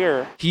coming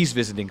here. He's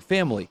visiting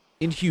family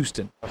in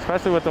Houston.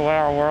 Especially with the way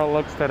our world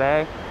looks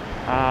today,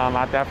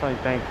 I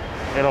definitely think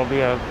it'll be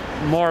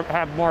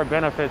have more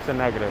benefits than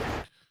negatives.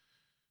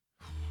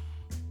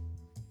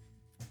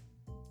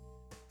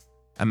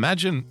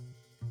 Imagine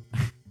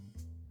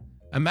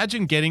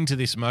getting to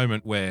this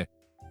moment where,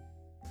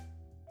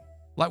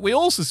 like, we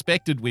all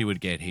suspected we would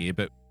get here,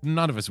 but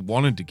none of us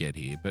wanted to get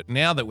here. But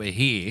now that we're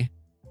here,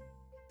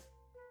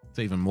 it's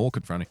even more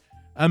confronting.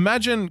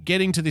 Imagine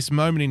getting to this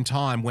moment in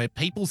time where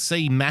people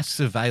see mass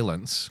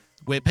surveillance,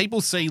 where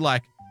people see,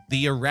 like,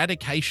 the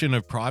eradication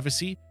of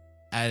privacy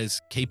as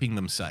keeping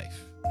them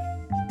safe.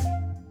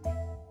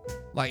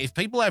 Like, if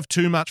people have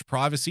too much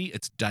privacy,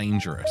 it's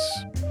dangerous.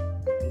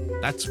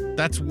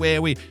 That's where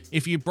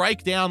if you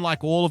break down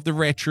like all of the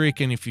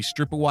rhetoric and if you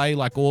strip away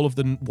like all of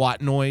the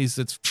white noise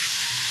that's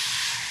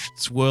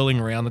swirling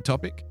around the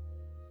topic,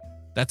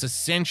 that's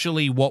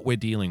essentially what we're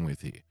dealing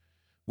with here.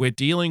 We're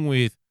dealing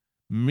with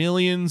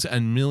millions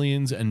and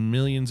millions and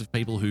millions of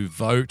people who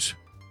vote,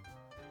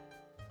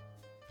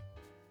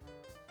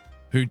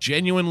 who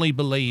genuinely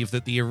believe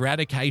that the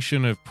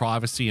eradication of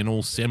privacy and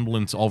all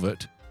semblance of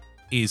it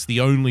is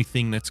the only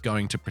thing that's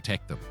going to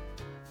protect them.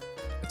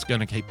 It's going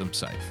to keep them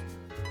safe.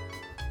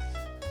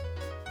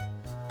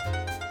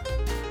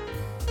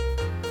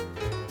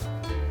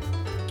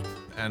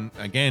 And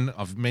again,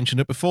 I've mentioned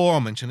it before, I'll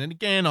mention it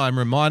again. I'm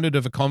reminded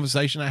of a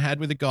conversation I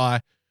had with a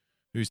guy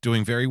who's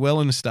doing very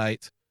well in the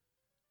States,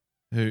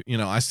 who,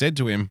 I said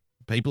to him,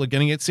 people are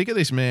going to get sick of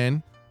this,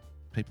 man.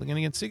 People are going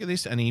to get sick of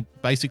this. And he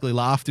basically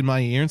laughed in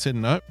my ear and said,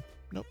 nope.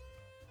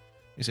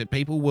 He said,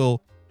 people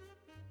will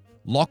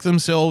lock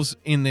themselves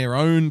in their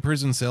own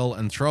prison cell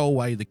and throw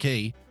away the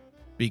key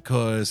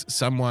because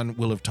someone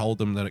will have told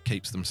them that it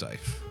keeps them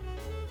safe.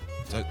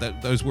 So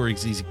those were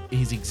his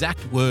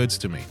exact words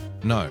to me.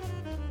 No.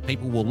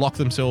 People will lock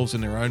themselves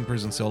in their own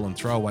prison cell and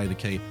throw away the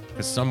key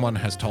because someone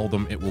has told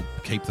them it will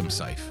keep them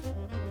safe.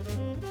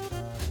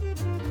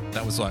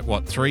 That was like,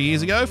 what, 3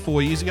 years ago,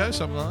 4 years ago,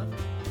 something like that?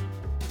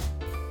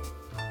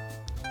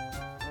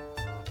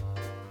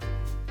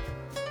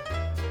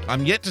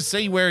 I'm yet to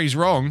see where he's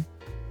wrong.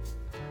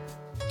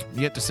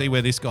 I'm yet to see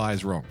where this guy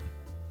is wrong.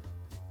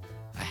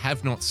 I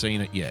have not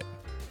seen it yet.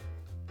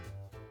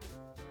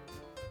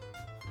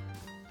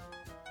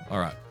 All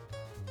right.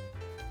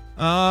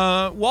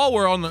 While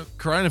we're on the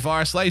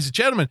coronavirus, ladies and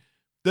gentlemen,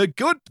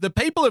 the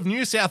people of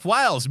New South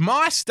Wales,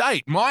 my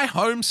state, my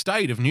home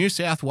state of New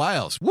South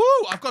Wales. Woo!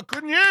 I've got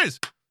good news.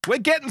 We're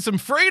getting some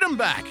freedom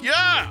back.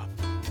 Yeah.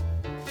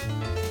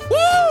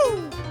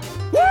 Woo!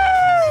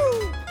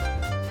 Woo!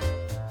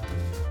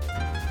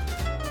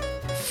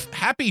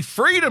 Happy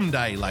Freedom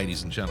Day,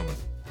 ladies and gentlemen.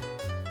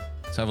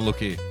 Let's have a look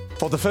here.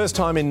 For the first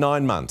time in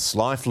 9 months,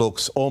 life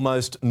looks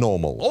almost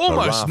normal.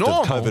 Almost a raft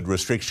normal? of COVID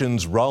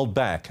restrictions rolled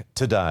back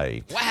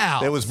today. Wow.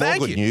 There was more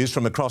good news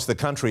from across the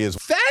country as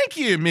well. Thank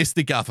you,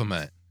 Mr.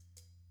 Government.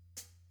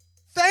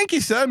 Thank you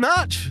so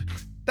much.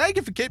 Thank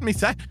you for keeping me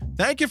safe.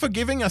 Thank you for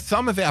giving us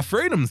some of our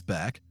freedoms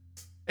back.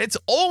 It's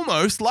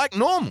almost like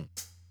normal.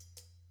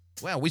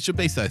 Wow, we should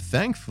be so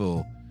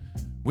thankful.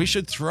 We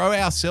should throw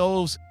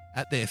ourselves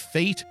at their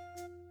feet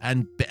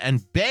and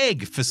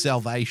beg for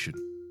salvation.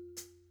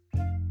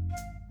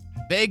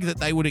 Beg that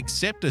they would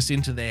accept us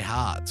into their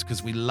hearts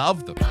because we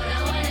love them.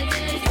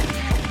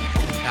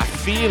 Our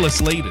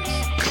fearless leaders.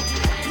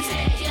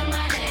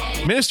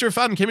 Minister of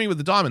Fun, Kimmy with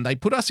the diamond. They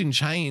put us in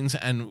chains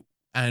and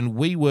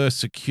we were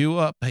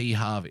secure. P.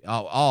 Harvey.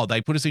 Oh,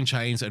 they put us in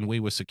chains and we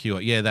were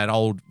secure. Yeah, that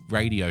old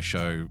radio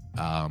show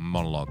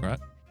monologue, right?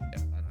 Yeah,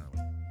 I know.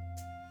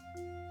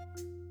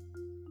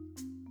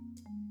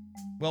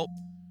 Well,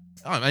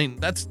 I mean,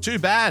 that's too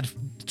bad.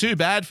 Too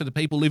bad for the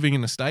people living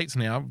in the States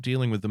now,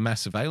 dealing with the mass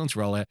surveillance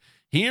rollout.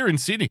 Here in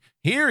Sydney,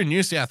 here in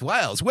New South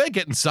Wales, we're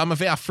getting some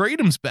of our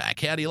freedoms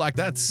back. How do you like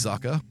that,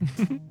 sucker?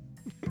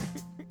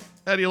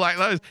 How do you like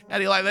those? How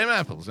do you like them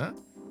apples, huh?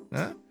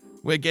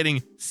 We're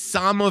getting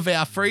some of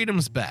our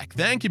freedoms back.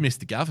 Thank you,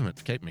 Mr. Government,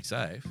 for keeping me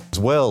safe. As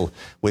well,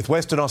 with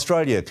Western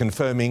Australia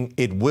confirming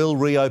it will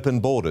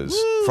reopen borders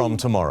from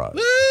tomorrow.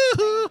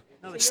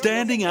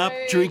 Standing up,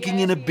 drinking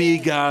in a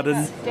beer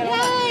garden.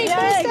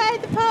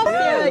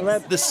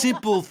 The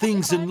simple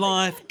things in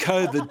life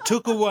COVID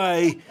took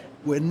away.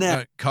 We're now...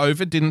 No,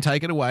 COVID didn't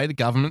take it away. The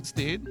governments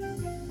did.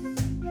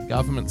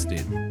 Governments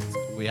did.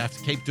 We have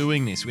to keep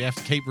doing this. We have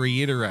to keep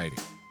reiterating.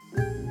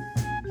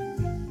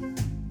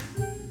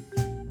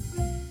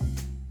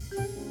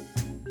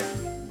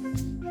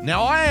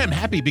 Now, I am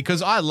happy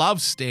because I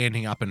love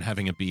standing up and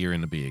having a beer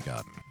in the beer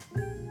garden.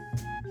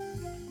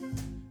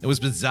 It was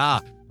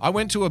bizarre. I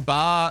went to a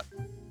bar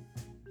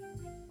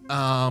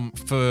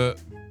for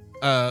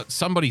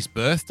somebody's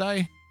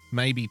birthday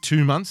maybe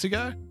 2 months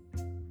ago.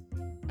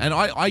 And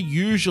I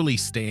usually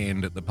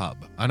stand at the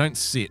pub. I don't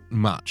sit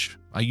much.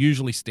 I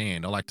usually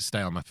stand. I like to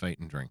stay on my feet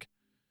and drink.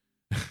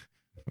 I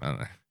don't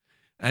know.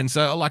 And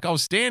so, like, I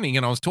was standing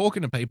and I was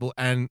talking to people,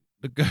 and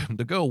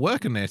the girl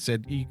working there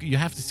said, you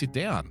have to sit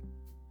down.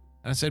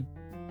 And I said,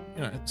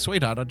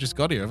 sweetheart, I just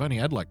got here. I've only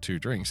had like 2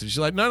 drinks. And she's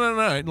like,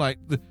 no. Like,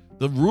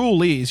 the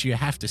rule is you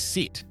have to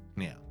sit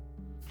now.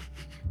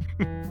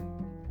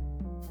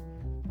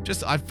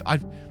 Just,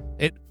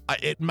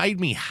 it made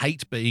me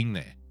hate being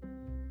there.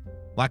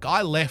 Like,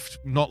 I left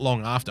not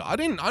long after.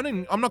 I'm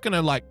not going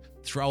to like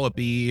throw a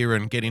beer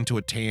and get into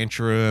a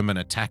tantrum and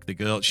attack the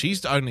girl.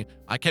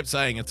 I kept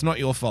saying, it's not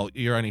your fault.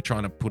 You're only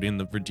trying to put in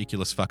the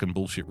ridiculous fucking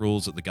bullshit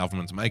rules that the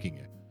government's making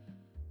you.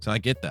 So I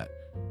get that.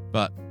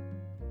 But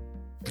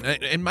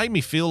it made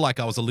me feel like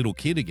I was a little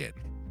kid again.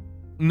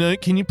 No,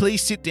 can you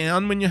please sit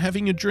down when you're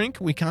having a drink?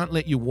 We can't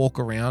let you walk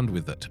around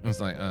with it. I was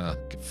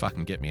like,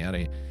 fucking get me out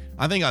of here.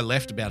 I think I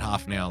left about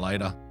half an hour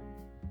later.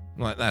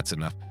 I'm like, that's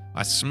enough.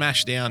 I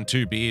smashed down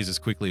 2 beers as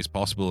quickly as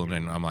possible, and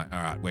then I'm like,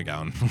 all right, we're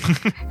going.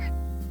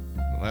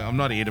 I'm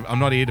not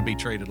here to be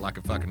treated like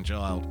a fucking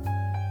child.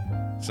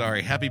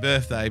 Sorry, happy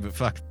birthday, but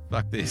fuck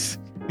this.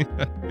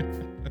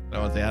 I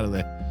was out of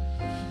there.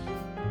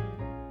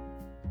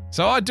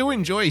 So I do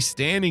enjoy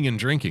standing and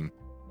drinking,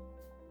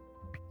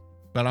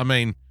 but I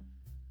mean,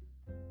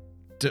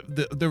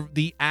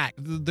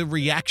 the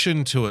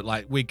reaction to it,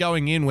 like, we're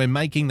going in, we're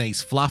making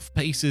these fluff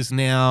pieces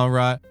now,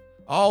 right?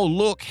 Oh,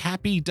 look,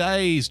 happy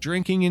days,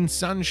 drinking in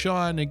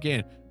sunshine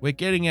again. We're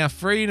getting our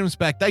freedoms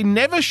back. They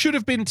never should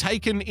have been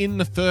taken in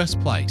the first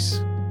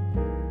place.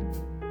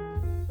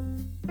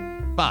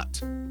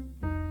 But,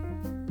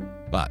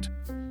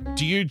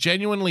 do you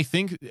genuinely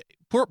think...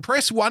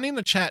 Press 1 in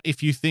the chat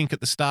if you think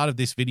at the start of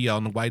this video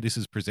and the way this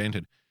is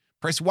presented.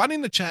 Press 1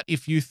 in the chat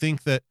if you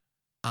think that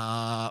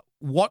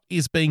what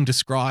is being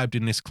described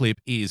in this clip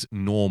is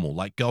normal,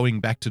 like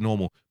going back to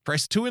normal.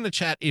 Press 2 in the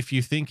chat if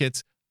you think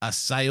it's a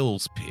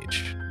sales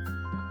pitch.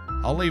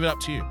 I'll leave it up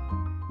to you.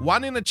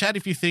 1 in the chat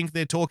if you think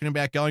they're talking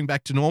about going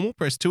back to normal.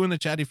 Press 2 in the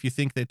chat if you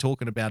think they're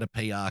talking about a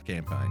PR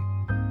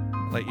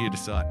campaign. Let you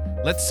decide.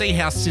 Let's see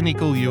how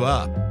cynical you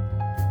are.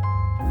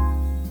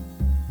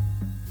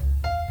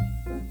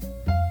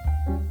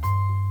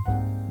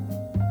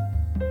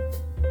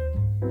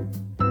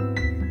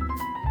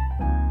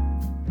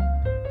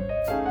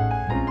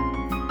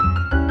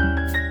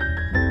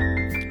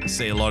 I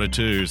see a lot of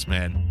 2s,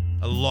 man.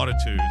 A lot of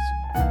 2s.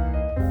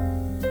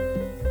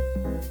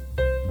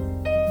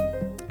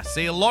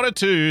 See a lot of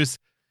 2s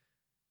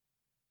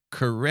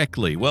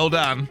correctly. Well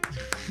done.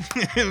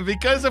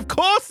 Because of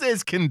course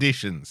there's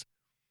conditions.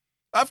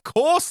 Of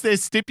course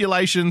there's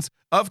stipulations.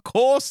 Of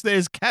course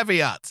there's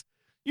caveats.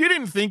 You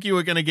didn't think you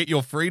were going to get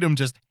your freedom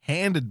just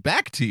handed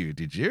back to you,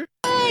 did you?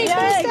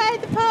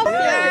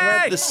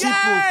 The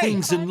simple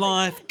things in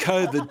life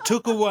COVID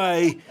took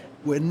away.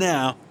 We're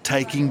now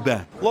taking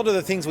back. A lot of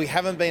the things we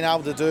haven't been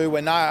able to do,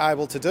 we're now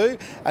able to do,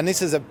 and this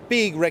is a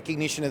big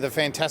recognition of the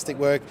fantastic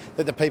work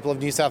that the people of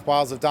New South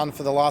Wales have done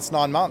for the last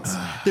 9 months.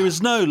 There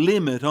is no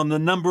limit on the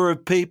number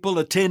of people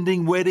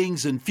attending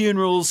weddings and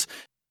funerals.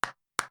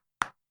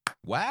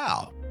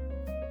 Wow.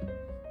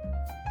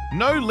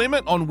 No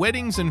limit on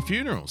weddings and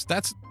funerals.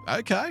 That's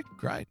okay,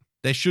 great.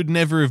 There should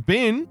never have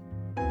been,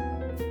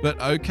 but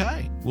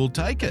okay, we'll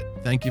take it.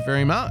 Thank you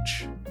very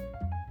much.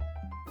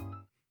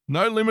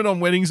 No limit on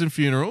weddings and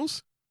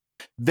funerals.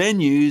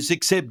 Venues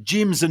except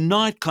gyms and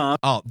nightclubs.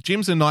 Oh,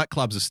 gyms and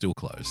nightclubs are still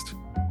closed.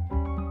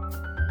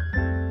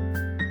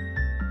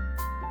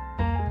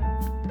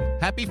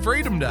 Happy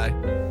Freedom Day.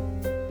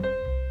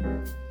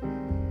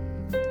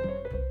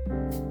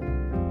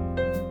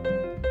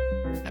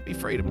 Happy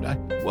Freedom Day.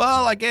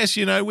 Well, I guess,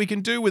 we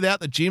can do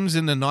without the gyms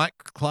and the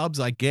nightclubs,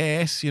 I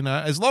guess,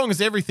 as long as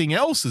everything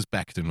else is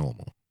back to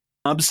normal.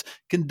 Clubs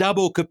can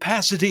double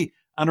capacity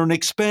under an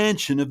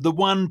expansion of the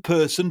 1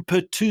 person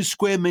per 2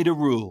 square metre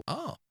rule.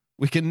 Oh,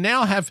 we can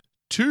now have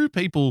 2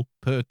 people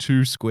per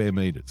 2 square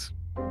metres.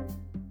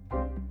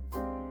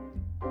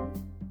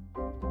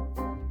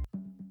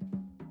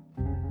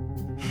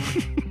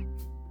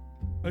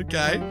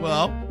 Okay,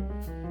 well,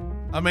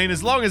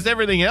 as long as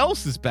everything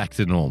else is back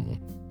to normal.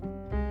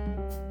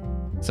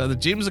 So the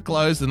gyms are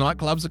closed, the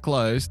nightclubs are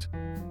closed.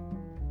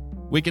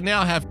 We can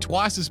now have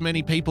twice as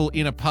many people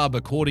in a pub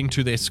according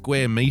to their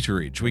square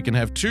meterage. We can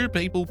have 2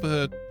 people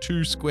per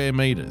 2 square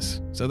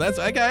meters. So that's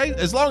okay,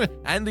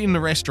 and in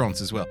the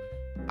restaurants as well.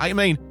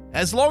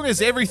 As long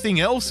as everything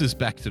else is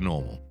back to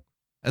normal.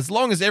 As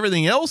long as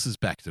everything else is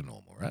back to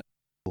normal, right?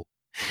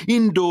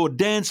 Indoor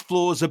dance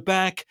floors are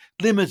back,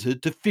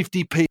 limited to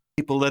 50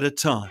 people at a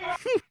time.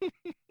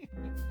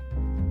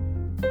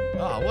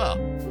 Oh, well,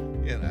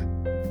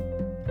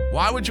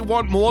 Why would you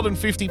want more than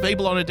 50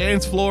 people on a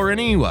dance floor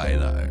anyway,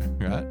 though,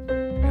 right?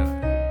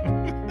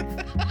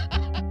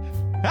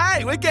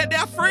 Hey, we're getting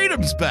our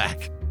freedoms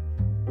back.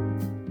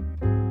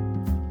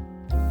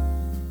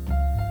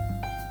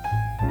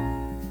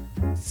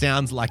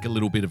 Sounds like a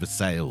little bit of a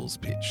sales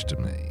pitch to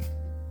me.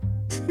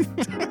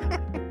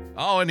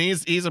 Oh, and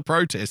here's a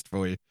protest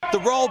for you. The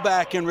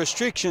rollback and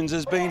restrictions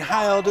has been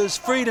hailed as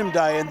Freedom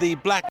Day and the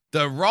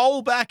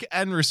rollback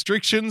and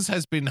restrictions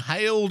has been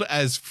hailed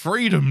as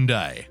Freedom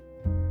Day.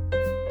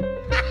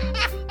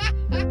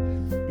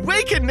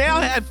 We can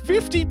now have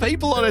 50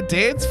 people on a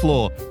dance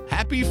floor.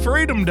 Happy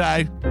Freedom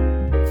Day.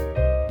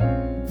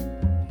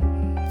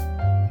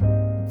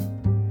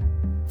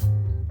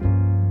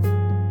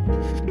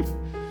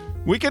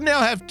 We can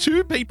now have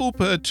 2 people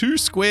per 2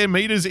 square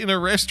meters in a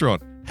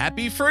restaurant.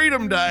 Happy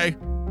Freedom Day.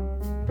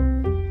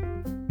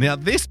 Now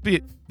this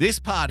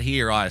part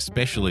here I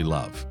especially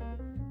love.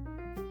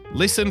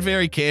 Listen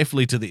very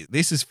carefully to this.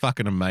 This is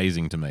fucking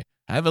amazing to me.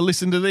 Have a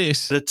listen to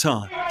this. At a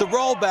time. The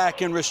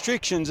rollback and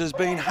restrictions has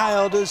been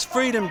hailed as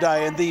Freedom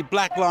Day and the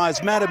Black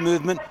Lives Matter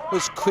movement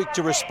was quick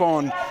to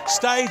respond,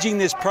 staging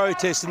this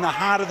protest in the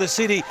heart of the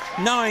city,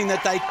 knowing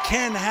that they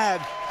can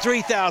have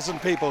 3,000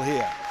 people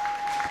here.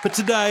 But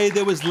today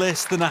there was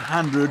less than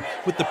 100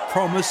 with the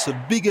promise of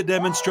bigger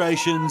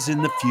demonstrations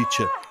in the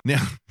future.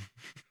 Now,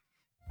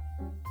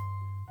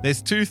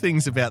 there's 2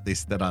 things about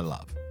this that I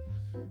love.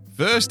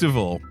 First of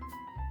all,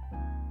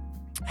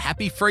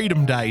 happy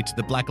Freedom Day to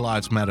the Black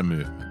Lives Matter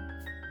movement.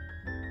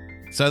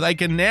 So they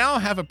can now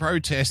have a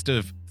protest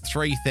of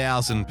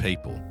 3,000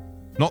 people.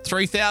 Not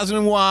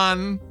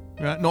 3,001,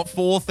 right? Not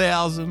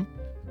 4,000,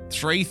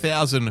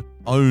 3,000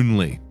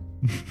 only.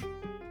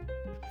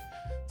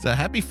 So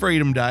happy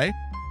Freedom Day,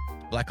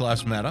 Black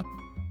Lives Matter.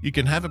 You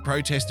can have a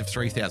protest of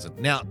 3,000.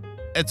 Now,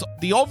 it's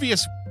the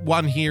obvious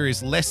one here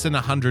is less than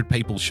 100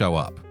 people show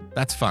up.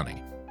 That's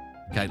funny.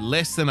 Okay,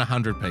 less than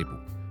 100 people.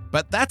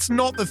 But that's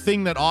not the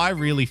thing that I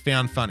really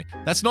found funny.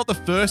 That's not the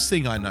first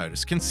thing I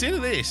noticed. Consider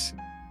this,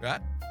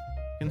 right?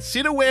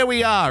 Consider where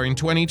we are in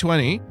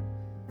 2020.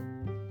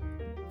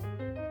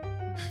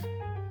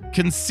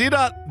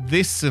 Consider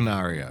this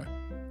scenario.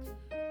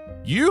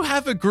 You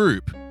have a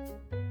group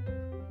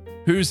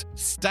whose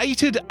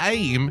stated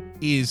aim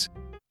is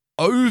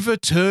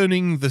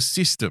overturning the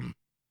system.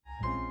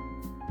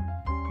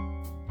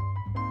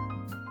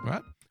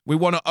 Right? We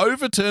want to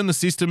overturn the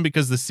system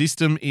because the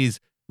system is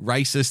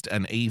racist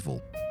and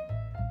evil.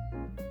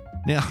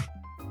 Now,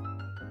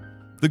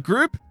 the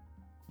group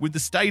with the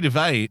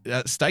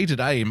stated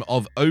aim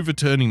of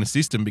overturning the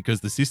system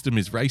because the system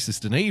is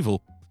racist and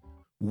evil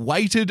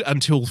waited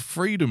until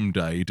Freedom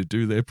Day to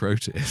do their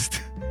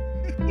protest.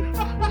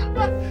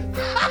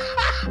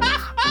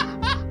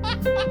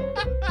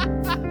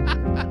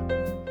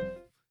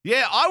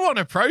 Yeah, I want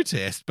to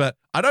protest, but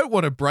I don't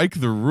want to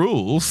break the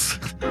rules.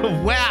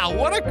 Wow,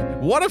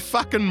 what a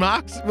fucking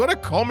marks, what a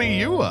commie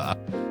you are.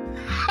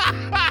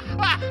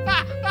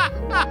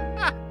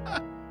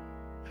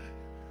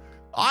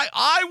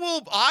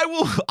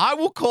 I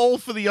will call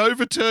for the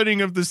overturning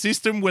of the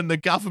system when the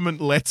government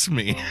lets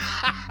me.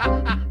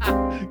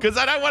 Because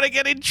I don't want to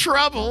get in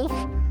trouble.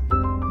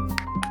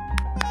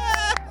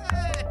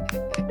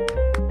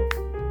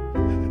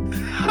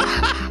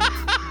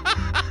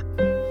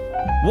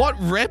 What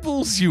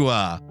rebels you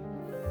are.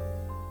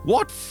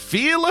 What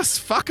fearless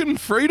fucking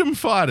freedom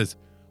fighters.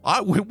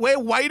 We're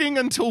waiting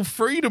until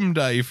Freedom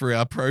Day for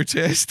our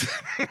protest.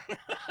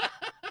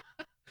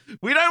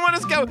 We don't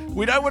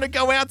want to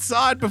go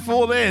outside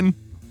before then.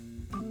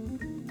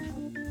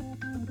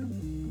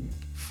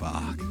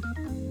 Fuck.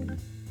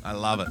 I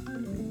love it.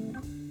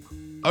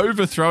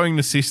 Overthrowing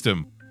the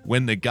system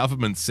when the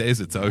government says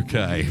it's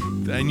okay.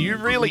 And you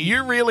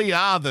really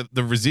are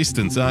the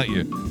resistance, aren't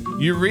you?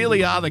 You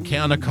really are the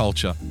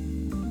counterculture.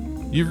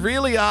 You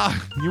really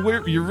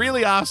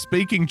are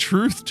speaking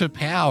truth to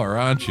power,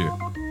 aren't you?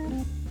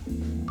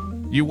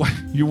 You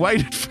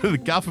waited for the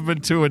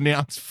government to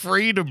announce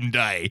Freedom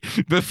Day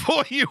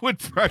before you would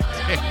protest.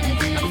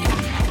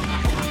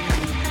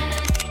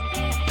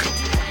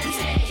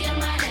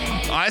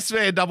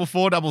 Iceman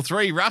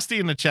 4433, Rusty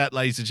in the chat,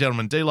 ladies and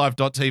gentlemen.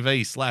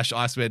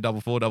 DLive.tv/Iceman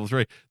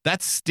 4433.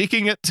 That's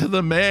sticking it to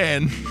the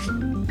man.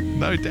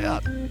 No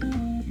doubt.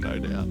 No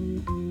doubt.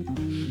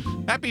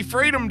 Happy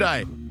Freedom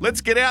Day.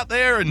 Let's get out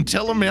there and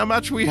tell them how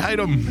much we hate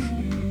them.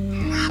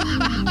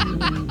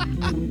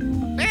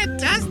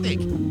 Fantastic.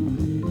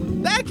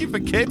 Thank you for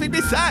keeping me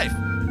safe.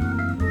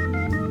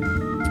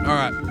 All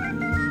right.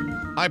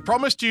 I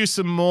promised you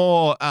some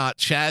more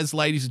Chaz,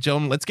 ladies and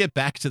gentlemen. Let's get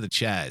back to the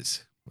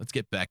Chaz. Let's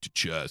get back to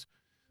Chaz.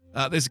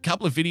 There's a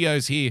couple of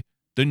videos here.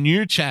 The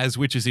new Chaz,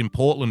 which is in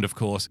Portland, of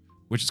course,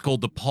 which is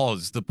called the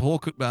POZ, the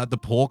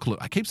Porkland.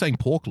 I keep saying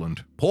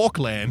Porkland.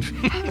 Porkland.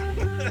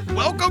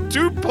 Welcome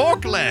to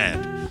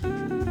Porkland.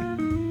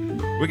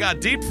 We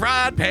got deep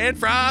fried, pan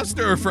fried,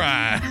 stir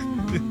fry.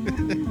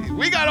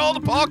 We got all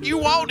the pork you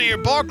want here,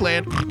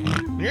 Porkland.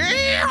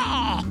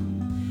 Yeah.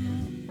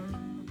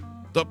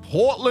 The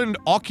Portland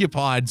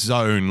occupied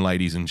zone,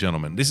 ladies and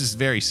gentlemen. This is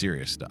very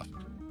serious stuff.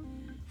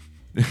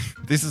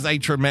 This is a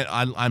tremendous...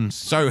 I'm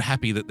so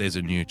happy that there's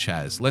a new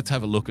Chaz. Let's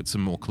have a look at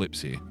some more clips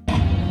here.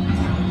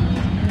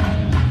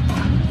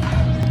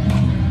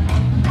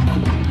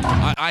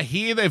 I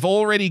hear they've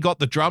already got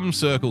the drum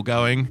circle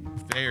going.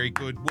 Very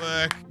good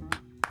work.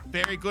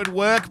 Very good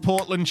work,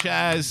 Portland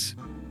Chaz.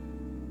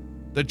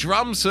 The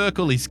drum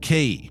circle is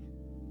key.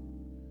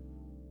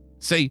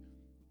 See,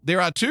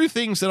 there are two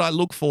things that I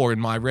look for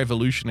in my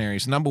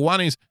revolutionaries. Number one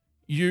is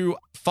you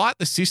fight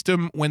the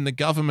system when the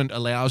government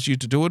allows you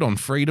to do it on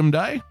Freedom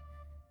Day.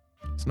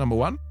 That's number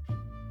one.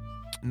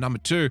 Number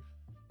two,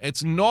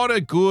 it's not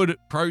a good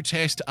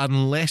protest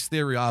unless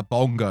there are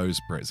bongos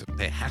present.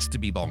 There has to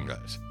be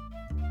bongos.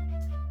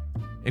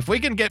 If we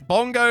can get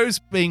bongos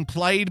being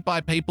played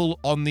by people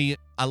on the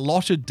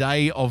allotted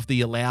day of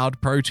the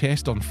allowed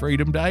protest on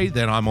Freedom Day,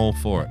 then I'm all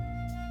for it.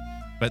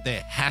 But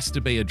there has to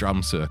be a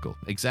drum circle.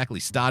 Exactly.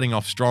 Starting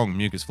off strong,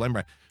 Mucus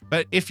Flembre.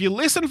 But if you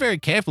listen very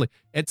carefully,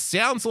 it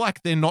sounds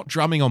like they're not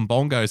drumming on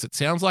bongos. It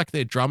sounds like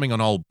they're drumming on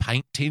old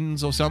paint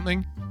tins or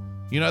something.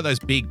 You know, those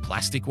big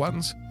plastic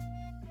ones?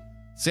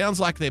 Sounds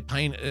like they're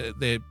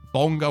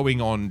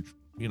bongoing on,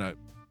 you know,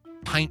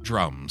 paint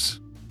drums.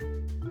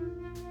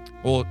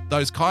 Or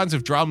those kinds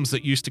of drums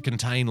that used to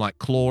contain like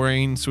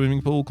chlorine,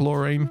 swimming pool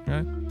chlorine.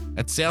 You know?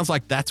 It sounds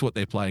like that's what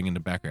they're playing in the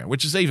background,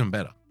 which is even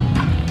better.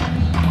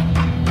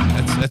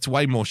 That's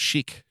way more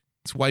chic.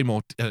 It's way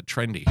more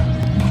trendy.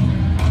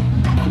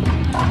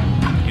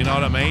 You know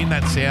what I mean?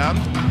 That sound.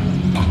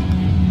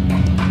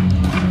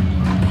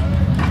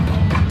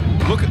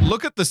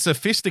 Look at the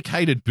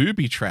sophisticated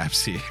booby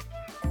traps here.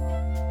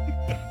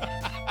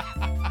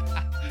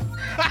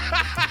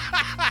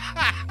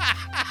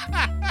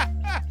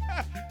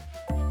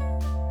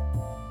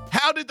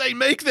 How did they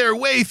make their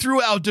way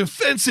through our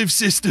defensive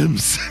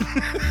systems?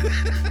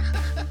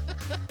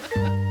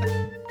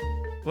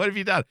 What have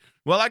you done?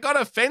 Well, I got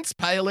a fence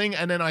paling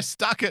and then I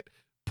stuck it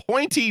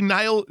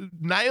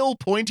nail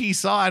pointy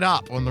side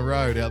up on the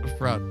road out the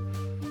front.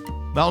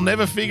 They'll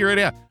never figure it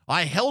out.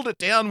 I held it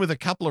down with a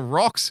couple of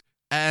rocks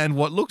and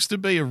what looks to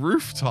be a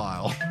roof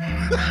tile.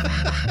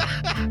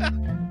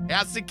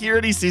 Our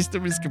security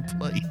system is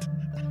complete.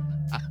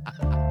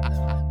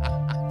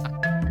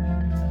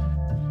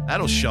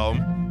 That'll show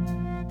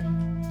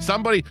them.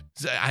 Somebody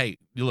say, hey,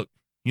 look,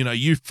 you know,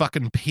 you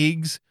fucking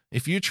pigs.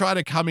 If you try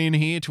to come in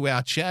here to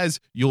our Chaz,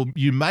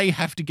 you may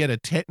have to get a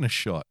tetanus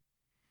shot.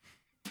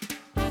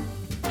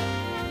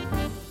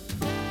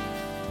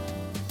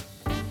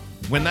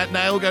 When that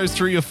nail goes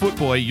through your foot,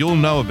 boy, you'll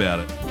know about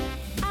it.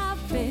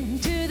 I've been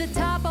to the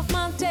top of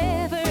Mount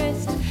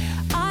Everest.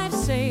 I've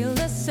sailed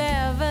the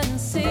 7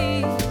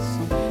 seas.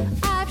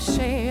 I've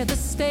shared the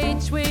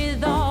stage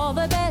with all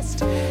the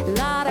best. A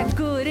lot of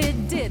good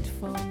it did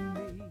for me.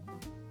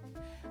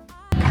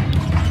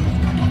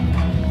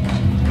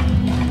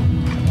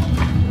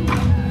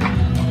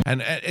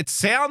 And it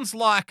sounds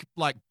like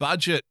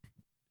budget.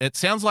 It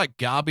sounds like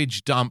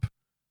garbage dump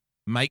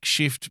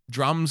makeshift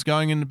drums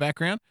going in the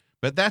background,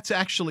 but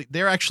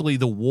they're actually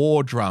the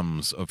war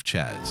drums of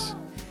Chaz.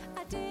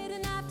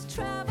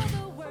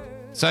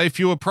 So if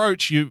you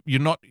approach, you're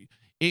not.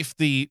 If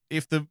the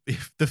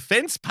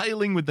fence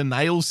paling with the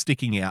nails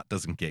sticking out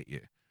doesn't get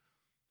you,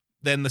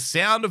 then the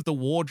sound of the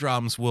war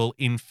drums will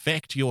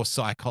infect your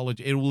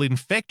psychology. It will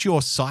infect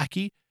your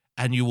psyche,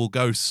 and you will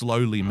go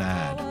slowly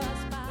mad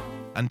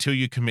until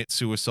you commit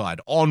suicide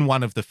on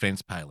one of the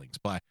fence palings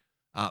by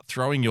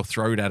throwing your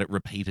throat at it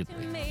repeatedly.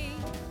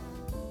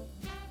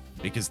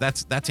 Because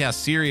that's how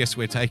serious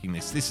we're taking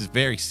this. This is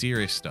very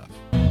serious stuff.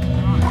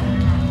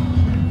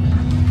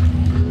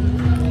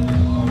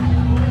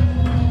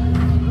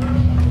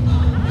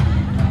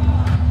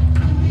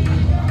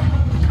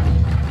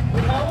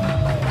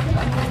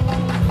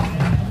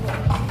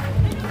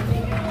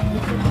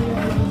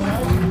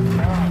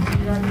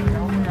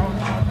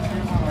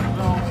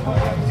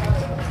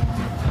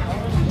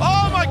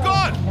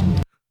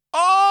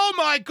 Oh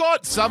my God!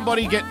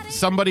 what?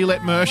 Somebody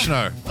let Mersh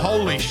know.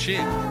 Holy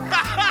shit.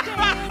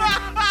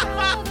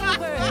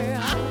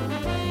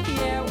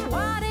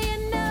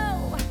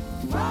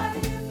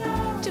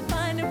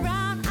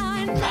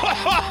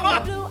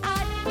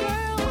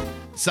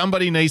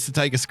 Somebody needs to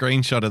take a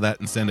screenshot of that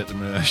and send it to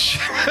Mersh.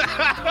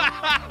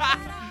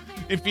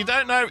 If you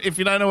don't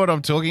know what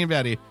I'm talking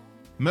about here,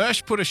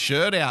 Mersh put a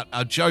shirt out,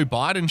 a Joe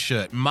Biden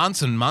shirt,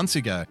 months and months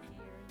ago.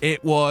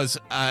 It was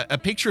a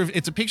picture of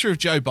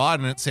Joe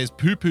Biden. It says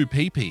poo poo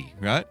pee pee,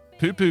 right?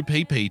 Poo poo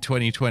pee pee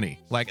 2020.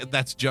 Like,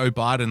 that's Joe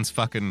Biden's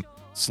fucking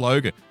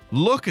slogan.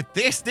 Look at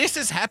this. This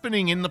is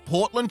happening in the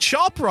Portland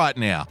Chop right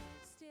now.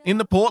 In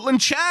the Portland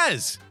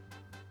Chaz.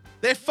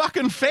 They're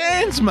fucking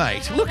fans,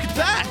 mate. Look at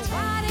that.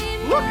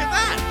 Look at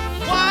that.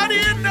 Why do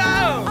you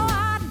know? Oh,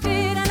 I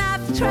didn't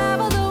have to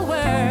travel the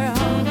world.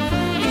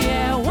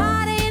 Yeah,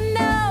 why do you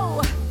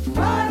know?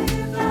 Why do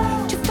you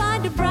know? To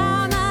find a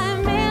brown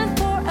eyed man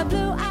for a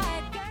blue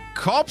eyed girl.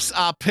 Cops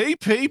are pee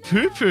pee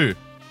poo poo.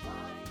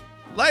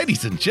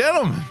 Ladies and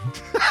gentlemen.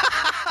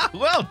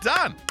 Well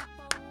done.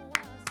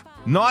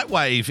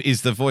 Nightwave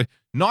is the voice.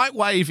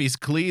 Nightwave is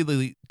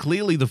clearly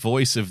the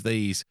voice of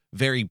these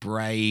very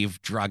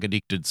brave,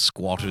 drug-addicted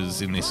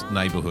squatters in this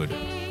neighborhood.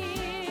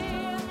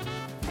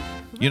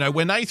 You know,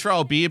 when they throw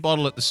a beer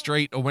bottle at the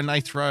street or when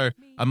they throw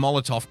a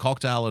Molotov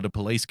cocktail at a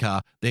police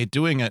car, they're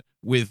doing it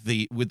with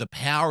the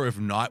power of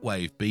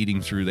Nightwave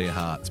beating through their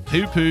hearts.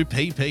 Poo poo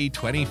pee pee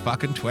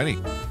 2020.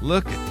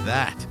 Look at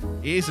that.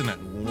 Isn't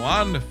it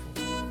wonderful?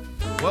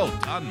 Well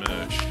done,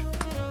 Mersh.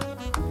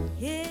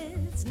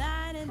 It's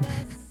night in the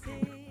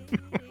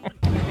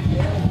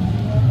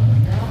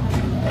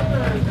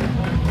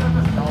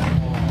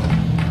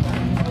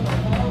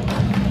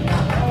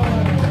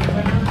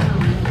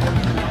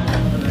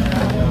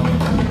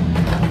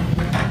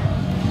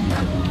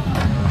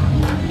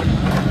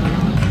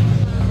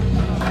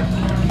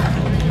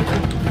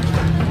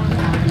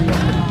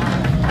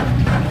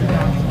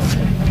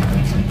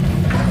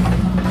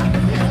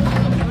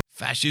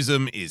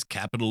Fascism is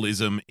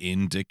capitalism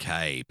in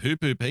decay. Poo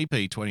poo pee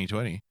pee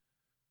 2020.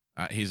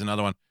 Here's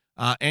another one.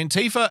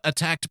 Antifa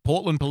attacked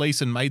Portland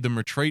police and made them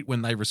retreat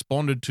when they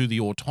responded to the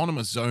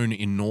autonomous zone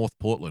in North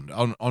Portland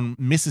on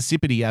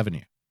Mississippi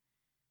Avenue.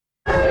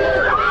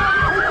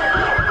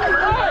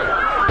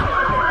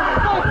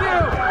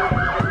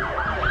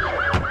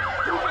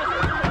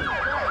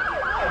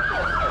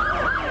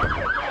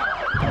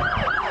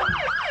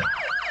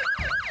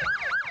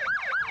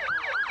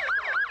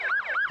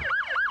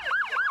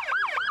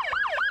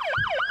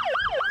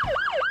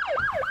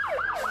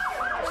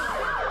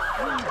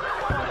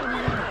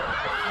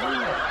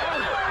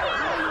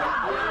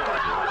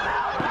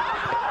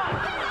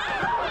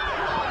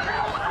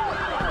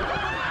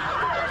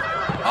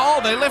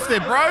 Oh, they left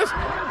their bros.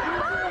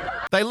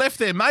 They left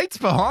their mates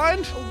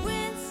behind.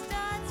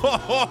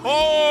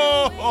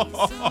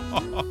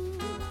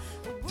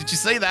 Did you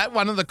see that?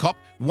 One of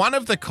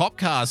the cop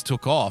cars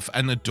took off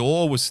and the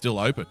door was still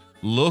open.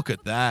 Look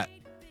at that.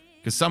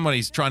 Because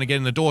somebody's trying to get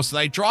in the door. So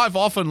they drive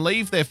off and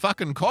leave their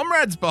fucking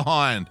comrades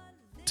behind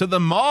to the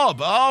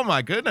mob. Oh,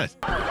 my goodness.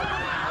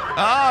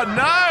 Oh,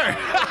 no.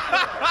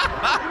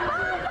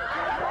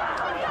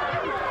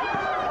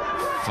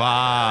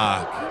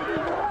 Fuck.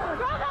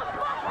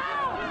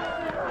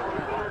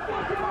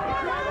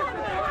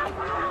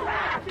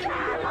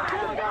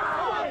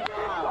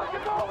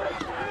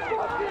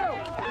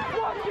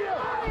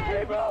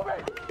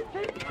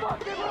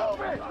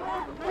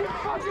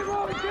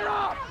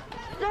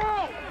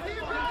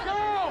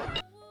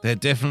 They're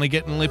definitely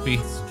getting lippy.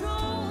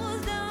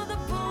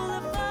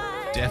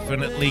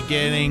 Definitely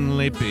getting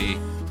lippy.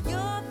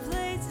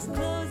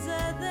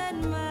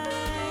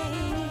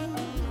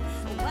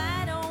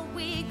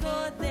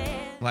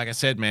 Like I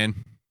said,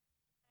 man,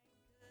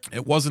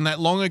 it wasn't that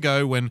long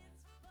ago when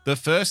the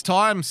first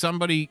time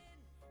somebody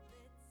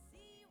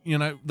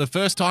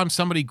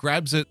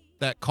grabs at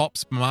that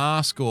cop's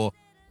mask or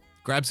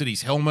grabs at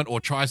his helmet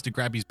or tries to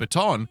grab his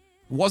baton,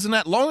 wasn't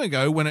that long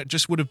ago when it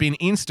just would have been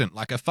instant,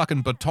 like a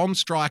fucking baton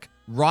strike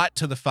right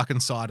to the fucking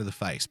side of the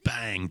face.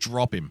 Bang,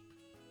 drop him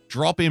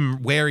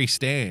where he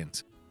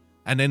stands.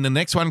 And then the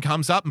next one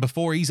comes up and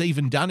before he's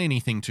even done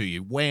anything to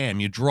you, wham,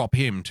 you drop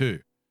him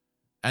too.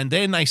 And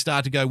then they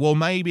start to go, well,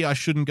 maybe I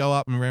shouldn't go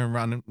up and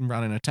run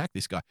and attack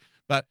this guy.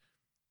 But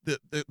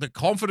the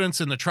confidence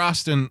and the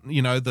trust and,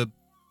 you know,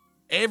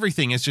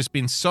 everything has just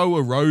been so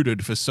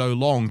eroded for so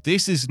long.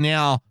 This is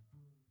now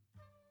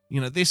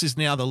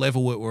the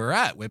level that we're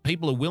at, where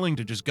people are willing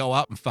to just go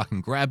up and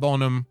fucking grab on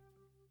them,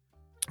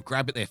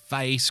 grab at their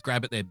face,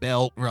 grab at their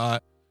belt, right?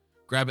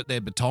 Grab at their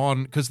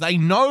baton, because they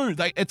know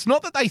it's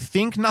not that they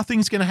think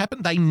nothing's going to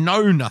happen. They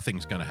know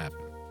nothing's going to happen.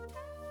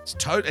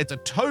 It's a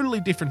totally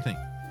different thing.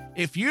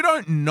 If you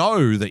don't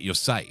know that you're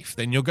safe,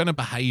 then you're going to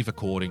behave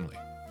accordingly.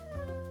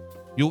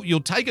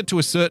 You'll take it to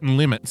a certain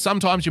limit.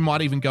 Sometimes you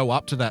might even go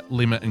up to that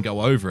limit and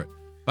go over it,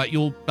 but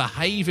you'll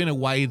behave in a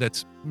way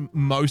that's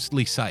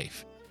mostly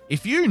safe.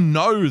 If you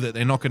know that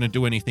they're not going to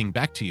do anything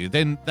back to you,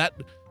 then that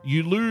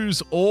you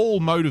lose all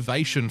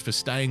motivation for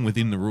staying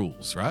within the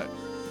rules, right?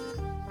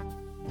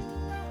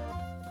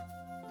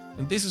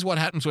 And this is what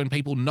happens when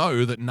people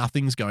know that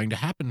nothing's going to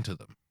happen to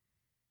them.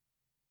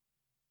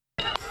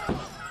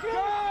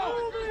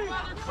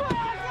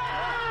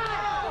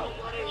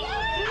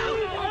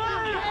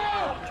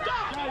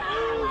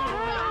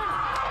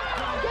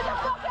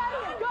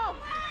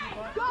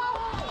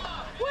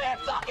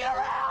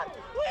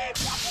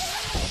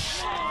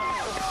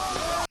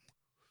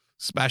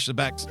 Smash the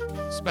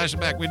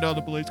back window of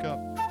the police car.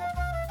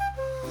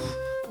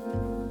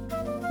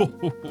 Oh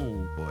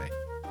boy.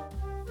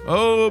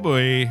 Oh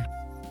boy.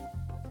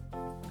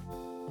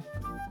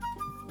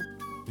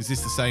 Is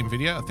this the same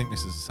video? I think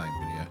this is the same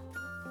video.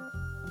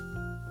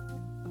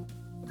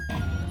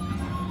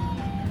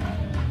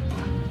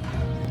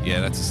 Yeah,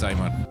 that's the same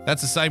one.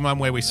 That's the same one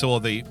where we saw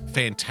the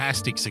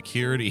fantastic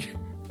security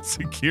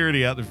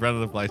out the front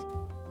of the place.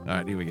 All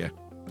right, here we go.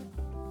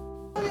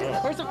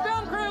 There's a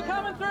film crew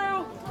coming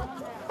through.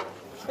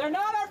 They're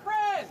not our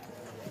friends.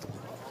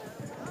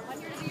 I'm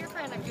here to be your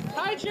friend.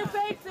 Hide your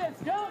faces.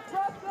 Don't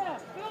trust them.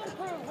 Film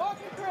crew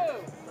walking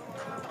through.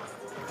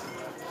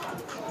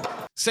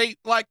 See,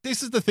 like,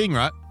 this is the thing,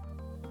 right?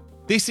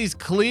 This is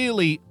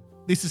clearly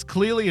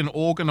an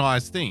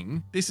organized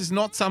thing. This is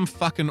not some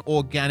fucking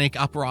organic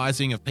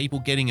uprising of people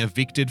getting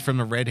evicted from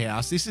the Red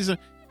House. This is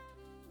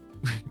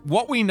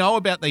what we know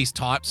about these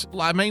types.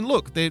 I mean,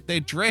 look, they're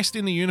dressed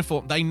in the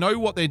uniform. They know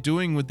what they're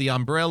doing with the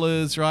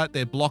umbrellas, right?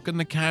 They're blocking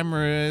the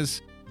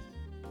cameras.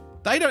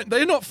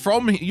 They're not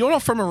from here. You're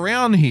not from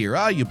around here,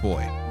 are you,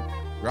 boy?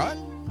 Right?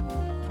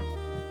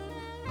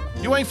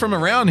 You ain't from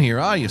around here,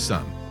 are you,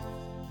 son?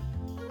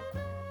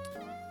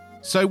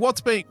 So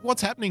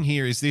what's happening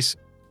here is this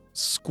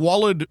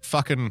squalid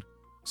fucking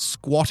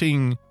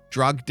squatting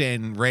drug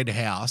den red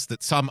house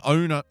that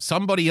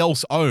somebody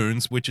else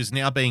owns, which is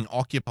now being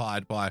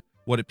occupied by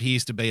what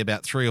appears to be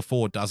about 3 or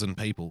 4 dozen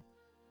people.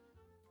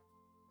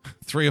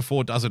 3 or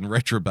 4 dozen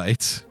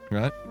retrobates,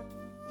 right?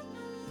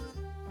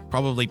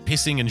 Probably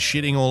pissing and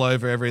shitting all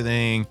over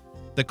everything.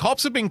 The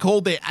cops have been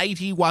called there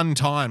 81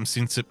 times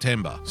since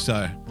September.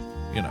 So,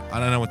 you know, I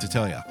don't know what to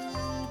tell you.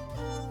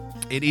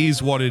 It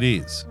is what it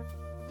is.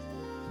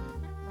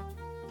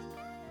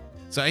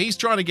 So he's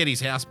trying to get his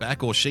house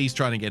back, or she's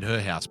trying to get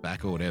her house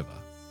back, or whatever.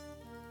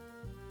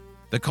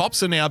 The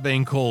cops are now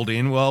being called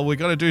in. Well, we've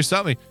got to do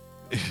something.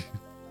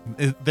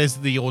 There's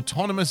the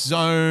autonomous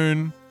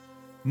zone.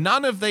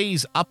 None of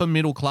these upper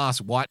middle class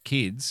white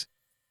kids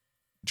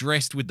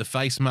dressed with the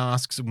face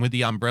masks and with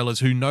the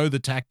umbrellas who know the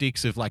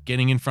tactics of like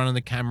getting in front of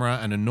the camera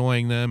and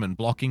annoying them and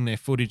blocking their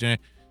footage.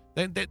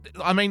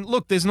 I mean,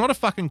 look, there's not a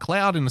fucking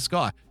cloud in the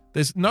sky.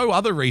 There's no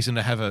other reason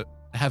to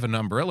have an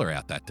umbrella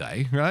out that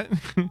day, right?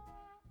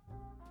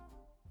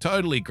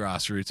 Totally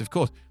grassroots, of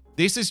course.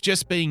 This is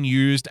just being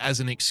used as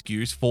an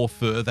excuse for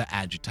further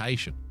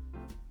agitation.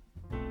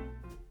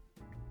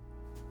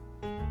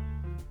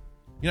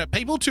 You know,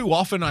 people too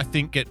often, I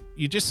think,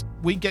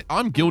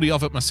 I'm guilty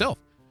of it myself.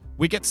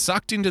 We get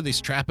sucked into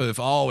this trap of,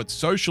 oh, it's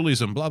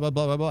socialism, blah, blah,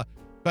 blah, blah, blah.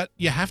 But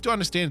you have to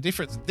understand the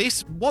difference.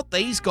 What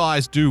these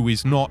guys do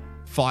is not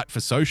fight for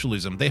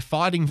socialism. They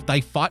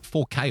fight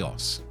for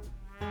chaos.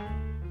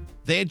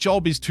 Their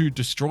job is to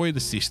destroy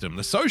the system.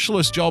 The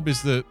socialist job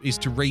is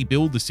to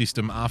rebuild the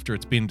system after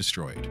it's been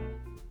destroyed.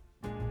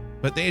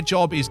 But their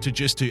job is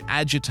to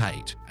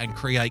agitate and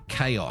create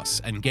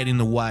chaos and get in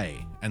the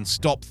way and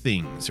stop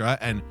things, right?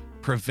 And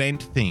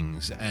prevent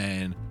things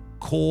and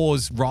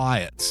cause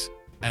riots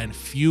and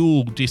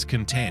fuel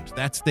discontent.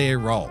 That's their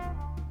role.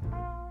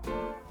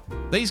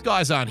 These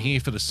guys aren't here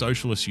for the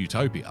socialist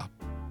utopia.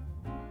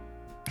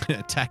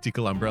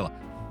 Tactical umbrella.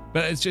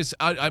 But it's just,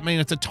 I mean,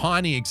 it's a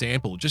tiny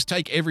example. Just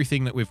take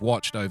everything that we've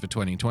watched over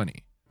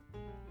 2020.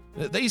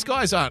 These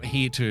guys aren't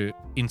here to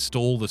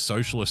install the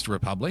socialist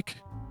republic.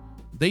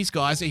 These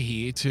guys are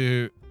here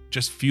to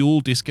just fuel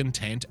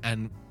discontent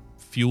and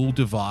fuel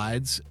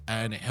divides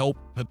and help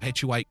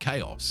perpetuate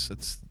chaos.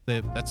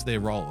 That's their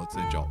role. It's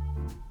their job.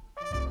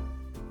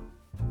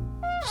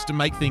 Just to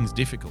make things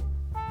difficult.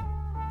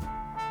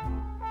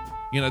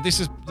 You know,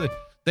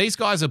 these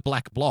guys are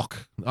black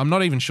bloc. I'm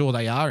not even sure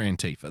they are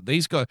Antifa.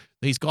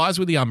 These guys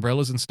with the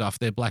umbrellas and stuff,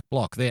 they're black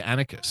bloc. They're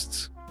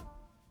anarchists.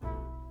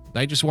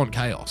 They just want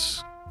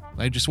chaos.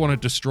 They just want to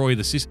destroy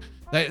the system.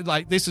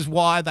 This is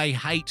why they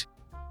hate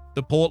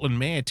the Portland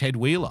mayor, Ted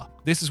Wheeler.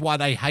 This is why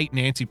they hate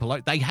Nancy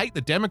Pelosi. They hate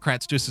the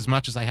Democrats just as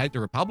much as they hate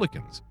the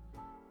Republicans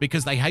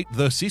because they hate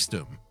the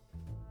system,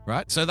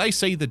 right? So they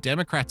see the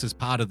Democrats as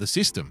part of the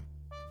system.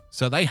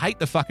 So they hate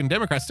the fucking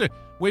Democrats too.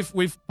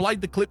 We've played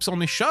the clips on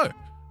this show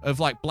of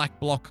like black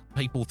bloc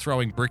people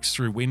throwing bricks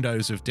through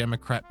windows of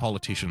Democrat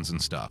politicians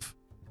and stuff.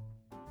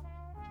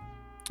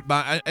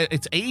 But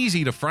it's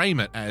easy to frame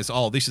it as,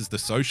 oh, this is the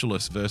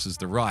socialists versus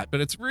the right, but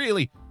it's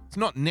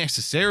not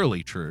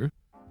necessarily true.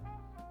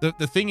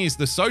 The thing is,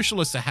 the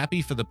socialists are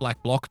happy for the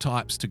black bloc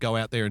types to go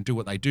out there and do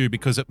what they do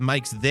because it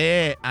makes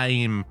their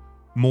aim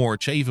more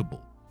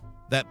achievable.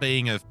 That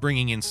being of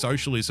bringing in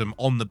socialism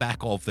on the back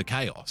of the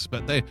chaos.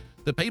 But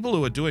the people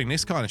who are doing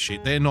this kind of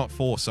shit, they're not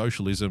for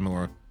socialism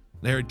or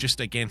they're just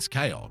against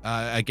chaos,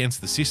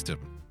 against the system.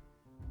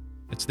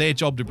 It's their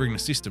job to bring the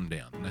system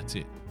down, and that's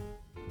it.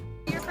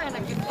 Your friend,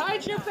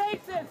 Hide your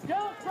faces.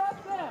 Don't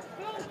trust them.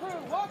 Film crew,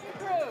 walking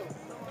through.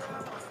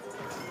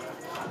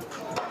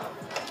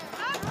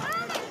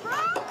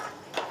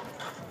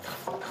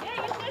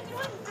 Yeah, you said you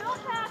wouldn't film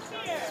past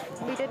here.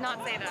 We did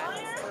not say that.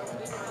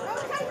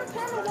 Rotate your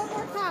camera one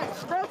more time.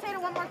 Rotate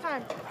it one more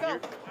time. Go.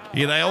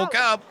 Here they all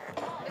come.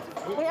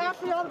 We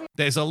actually ought to be.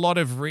 There's a lot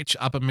of rich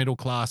upper middle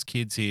class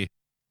kids here.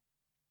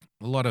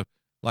 A lot of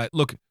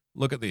look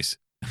at this.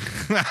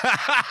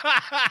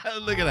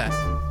 Look at that.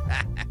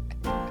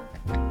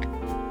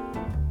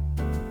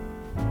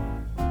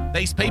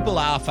 These people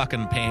are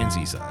fucking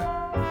pansies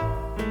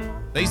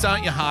though. These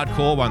aren't your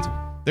hardcore ones.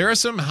 There are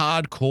some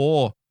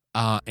hardcore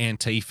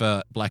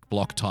Antifa black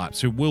bloc types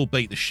who will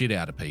beat the shit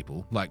out of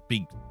people, like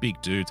big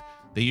dudes.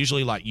 They're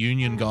usually like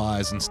union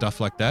guys and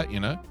stuff like that, you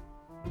know,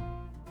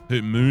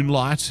 who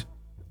moonlight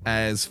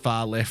as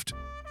far left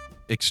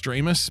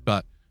extremists.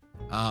 But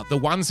the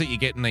ones that you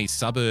get in these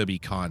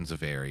suburby kinds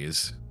of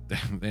areas,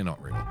 they're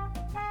not real.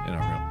 They're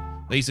not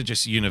real. These are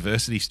just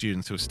university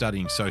students who are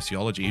studying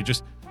sociology,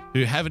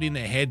 who have it in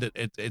their head that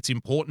it's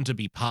important to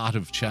be part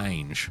of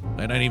change.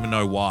 They don't even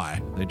know why.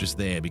 They're just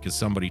there because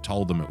somebody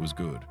told them it was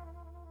good.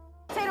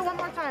 Rotate it one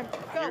more time.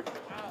 Go.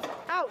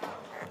 Out.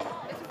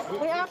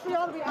 We actually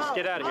ought to be out. Just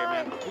get out of here,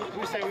 man.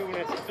 Who say we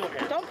want to film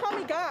here? Don't call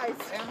me guys.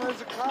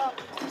 Emma's a cop.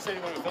 Who said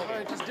you want to film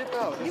here? Just dip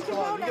out. You can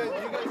go now.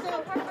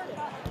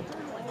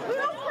 We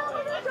don't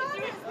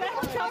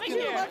film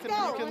here. Let's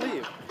go. You can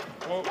leave.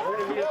 Well,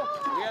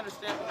 we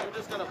understand, but we're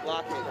just going to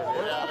block it.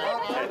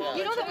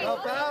 You know that we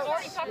help out.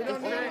 already talked We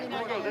don't need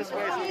anyone to go this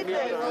way.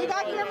 We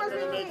got cameras we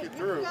need. You can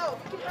go.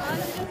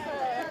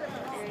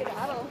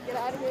 Get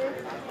out of here.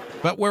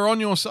 But we're on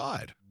your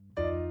side.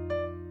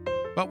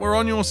 But we're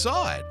on your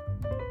side.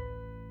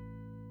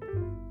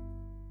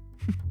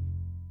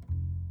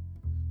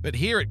 But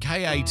here at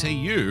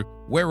KATU,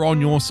 we're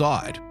on your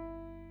side.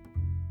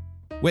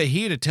 We're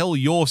here to tell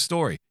your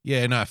story.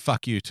 Yeah, no,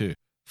 fuck you too.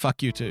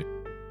 Fuck you too.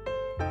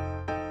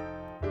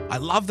 I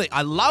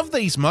love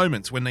these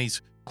moments when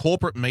these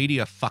corporate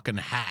media fucking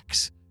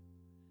hacks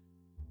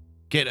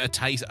get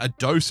a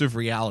dose of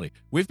reality.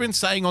 We've been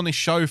saying on this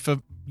show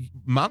for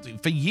months,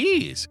 for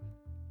years,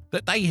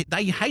 that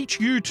they hate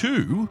you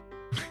too.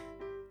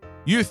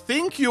 You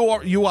think you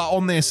are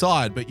on their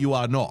side, but you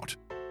are not.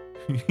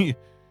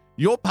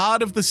 You're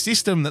part of the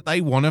system that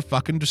they want to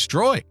fucking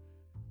destroy.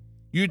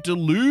 You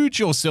delude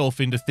yourself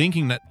into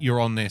thinking that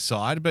you're on their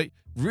side, but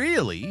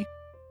really,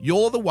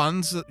 you're the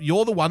one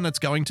that's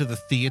going to the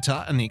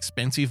theater and the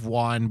expensive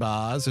wine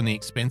bars and the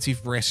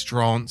expensive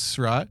restaurants,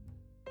 right?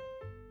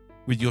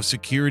 With your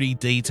security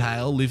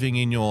detail, living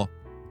in your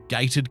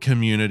gated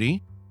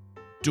community,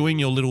 doing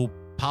your little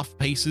puff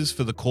pieces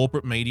for the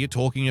corporate media,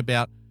 talking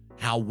about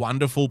how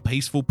wonderful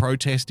peaceful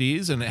protest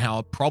is and how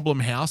a problem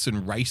house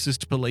and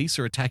racist police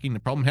are attacking the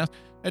problem house.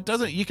 It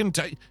doesn't,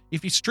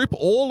 if you strip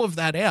all of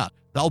that out,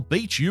 they'll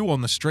beat you on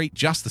the street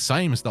just the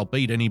same as they'll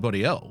beat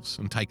anybody else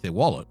and take their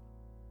wallet.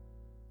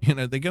 You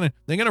know, they're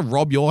gonna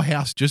rob your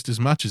house just as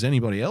much as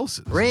anybody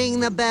else's. Ring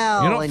the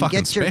bell and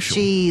get your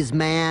cheese,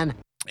 man.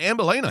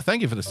 Ambelina,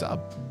 thank you for the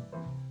sub.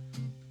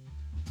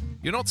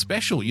 You're not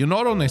special. You're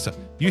not on their side.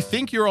 You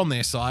think you're on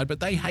their side,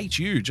 but they hate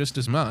you just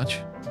as much.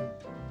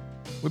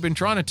 We've been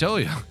trying to tell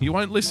you. You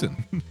won't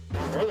listen.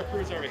 Where are the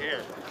crews over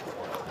here?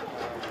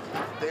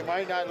 They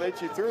might not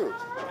let you through.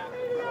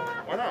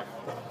 Why not?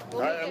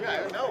 I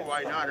don't know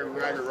why not or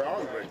right or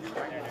wrong, but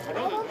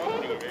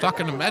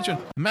Fucking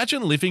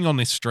imagine living on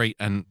this street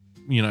and,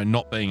 you know,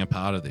 not being a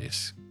part of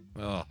this.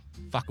 Oh,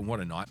 fucking what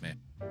a nightmare.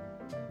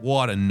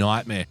 What a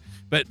nightmare.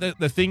 But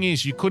the thing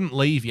is, you couldn't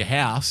leave your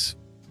house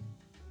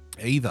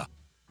either.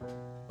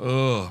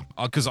 Ugh,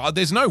 because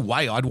there's no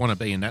way I'd want to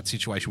be in that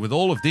situation with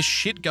all of this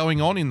shit going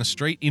on in the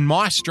street, in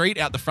my street,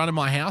 out the front of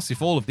my house.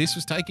 If all of this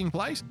was taking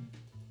place,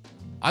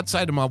 I'd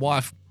say to my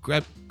wife,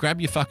 grab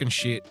your fucking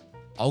shit.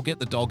 I'll get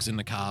the dogs in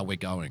the car. We're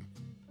going.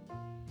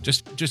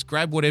 Just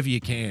grab whatever you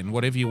can,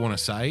 whatever you want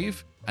to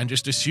save, and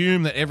just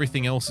assume that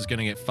everything else is going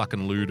to get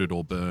fucking looted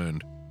or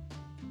burned.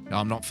 No,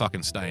 I'm not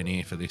fucking staying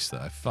here for this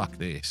though. Fuck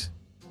this.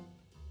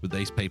 With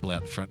these people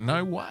out the front,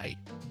 no way.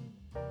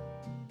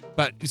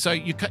 But so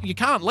you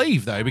can't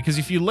leave though, because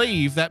if you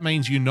leave, that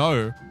means you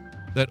know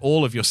that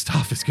all of your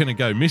stuff is going to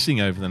go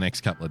missing over the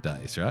next couple of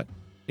days, right?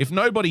 If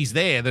nobody's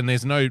there, then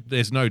there's no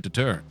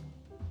deterrent.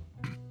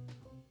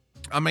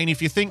 I mean,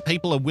 if you think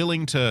people are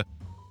willing to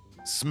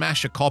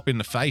smash a cop in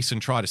the face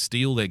and try to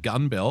steal their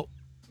gun belt,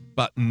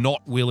 but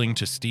not willing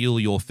to steal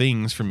your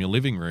things from your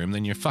living room,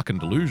 then you're fucking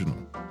delusional.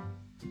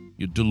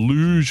 You're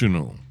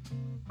delusional.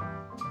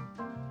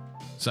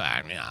 So,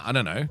 yeah, I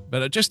don't know.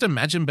 But just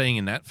imagine being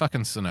in that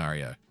fucking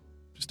scenario.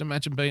 Just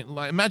imagine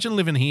imagine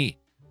living here.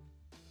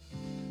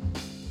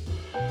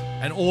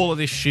 And all of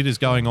this shit is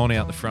going on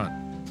out the front.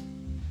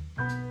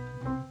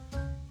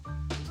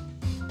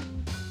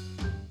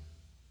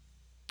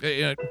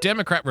 You know,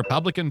 Democrat,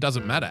 Republican,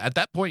 doesn't matter. At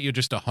that point, you're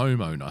just a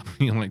homeowner.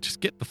 You're like, just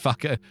get the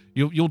fuck out.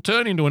 You'll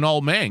turn into an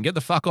old man. Get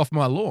the fuck off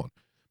my lawn.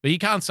 But you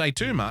can't say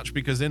too much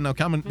because then they're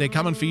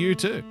coming for you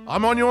too.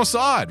 I'm on your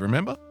side,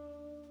 remember?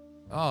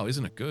 Oh,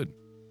 isn't it good?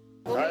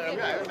 I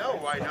don't know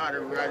why not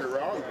or right or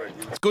wrong, but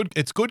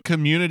It's good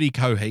community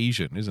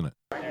cohesion, isn't it?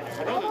 Okay,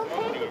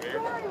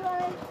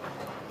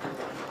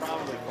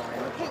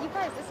 you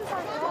guys, this is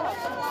our house.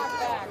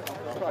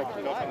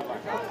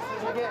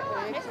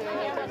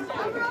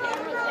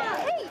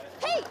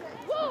 Hey,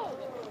 whoa,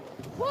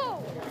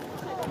 whoa.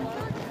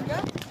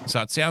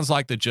 So it sounds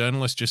like the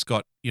journalist just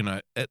got,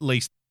 at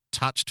least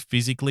touched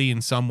physically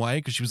in some way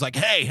because she was like,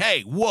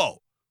 hey, whoa.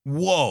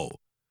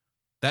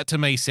 That to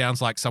me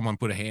sounds like someone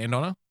put a hand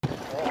on her.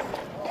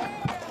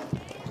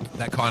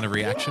 That kind of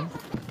reaction.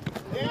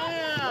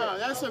 yeah,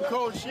 that's some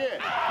cold shit.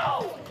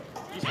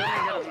 You said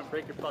you're going to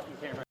break your fucking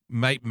camera.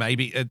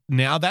 Maybe.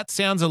 Now that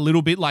sounds a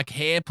little bit like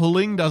hair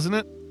pulling, doesn't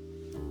it?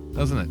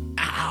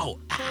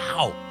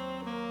 Ow.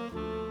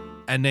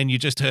 And then you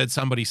just heard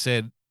somebody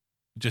said,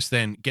 just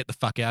then, get the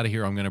fuck out of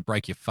here. I'm going to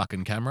break your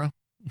fucking camera.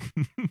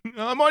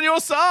 I'm on your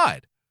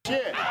side.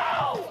 Shit.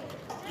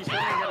 You said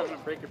you're going to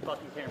break your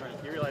fucking camera.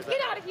 You realize that?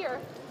 Get out of here.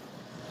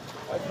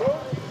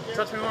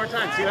 Touch me one more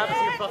time. See, you have to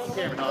see your fucking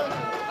camera, dog.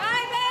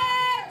 Bye,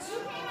 bitch!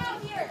 Get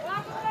out here.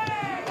 Walk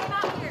away. Get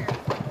out here.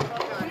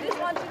 We just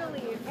want you to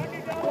leave.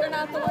 We're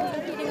not the ones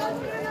impeding on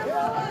you.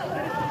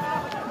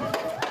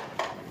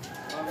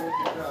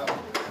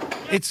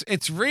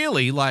 It's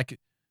really like,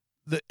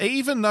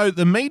 even though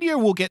the media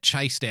will get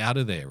chased out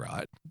of there,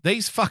 right?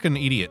 These fucking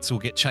idiots will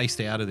get chased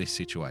out of this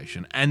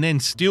situation and then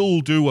still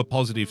do a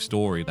positive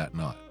story that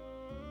night.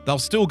 They'll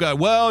still go,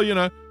 well,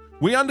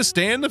 we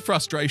understand the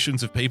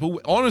frustrations of people.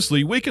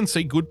 Honestly, we can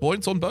see good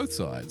points on both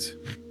sides,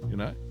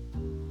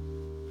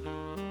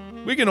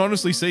 We can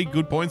honestly see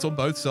good points on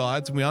both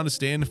sides, and we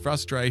understand the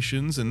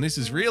frustrations, and this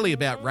is really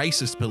about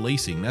racist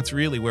policing. That's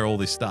really where all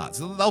this starts.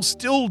 They'll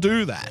still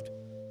do that.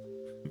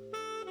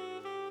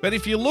 But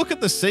if you look at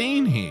the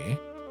scene here,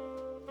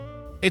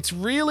 it's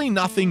really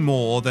nothing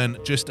more than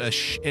just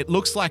it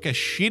looks like a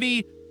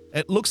shitty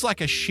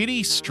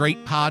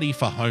street party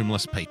for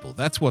homeless people.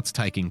 That's what's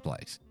taking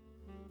place.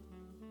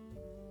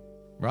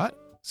 Right?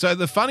 So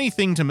the funny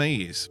thing to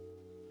me is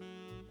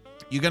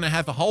you're going to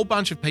have a whole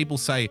bunch of people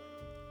say,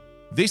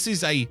 this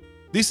is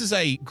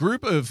a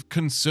group of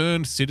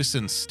concerned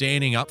citizens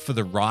standing up for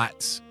the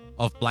rights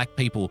of black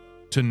people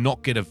to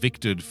not get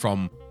evicted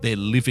from their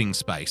living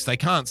space. They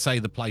can't say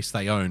the place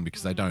they own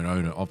because they don't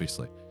own it,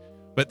 obviously.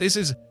 But this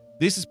is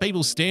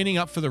people standing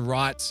up for the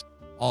rights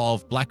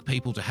of black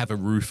people to have a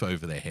roof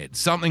over their head.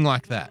 Something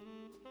like that.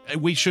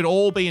 We should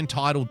all be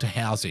entitled to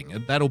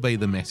housing. That'll be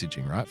the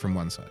messaging, right, from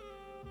one side.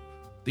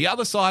 The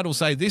other side will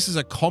say this is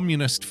a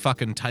communist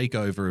fucking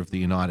takeover of the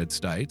United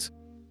States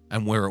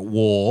and we're at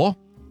war,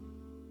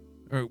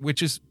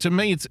 which is, to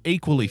me, it's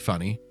equally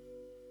funny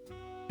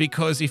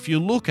because if you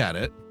look at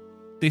it,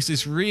 this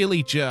is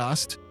really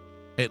just,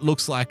 it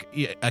looks like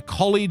a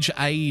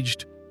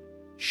college-aged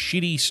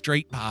shitty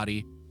street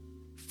party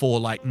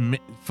for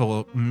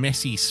for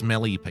messy,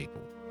 smelly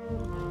people.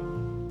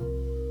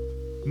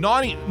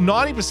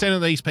 90%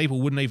 of these people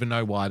wouldn't even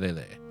know why they're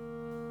there.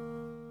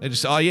 They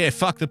just, oh yeah,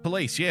 fuck the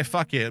police. Yeah,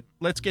 fuck yeah.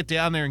 Let's get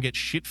down there and get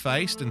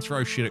shit-faced and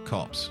throw shit at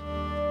cops.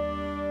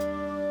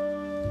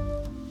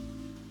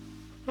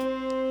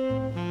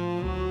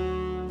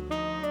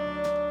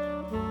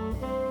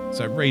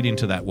 So read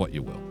into that what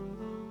you will.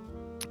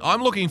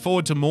 I'm looking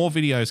forward to more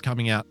videos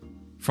coming out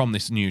from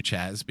this new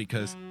Chaz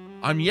because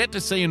I'm yet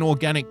to see an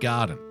organic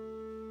garden.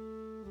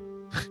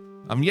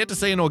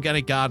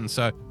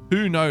 So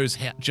who knows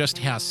just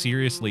how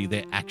seriously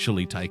they're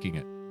actually taking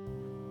it.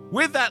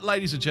 With that,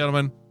 ladies and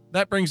gentlemen,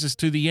 that brings us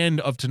to the end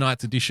of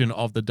tonight's edition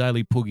of the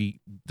Daily Boogie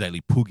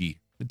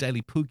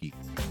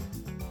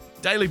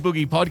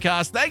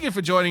podcast. Thank you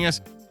for joining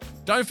us.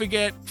 Don't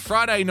forget,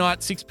 Friday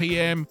night, 6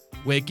 p.m.,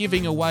 we're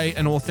giving away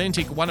an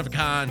authentic,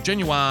 one-of-a-kind,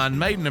 genuine,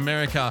 made in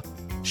America,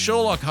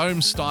 Sherlock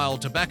Holmes-style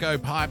tobacco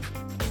pipe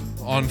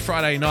on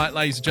Friday night,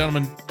 ladies and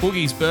gentlemen.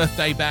 Boogie's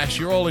birthday bash.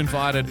 You're all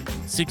invited,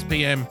 6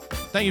 p.m.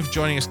 Thank you for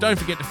joining us. Don't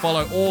forget to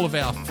follow all of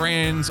our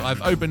friends.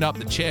 I've opened up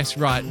the chest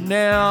right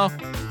now.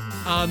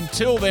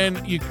 Until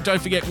then, you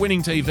don't forget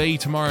Winning TV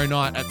tomorrow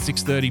night at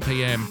 6:30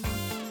 p.m.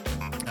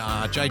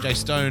 JJ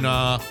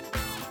Stoner,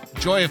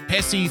 Joy of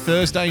Pessy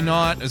Thursday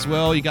night as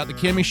well. You got the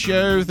Kimmy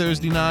Show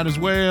Thursday night as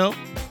well.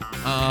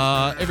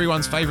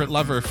 Everyone's favourite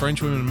lover of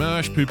French women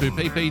merch, Poo Poo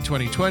Pee Pee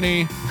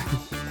 2020.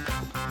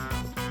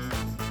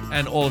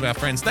 And all of our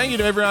friends. Thank you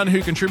to everyone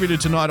who contributed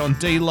tonight on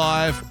D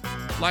Live.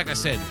 Like I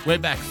said, we're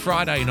back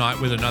Friday night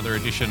with another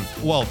edition.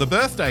 Well, the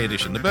birthday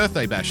edition, the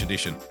birthday bash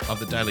edition of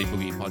the Daily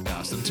Boogie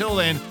podcast. Until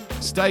then,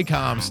 stay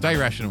calm, stay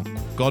rational.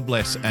 God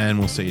bless, and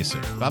we'll see you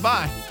soon.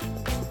 Bye-bye.